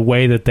visually the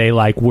way that they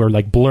like were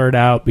like blurred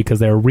out because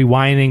they were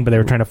rewinding, but they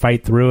were trying to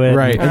fight through it.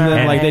 Right, and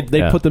then like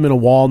they put them in a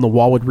wall, and the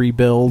wall would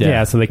rebuild.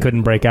 Yeah, so they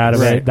couldn't break out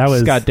of it. That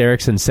was Scott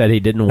Derrickson said he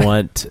didn't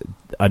want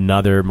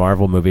another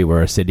Marvel movie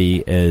where a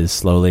city is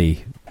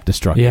slowly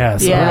destructive.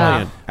 Yes,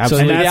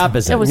 absolutely the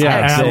opposite. It was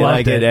I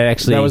loved it.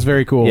 Actually, that was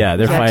very cool. Yeah,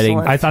 they're fighting.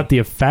 I thought the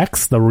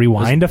effects, the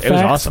rewind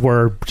effects, awesome.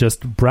 were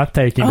just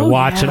breathtaking to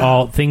watch. It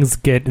all things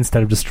get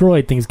instead of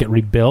destroyed, things get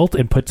rebuilt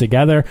and put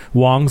together.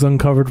 Wong's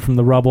uncovered from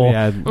the rubble.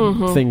 Yeah,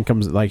 thing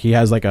comes like he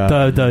has like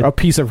a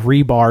piece of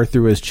rebar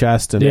through his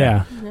chest, and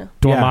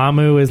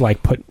Dormammu is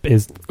like being put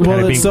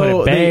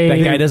at bay.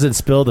 That guy doesn't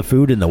spill the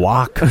food in the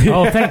wok.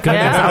 Oh, thank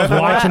goodness! I was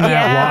watching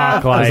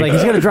that wok. I was like,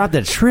 he's gonna drop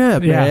that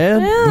shrimp,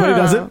 man. But he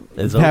doesn't.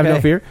 It's Have okay.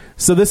 no fear.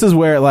 So this is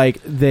where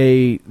like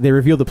they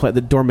reveal the plan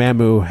that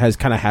Dormammu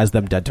has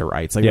them dead to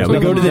rights. Like, we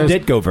go to the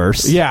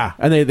Ditko-verse. Yeah,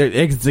 and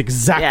it's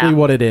exactly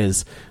what it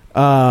is.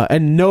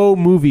 And no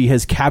movie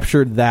has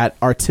captured that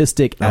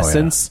artistic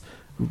essence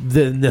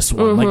than this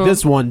one. Like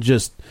this one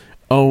just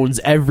owns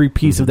every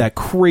piece of that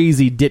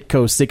crazy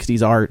Ditko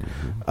 60s art.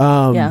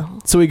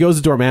 So he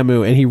goes to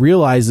Dormammu and he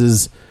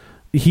realizes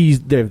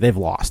they've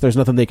lost. There's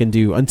nothing they can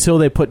do until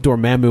they put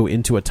Dormammu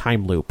into a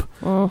time loop.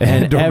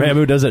 And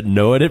Dormammu doesn't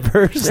know it at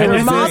first.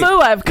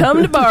 Dormammu, I've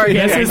come to bargain.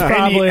 This is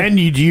probably, and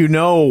do you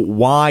know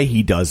why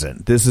he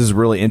doesn't? This is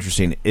really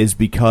interesting. Is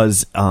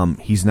because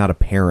he's not a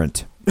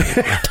parent.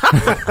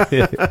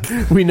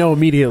 We know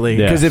immediately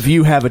because if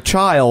you have a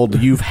child,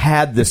 you've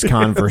had this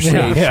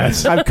conversation.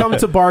 Yes. I've come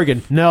to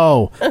bargain.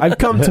 No, I've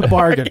come to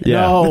bargain.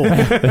 No,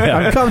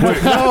 I've come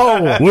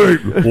to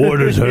Wait,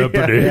 what is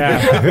happening?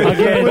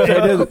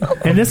 Again,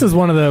 and this is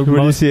one of the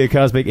when you see a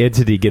cosmic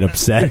entity get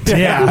upset.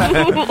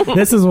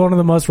 This is one of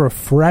the most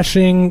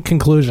refreshing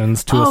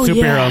conclusions to a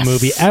superhero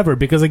movie ever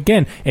because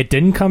again, it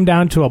didn't come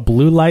down to a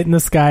blue light in the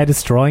sky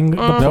destroying the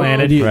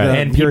planet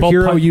and your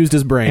hero used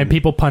his brain and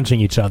people punching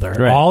each other.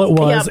 Right. All it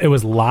was, it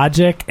was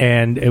logic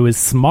and it was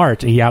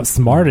smart. He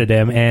outsmarted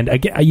him, and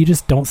again, you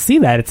just don't see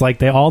that. It's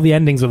like all the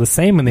endings are the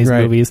same in these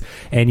movies,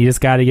 and you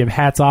just got to give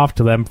hats off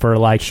to them for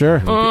like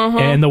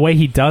and the way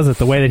he does it,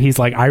 the way that he's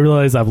like, I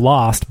realize I've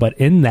lost, but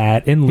in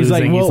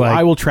losing, he's like,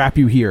 I will trap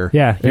you here.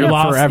 Yeah, you're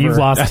lost. Forever. You've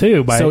lost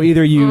too. So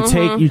either you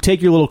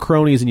take your little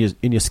cronies and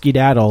you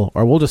skedaddle,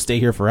 or we'll just stay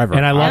here forever.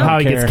 And I love how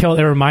he gets killed.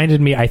 It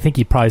reminded me. I think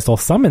he probably stole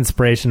some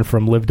inspiration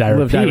from Live, Die,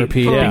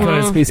 Repeat.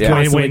 Because he's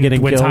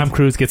when Tom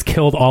Cruise gets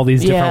killed all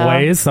these different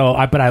ways. So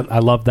I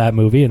love that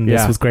movie, and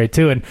this was great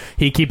too. And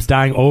he keeps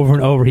dying over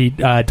and over.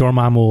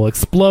 Dormammu will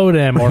explode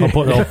him, or he'll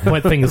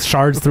put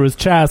shards through his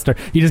chest, or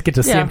you just get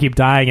to see him keep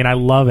dying, and I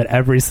love it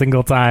every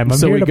single time.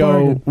 So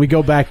we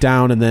go back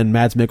down, and then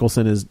Mads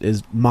Mikkelsen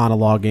is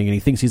monologuing, and he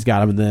thinks he's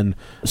got him, and then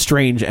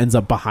Strange ends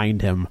up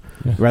behind him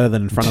rather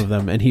than in front of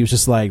them, and he was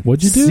just like,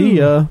 "What'd you do? See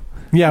ya."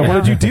 Yeah,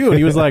 what did you do? And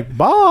he was like,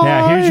 bye.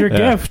 Yeah, here's your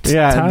gift.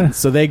 Yeah, and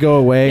so they go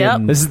away. Yep.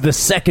 And This is the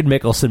second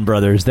Mickelson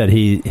brothers that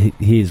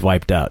he's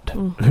wiped out.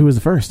 who was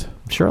the first?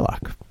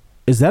 Sherlock.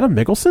 Is that a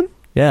Mickelson?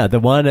 Yeah, the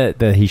one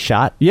that he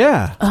shot.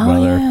 Yeah.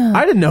 Brother.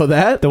 I didn't know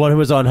that. The one who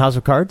was on House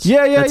of Cards?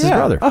 Yeah. That's his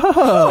brother.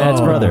 Oh. That's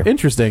his brother.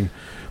 Interesting.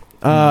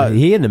 He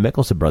and the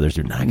Mickelson brothers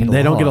do not get along.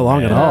 They don't get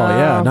along at all.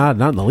 Yeah, not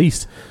in the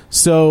least.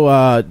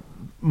 So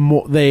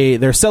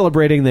they're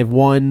celebrating. They've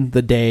won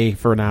the day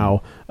for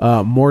now.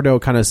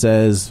 Mordo kind of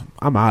says,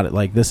 I'm out.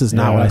 Like, this is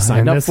not what I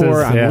signed up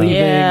for. I'm leaving.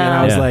 And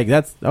I was like,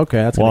 that's okay.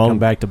 That's going to come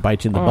back to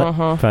bite you in the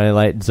butt. Finally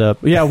lightens up.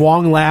 Yeah,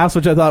 Wong laughs,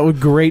 which I thought was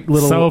great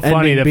little so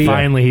funny that beat.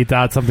 finally he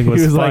thought something was,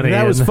 he was funny. Like,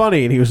 that was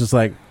funny. And he was just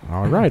like,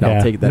 all right,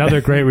 I'll take that.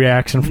 Another great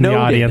reaction from the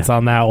audience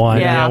on that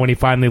one. Yeah. When he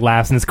finally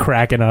laughs and is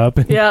cracking up.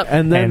 Yep.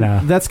 And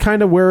then that's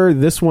kind of where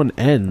this one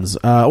ends.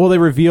 Well, they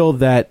reveal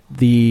that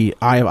the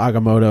Eye of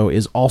Agamotto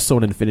is also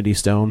an Infinity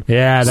Stone.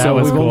 Yeah, that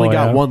was we've cool, only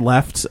got one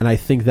left, and I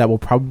think that will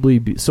probably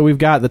be... So we've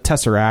got the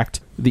Tesseract,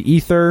 the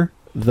Ether,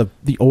 the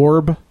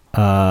Orb...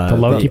 the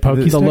Loki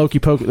Pokey stick? The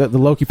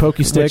Loki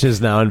Pokey stick. Which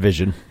is now in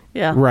Vision.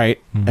 Yeah. Right.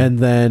 And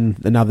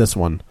now this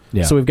one.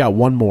 Yeah. So we've got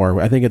one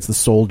more. I think it's the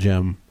Soul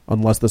Gem,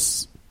 unless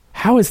this...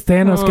 How is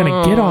Thanos going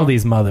to get all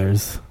these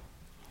mothers?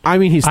 I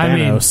mean, he's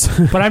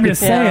Thanos. But I'm just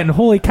saying,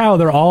 holy cow,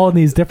 they're all in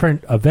these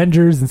different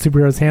Avengers and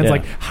superheroes' hands. Yeah.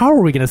 Like, how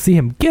are we going to see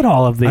him get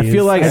all of these? I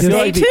feel like tuned.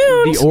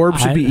 the orb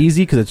should be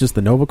easy because it's just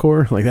the Nova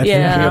Corps. Like, that's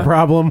not a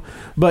problem.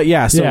 But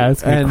yeah, so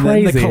it's and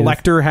crazy. then the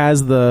Collector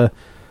has the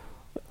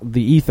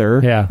the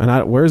ether. Yeah.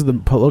 And where's the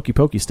Loki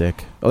Pokey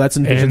stick? Oh, that's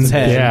in Vision's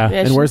head. Yeah.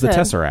 And where's the head.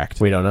 Tesseract?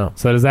 We don't know.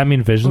 So does that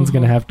mean Vision's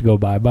going to have to go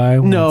bye-bye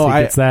once No,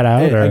 he gets that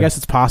out? I guess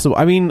it's possible.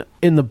 I mean,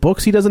 in the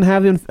books, he doesn't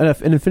have an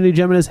Infinity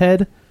Gem in his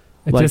head.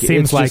 It just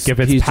seems like if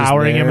it's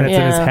powering him and it's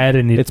in his head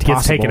and it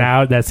gets taken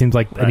out, that seems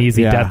like an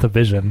easy death of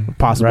Vision.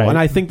 Possible. Right. And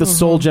I think the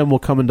Soul Gem will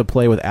come into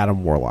play with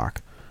Adam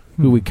Warlock,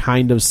 who we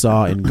kind of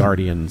saw in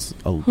Guardians.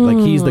 Like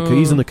he's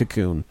in the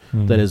cocoon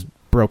that is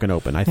broken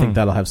open. I think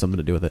that'll have something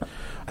to do with it.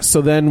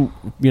 So then,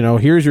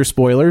 here's your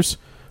spoilers.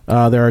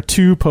 There are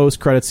 2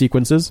 post-credit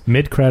sequences.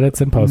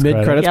 Mid-credits and post-credits.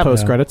 Mid-credits,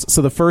 post-credits.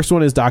 So the first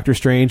one is Doctor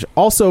Strange,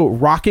 also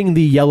rocking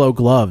the yellow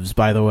gloves,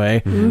 by the way,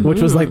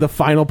 which was like the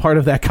final part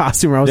of that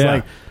costume where I was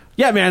like,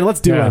 yeah, man, let's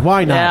do it.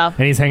 Why not? Yeah.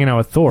 And he's hanging out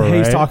with Thor,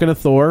 He's right? talking to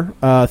Thor.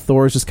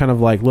 Thor's just kind of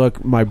like,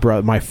 look,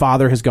 my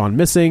father has gone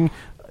missing.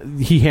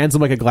 He hands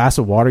him like a glass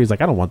of water. He's like,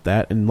 I don't want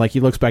that. And like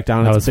he looks back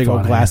down and it's a big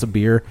old glass of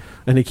beer,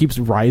 and it keeps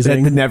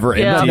rising. That never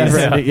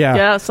empties.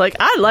 Yeah, it's like,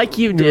 I like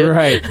you, dude.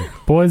 Right.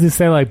 But what does he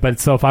say? Like, but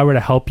so if I were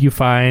to help you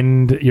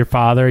find your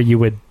father, you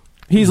would.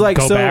 He's like,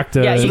 go back to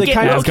you get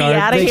Loki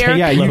out of here.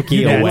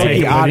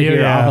 Loki out of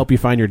here. I'll help you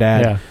find your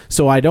dad. Yeah.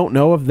 So I don't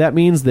know if that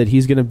means that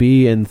he's going to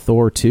be in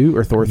Thor 2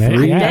 or Thor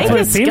 3. Yeah, that's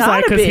what it seems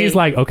like, because he's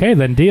like, okay,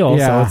 then deal.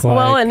 Yeah. So it's like,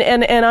 Well,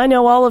 and I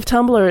know all of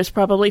Tumblr is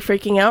probably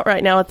freaking out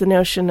right now at the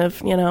notion of,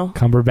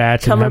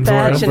 Cumberbatch and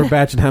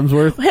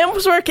Hemsworth.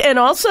 Hemsworth and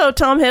also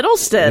Tom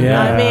Hiddleston.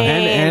 Yeah. I mean,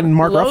 and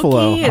Mark Loki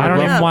Ruffalo. and- I don't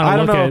even want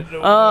to look at.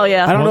 Oh,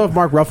 yeah. I don't know if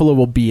Mark Ruffalo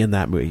will be in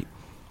that movie.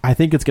 I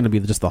think it's going to be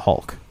just the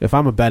Hulk. If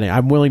I'm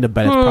I'm willing to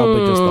bet it's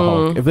probably just the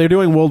Hulk. If they're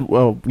doing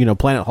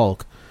Planet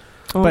Hulk.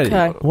 Okay.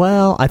 But,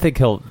 Well, I think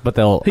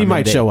he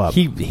might show up.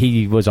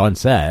 He was on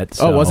set.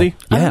 So. Oh, was he?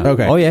 Yeah.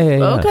 Okay. Oh,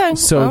 yeah. Okay.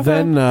 So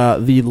then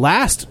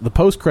the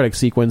post-credit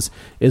sequence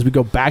is we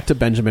go back to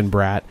Benjamin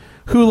Bratt,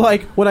 who,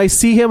 like, when I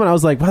see him, and I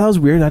was like, wow, that was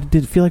weird. I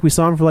did feel like we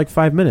saw him for like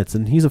 5 minutes,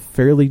 and he's a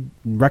fairly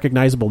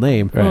recognizable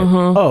name. Right.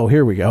 Oh,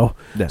 here we go.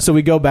 Yeah. So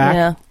we go back.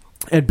 Yeah.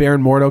 And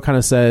Baron Mordo kind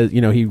of says,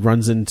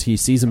 he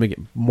sees him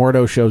again.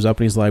 Mordo shows up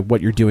and he's like, what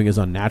you're doing is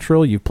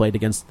unnatural. You've played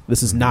against,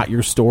 this is not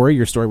your story.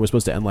 Your story was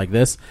supposed to end like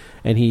this.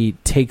 And he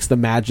takes the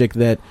magic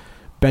that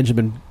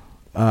Benjamin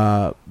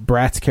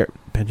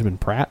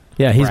Pratt?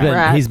 Yeah,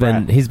 he's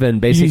been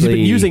basically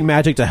using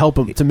magic to help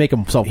him to make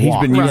himself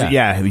walk. He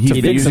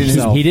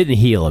didn't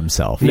heal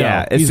himself.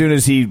 Yeah, as soon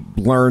as he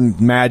learned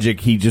magic,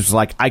 he just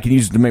like, I can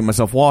use it to make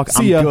myself walk.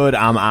 I'm good.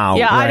 I'm out.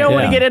 Yeah, I don't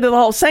want to get into the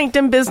whole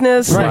sanctum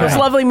business. It was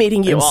lovely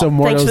meeting you and all. So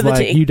Thanks for Mordo's the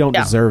like, tea. you don't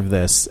deserve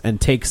this,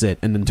 and takes it,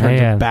 and then turns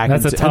it back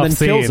that's into, a tough and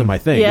then kills scene. him, I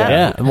think.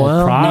 Yeah.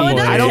 Well,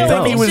 probably. I don't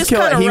think he was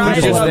killing. He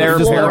was just there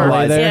for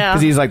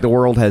because he's like, the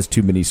world has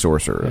too many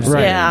sorcerers.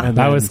 Right. Yeah. And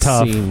That then was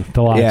tough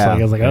to watch. Yeah. Like,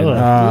 I was like,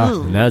 oh.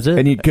 That's it.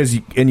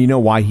 And you know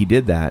why he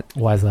did that?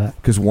 Why is that?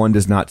 Because one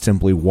does not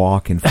simply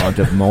walk in front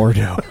of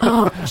Mordo.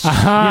 That's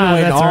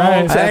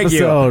right. Thank you.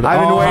 episode. I've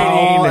been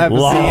waiting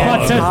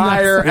Long. the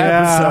entire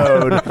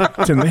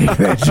episode to make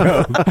that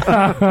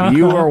joke.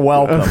 You are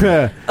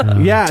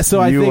welcome. Yeah, so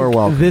I You think are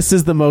welcome. this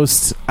is the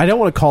most, I don't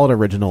want to call it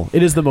original.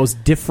 It is the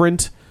most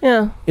different.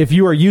 Yeah. If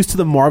you are used to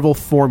the Marvel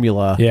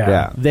formula,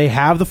 Yeah. they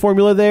have the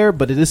formula there,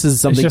 but this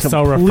is something just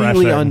so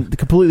completely refreshing.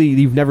 completely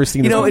you've never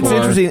seen. This It's before.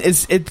 interesting.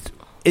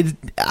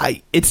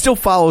 It still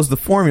follows the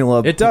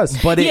formula. It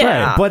does. but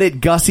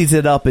it gussies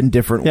it up in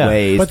different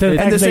ways. But the in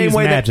fact the that same he's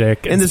way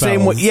magic in and the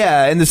same way,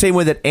 spells. in the same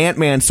way that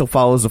Ant-Man still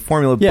follows the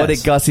formula, Yes. but it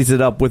gussies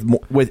it up with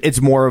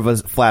it's more of a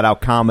flat out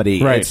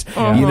comedy. Right. It's,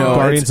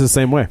 Guardians is the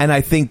same way. and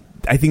I think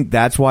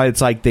that's why it's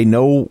like they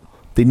know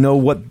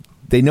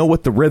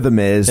what the rhythm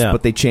is,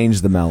 but they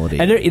change the melody.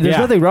 And there's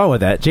nothing wrong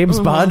with that. James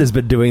Bond has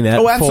been doing that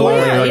Oh,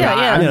 absolutely. for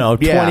Yeah.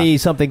 20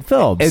 something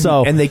films.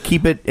 and they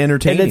keep it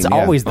entertaining. and it's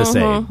always the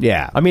same.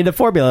 Yeah. I mean, the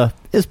formula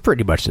is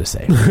pretty much the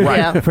same,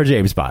 Right. for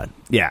James Bond.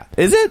 Yeah.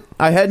 Is it?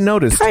 I hadn't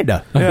noticed.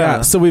 Kinda.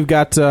 Yeah. So we've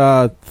got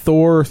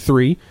Thor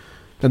 3,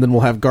 and then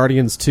we'll have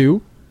Guardians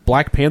 2,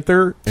 Black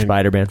Panther, and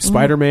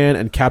Spider-Man,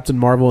 and Captain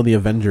Marvel and the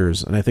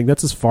Avengers, and I think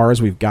that's as far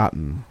as we've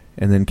gotten.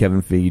 And then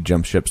Kevin Feige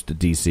jump ships to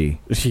DC.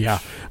 Yeah,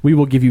 we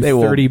will give you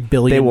 $30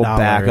 billion. They will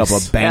back up a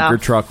banker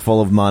truck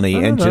full of money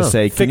and just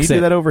say, "Can you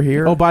do that over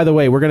here?" Oh, by the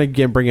way, we're going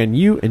to bring in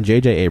you and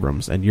J.J.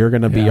 Abrams, and you're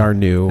going to be our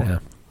new. Yeah.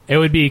 It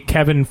would be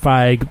Kevin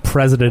Feige,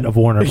 president of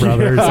Warner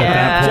Brothers. At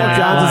that point. Jeff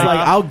Johns is like,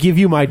 I'll give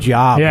you my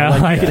job. Yeah,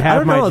 you can I have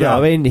don't my know,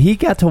 job. though. I mean, he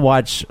got to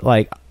watch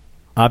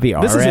Avi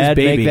This is his Arad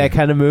baby. make that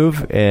kind of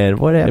move, and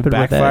what happened with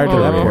backfired that?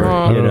 to that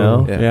point. You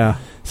know? Yeah.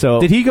 So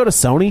did he go to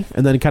Sony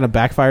and then kind of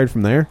backfired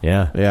from there?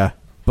 Yeah.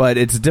 But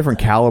it's a different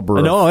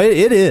caliber. No,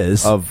 it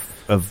is of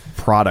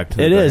product.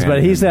 It is,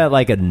 but he's at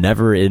like a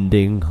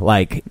never-ending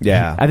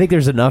Yeah. I think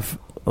there's enough.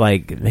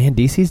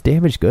 DC's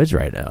damaged goods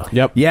right now.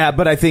 Yep. Yeah,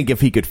 but I think if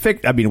he could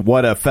fix,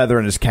 what a feather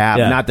in his cap.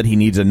 Yeah. Not that he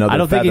needs another. I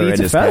don't think he feather needs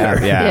in a his feather.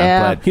 cap.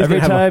 Yeah, But every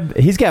time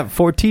he's got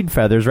 14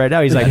 feathers right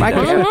now. He's like, my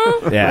cap.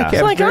 Yeah,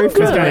 It's like, I'm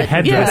good.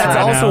 headdress That's right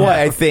also now.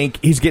 why I think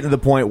he's getting to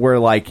the point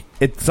where,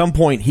 at some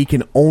point, he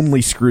can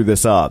only screw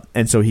this up,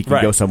 and so he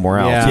can go somewhere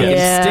else. Yeah. He can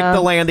Yeah. stick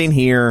the landing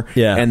here,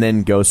 and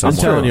then go I'm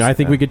somewhere telling you, else. I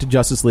think we get to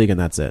Justice League and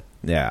that's it.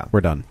 Yeah,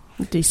 We're done.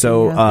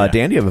 So,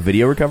 Dan, do you have a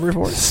video recovery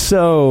for us?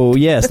 So,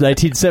 yes,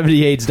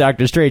 1978's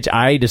Doctor Strange.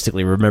 I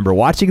distinctly remember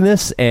watching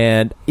this,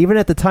 and even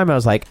at the time, I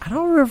was like, I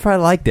don't remember if I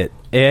liked it.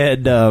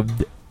 And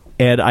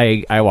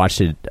I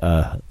watched it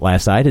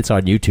last night. It's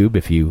on YouTube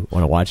if you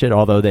want to watch it,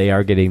 although they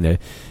are getting the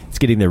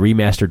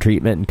remastered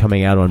treatment and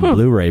coming out on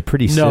Blu-ray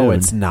pretty soon. No,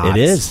 it's not.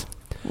 It is.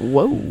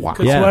 Whoa. Wow.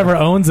 Because whoever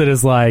owns it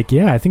is like,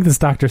 I think this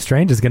Doctor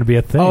Strange is going to be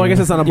a thing. Oh, I guess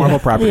it's not a Marvel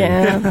property.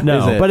 Yeah.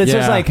 No, but it's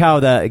just like how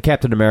the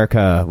Captain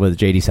America with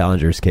J.D.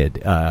 Salinger's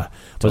kid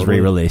was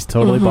re-released.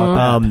 Totally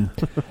bought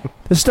that.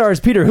 The stars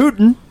Peter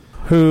Hooton,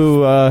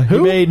 who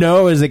you may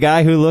know is a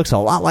guy who looks a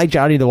lot like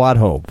Johnny the Wad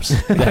Holmes.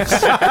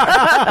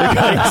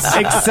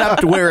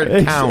 Except where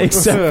it counts.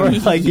 Except for,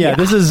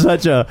 this is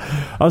such a...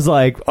 I was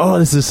like,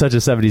 this is such a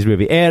 70s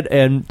movie.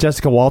 And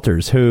Jessica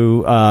Walters,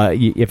 who,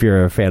 if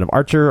you're a fan of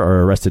Archer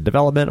or Arrested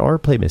Development or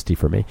Play Misty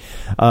for me,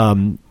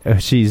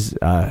 she's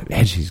a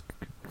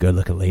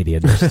good-looking lady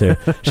in this, too.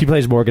 She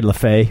plays Morgan Le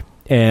Fay.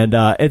 And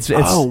it's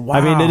wow.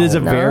 I mean, it is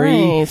a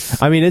very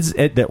I mean,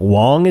 that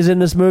Wong is in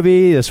this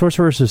movie. The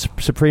Sorcerer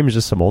Supreme is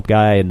just some old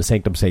guy in the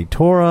Sanctum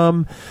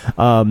Sanctorum.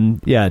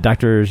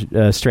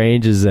 Doctor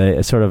Strange is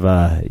a sort of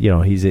a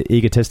he's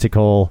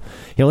egotistical.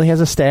 He only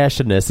has a stash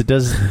in this. It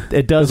does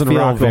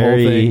feel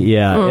very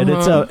and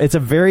it's a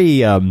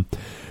very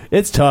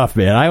it's tough,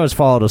 man. I was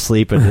falling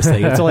asleep in this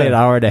thing. It's only an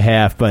hour and a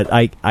half, but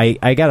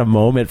I got a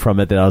moment from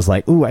it that I was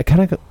like, ooh, I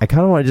kind of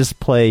want to just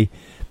play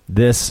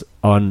this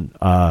on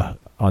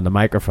the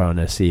microphone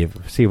to see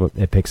what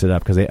it picks it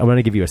up, because I'm going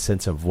to give you a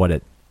sense of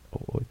what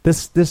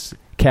this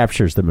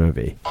captures the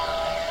movie.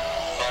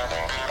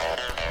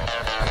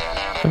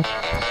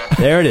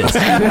 There it is.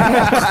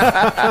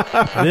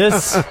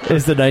 This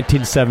is the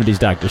 1970s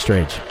Doctor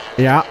Strange.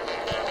 Yeah,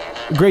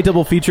 great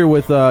double feature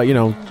with the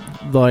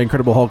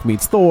Incredible Hulk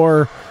meets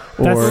Thor.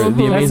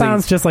 That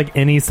sounds just like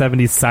any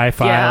 70s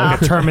sci-fi,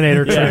 like a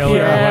Terminator trailer.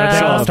 They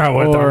all start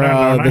with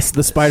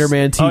the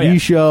Spider-Man TV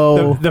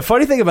show. The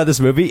funny thing about this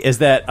movie is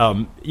that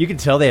you can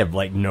tell they have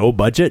like no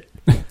budget.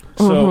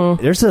 So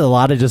there's a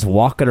lot of just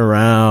walking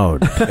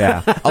around.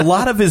 Yeah, a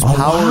lot of his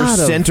powers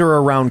center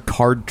around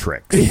card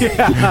tricks.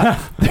 Yeah.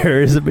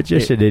 There is a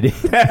magician in it.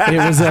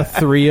 It was a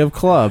 3 of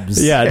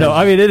clubs. Yeah, no,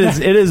 I mean it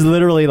is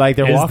literally like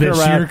they're walking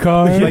around. Your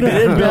card? Like they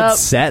didn't build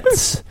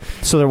sets,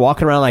 so they're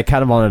walking around like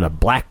kind of on a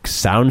black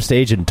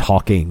soundstage and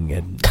talking,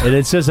 and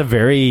it's just a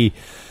very.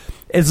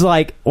 It's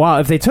like, wow,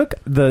 if they took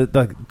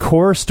the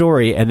core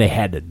story and they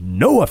had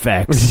no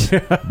effects,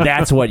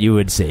 that's what you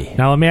would see.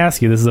 Now let me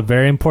ask you. This is a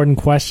very important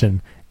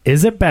question.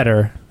 Is it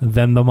better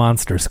than the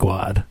Monster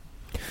Squad?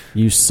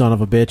 You son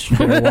of a bitch. You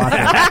better watch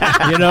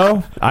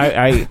it.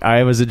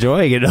 I was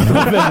enjoying it a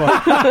little bit more.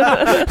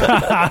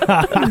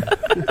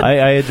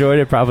 I enjoyed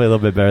it probably a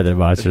little bit better than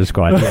Monster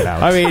Squad.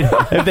 I mean,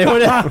 if they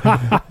would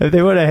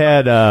have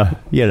had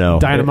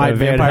Dynamite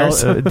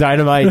vampires,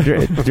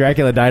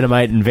 Dracula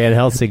Dynamite and Van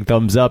Helsing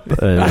thumbs up,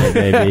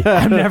 maybe.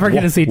 I'm never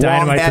going to see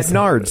Dynamite. Wong had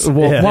Nards.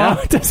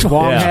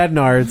 Wong had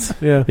Nards.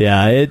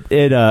 Yeah.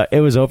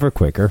 It was over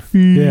quicker.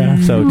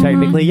 Yeah. So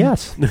technically,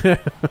 yes.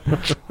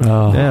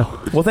 Yeah.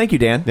 Well, thank you,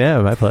 Dan.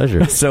 Yeah, my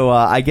pleasure. So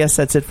I guess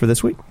that's it for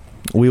this week.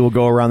 We will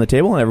go around the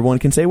table and everyone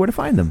can say where to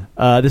find them.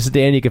 This is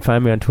Dan. You can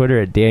find me on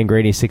Twitter at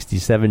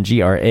DanGraney67,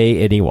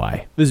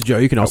 GRANEY. This is Joe.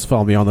 You can also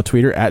follow me on the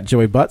Twitter at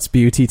Joey Butts,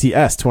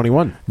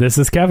 BUTTS21. This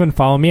is Kevin.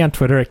 Follow me on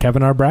Twitter at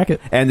Kevin R.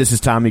 Brackett. And this is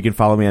Tom. You can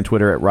follow me on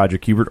Twitter at Roger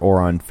Kubert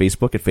or on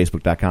Facebook at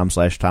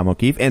Facebook.com/Tom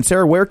O'Keefe. And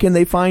Sarah, where can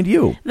they find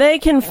you? They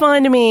can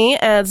find me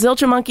at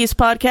Zilch Monkeys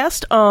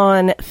Podcast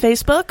on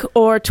Facebook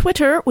or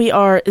Twitter. We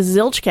are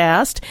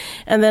Zilchcast.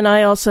 And then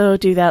I also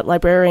do that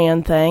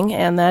librarian thing,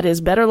 and that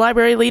is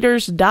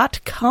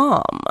BetterLibraryLeaders.com.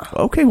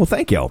 Okay, well,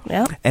 thank you.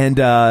 Yeah. And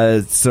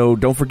so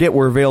don't forget,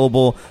 we're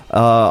available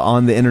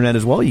on the internet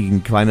as well. You can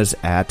find us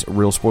at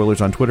Real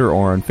Spoilers on Twitter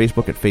or on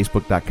Facebook at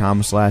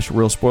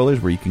Facebook.com/Real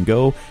Spoilers, where you can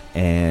go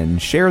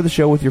and share the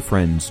show with your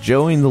friends.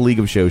 Join the League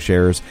of Show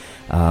Sharers.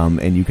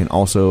 And you can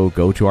also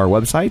go to our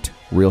website,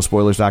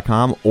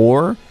 realspoilers.com,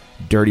 or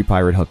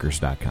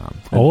DirtyPirateHookers.com.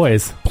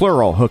 Always.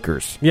 Plural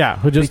hookers. Yeah.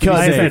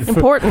 Because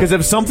important. Because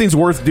if something's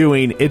worth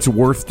doing, it's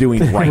worth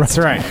doing right. That's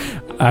right.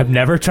 I've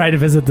never tried to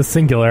visit the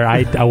singular.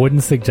 I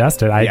wouldn't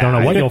suggest it. I don't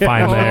know what you'll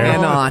find there. I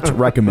cannot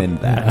recommend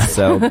that.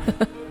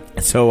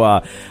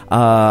 So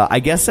I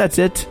guess that's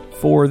it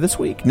for this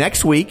week.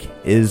 Next week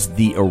is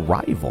The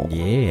Arrival.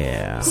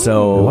 Yeah.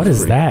 So what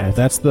is that?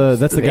 That's the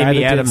guy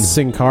that did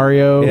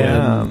Sicario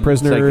and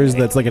Prisoners.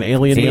 That's like an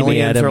alien movie.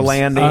 Aliens are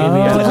landing.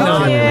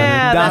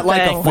 Not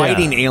like a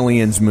fighting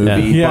aliens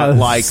movie, but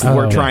like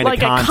we're trying to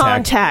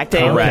contact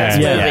aliens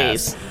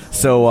movies.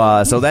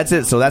 So that's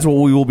it. So that's what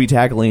we will be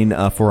tackling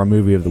for our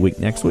movie of the week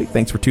next week.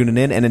 Thanks for tuning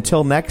in. And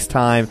until next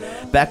time,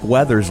 Beck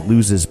Weathers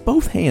loses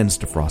both hands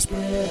to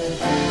frostbite.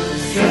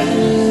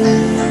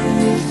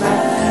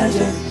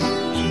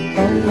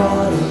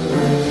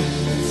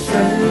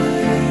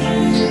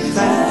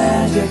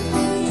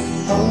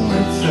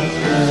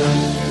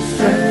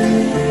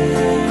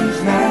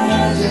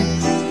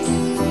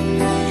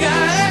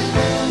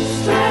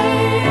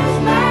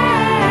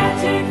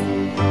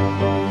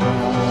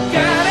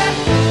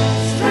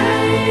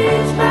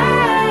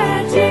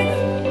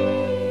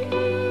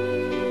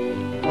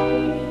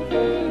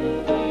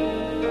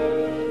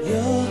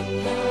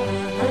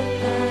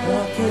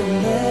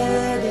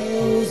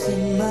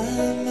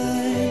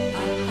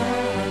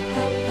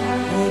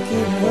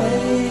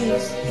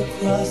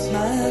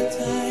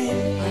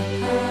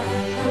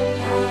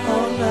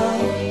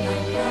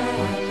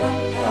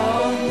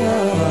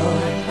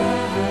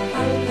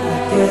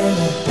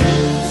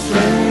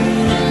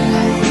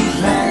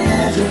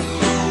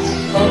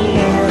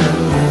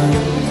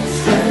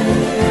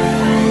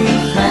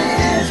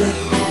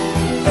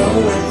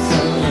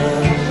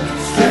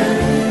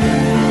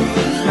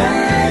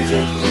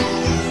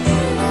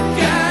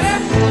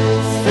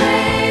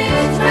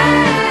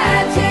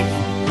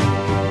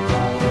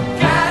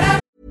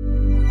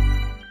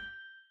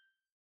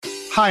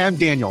 Hi, I'm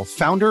Daniel,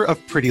 founder of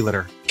Pretty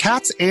Litter.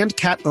 Cats and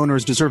cat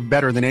owners deserve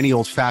better than any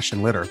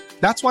old-fashioned litter.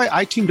 That's why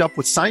I teamed up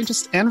with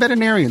scientists and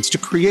veterinarians to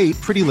create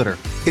Pretty Litter.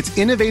 Its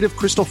innovative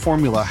crystal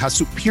formula has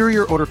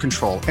superior odor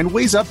control and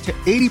weighs up to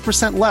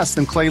 80% less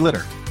than clay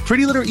litter.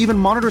 Pretty Litter even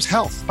monitors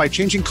health by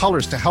changing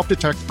colors to help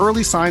detect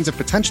early signs of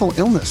potential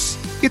illness.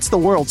 It's the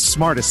world's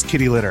smartest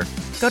kitty litter.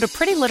 Go to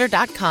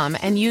prettylitter.com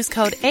and use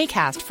code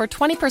ACAST for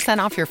 20%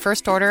 off your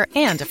first order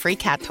and a free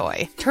cat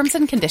toy. Terms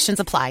and conditions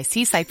apply.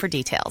 See site for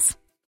details.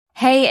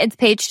 Hey, it's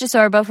Paige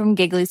DeSorbo from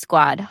Giggly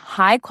Squad.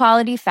 High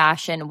quality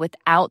fashion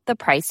without the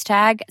price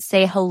tag.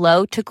 Say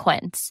hello to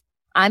Quince.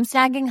 I'm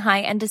snagging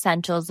high-end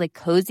essentials like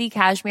cozy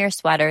cashmere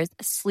sweaters,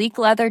 sleek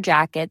leather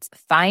jackets,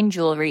 fine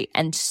jewelry,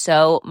 and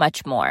so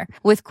much more.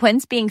 With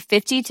Quince being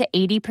 50 to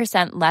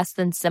 80% less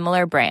than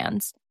similar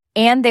brands.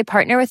 And they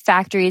partner with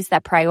factories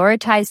that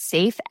prioritize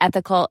safe,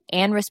 ethical,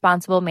 and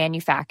responsible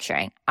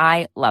manufacturing.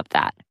 I love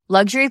that.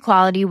 Luxury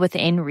quality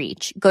within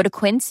reach. Go to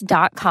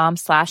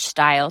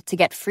quince.com/style to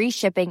get free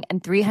shipping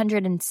and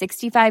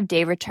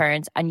 365-day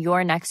returns on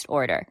your next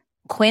order.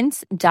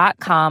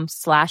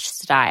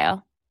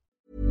 Quince.com/style.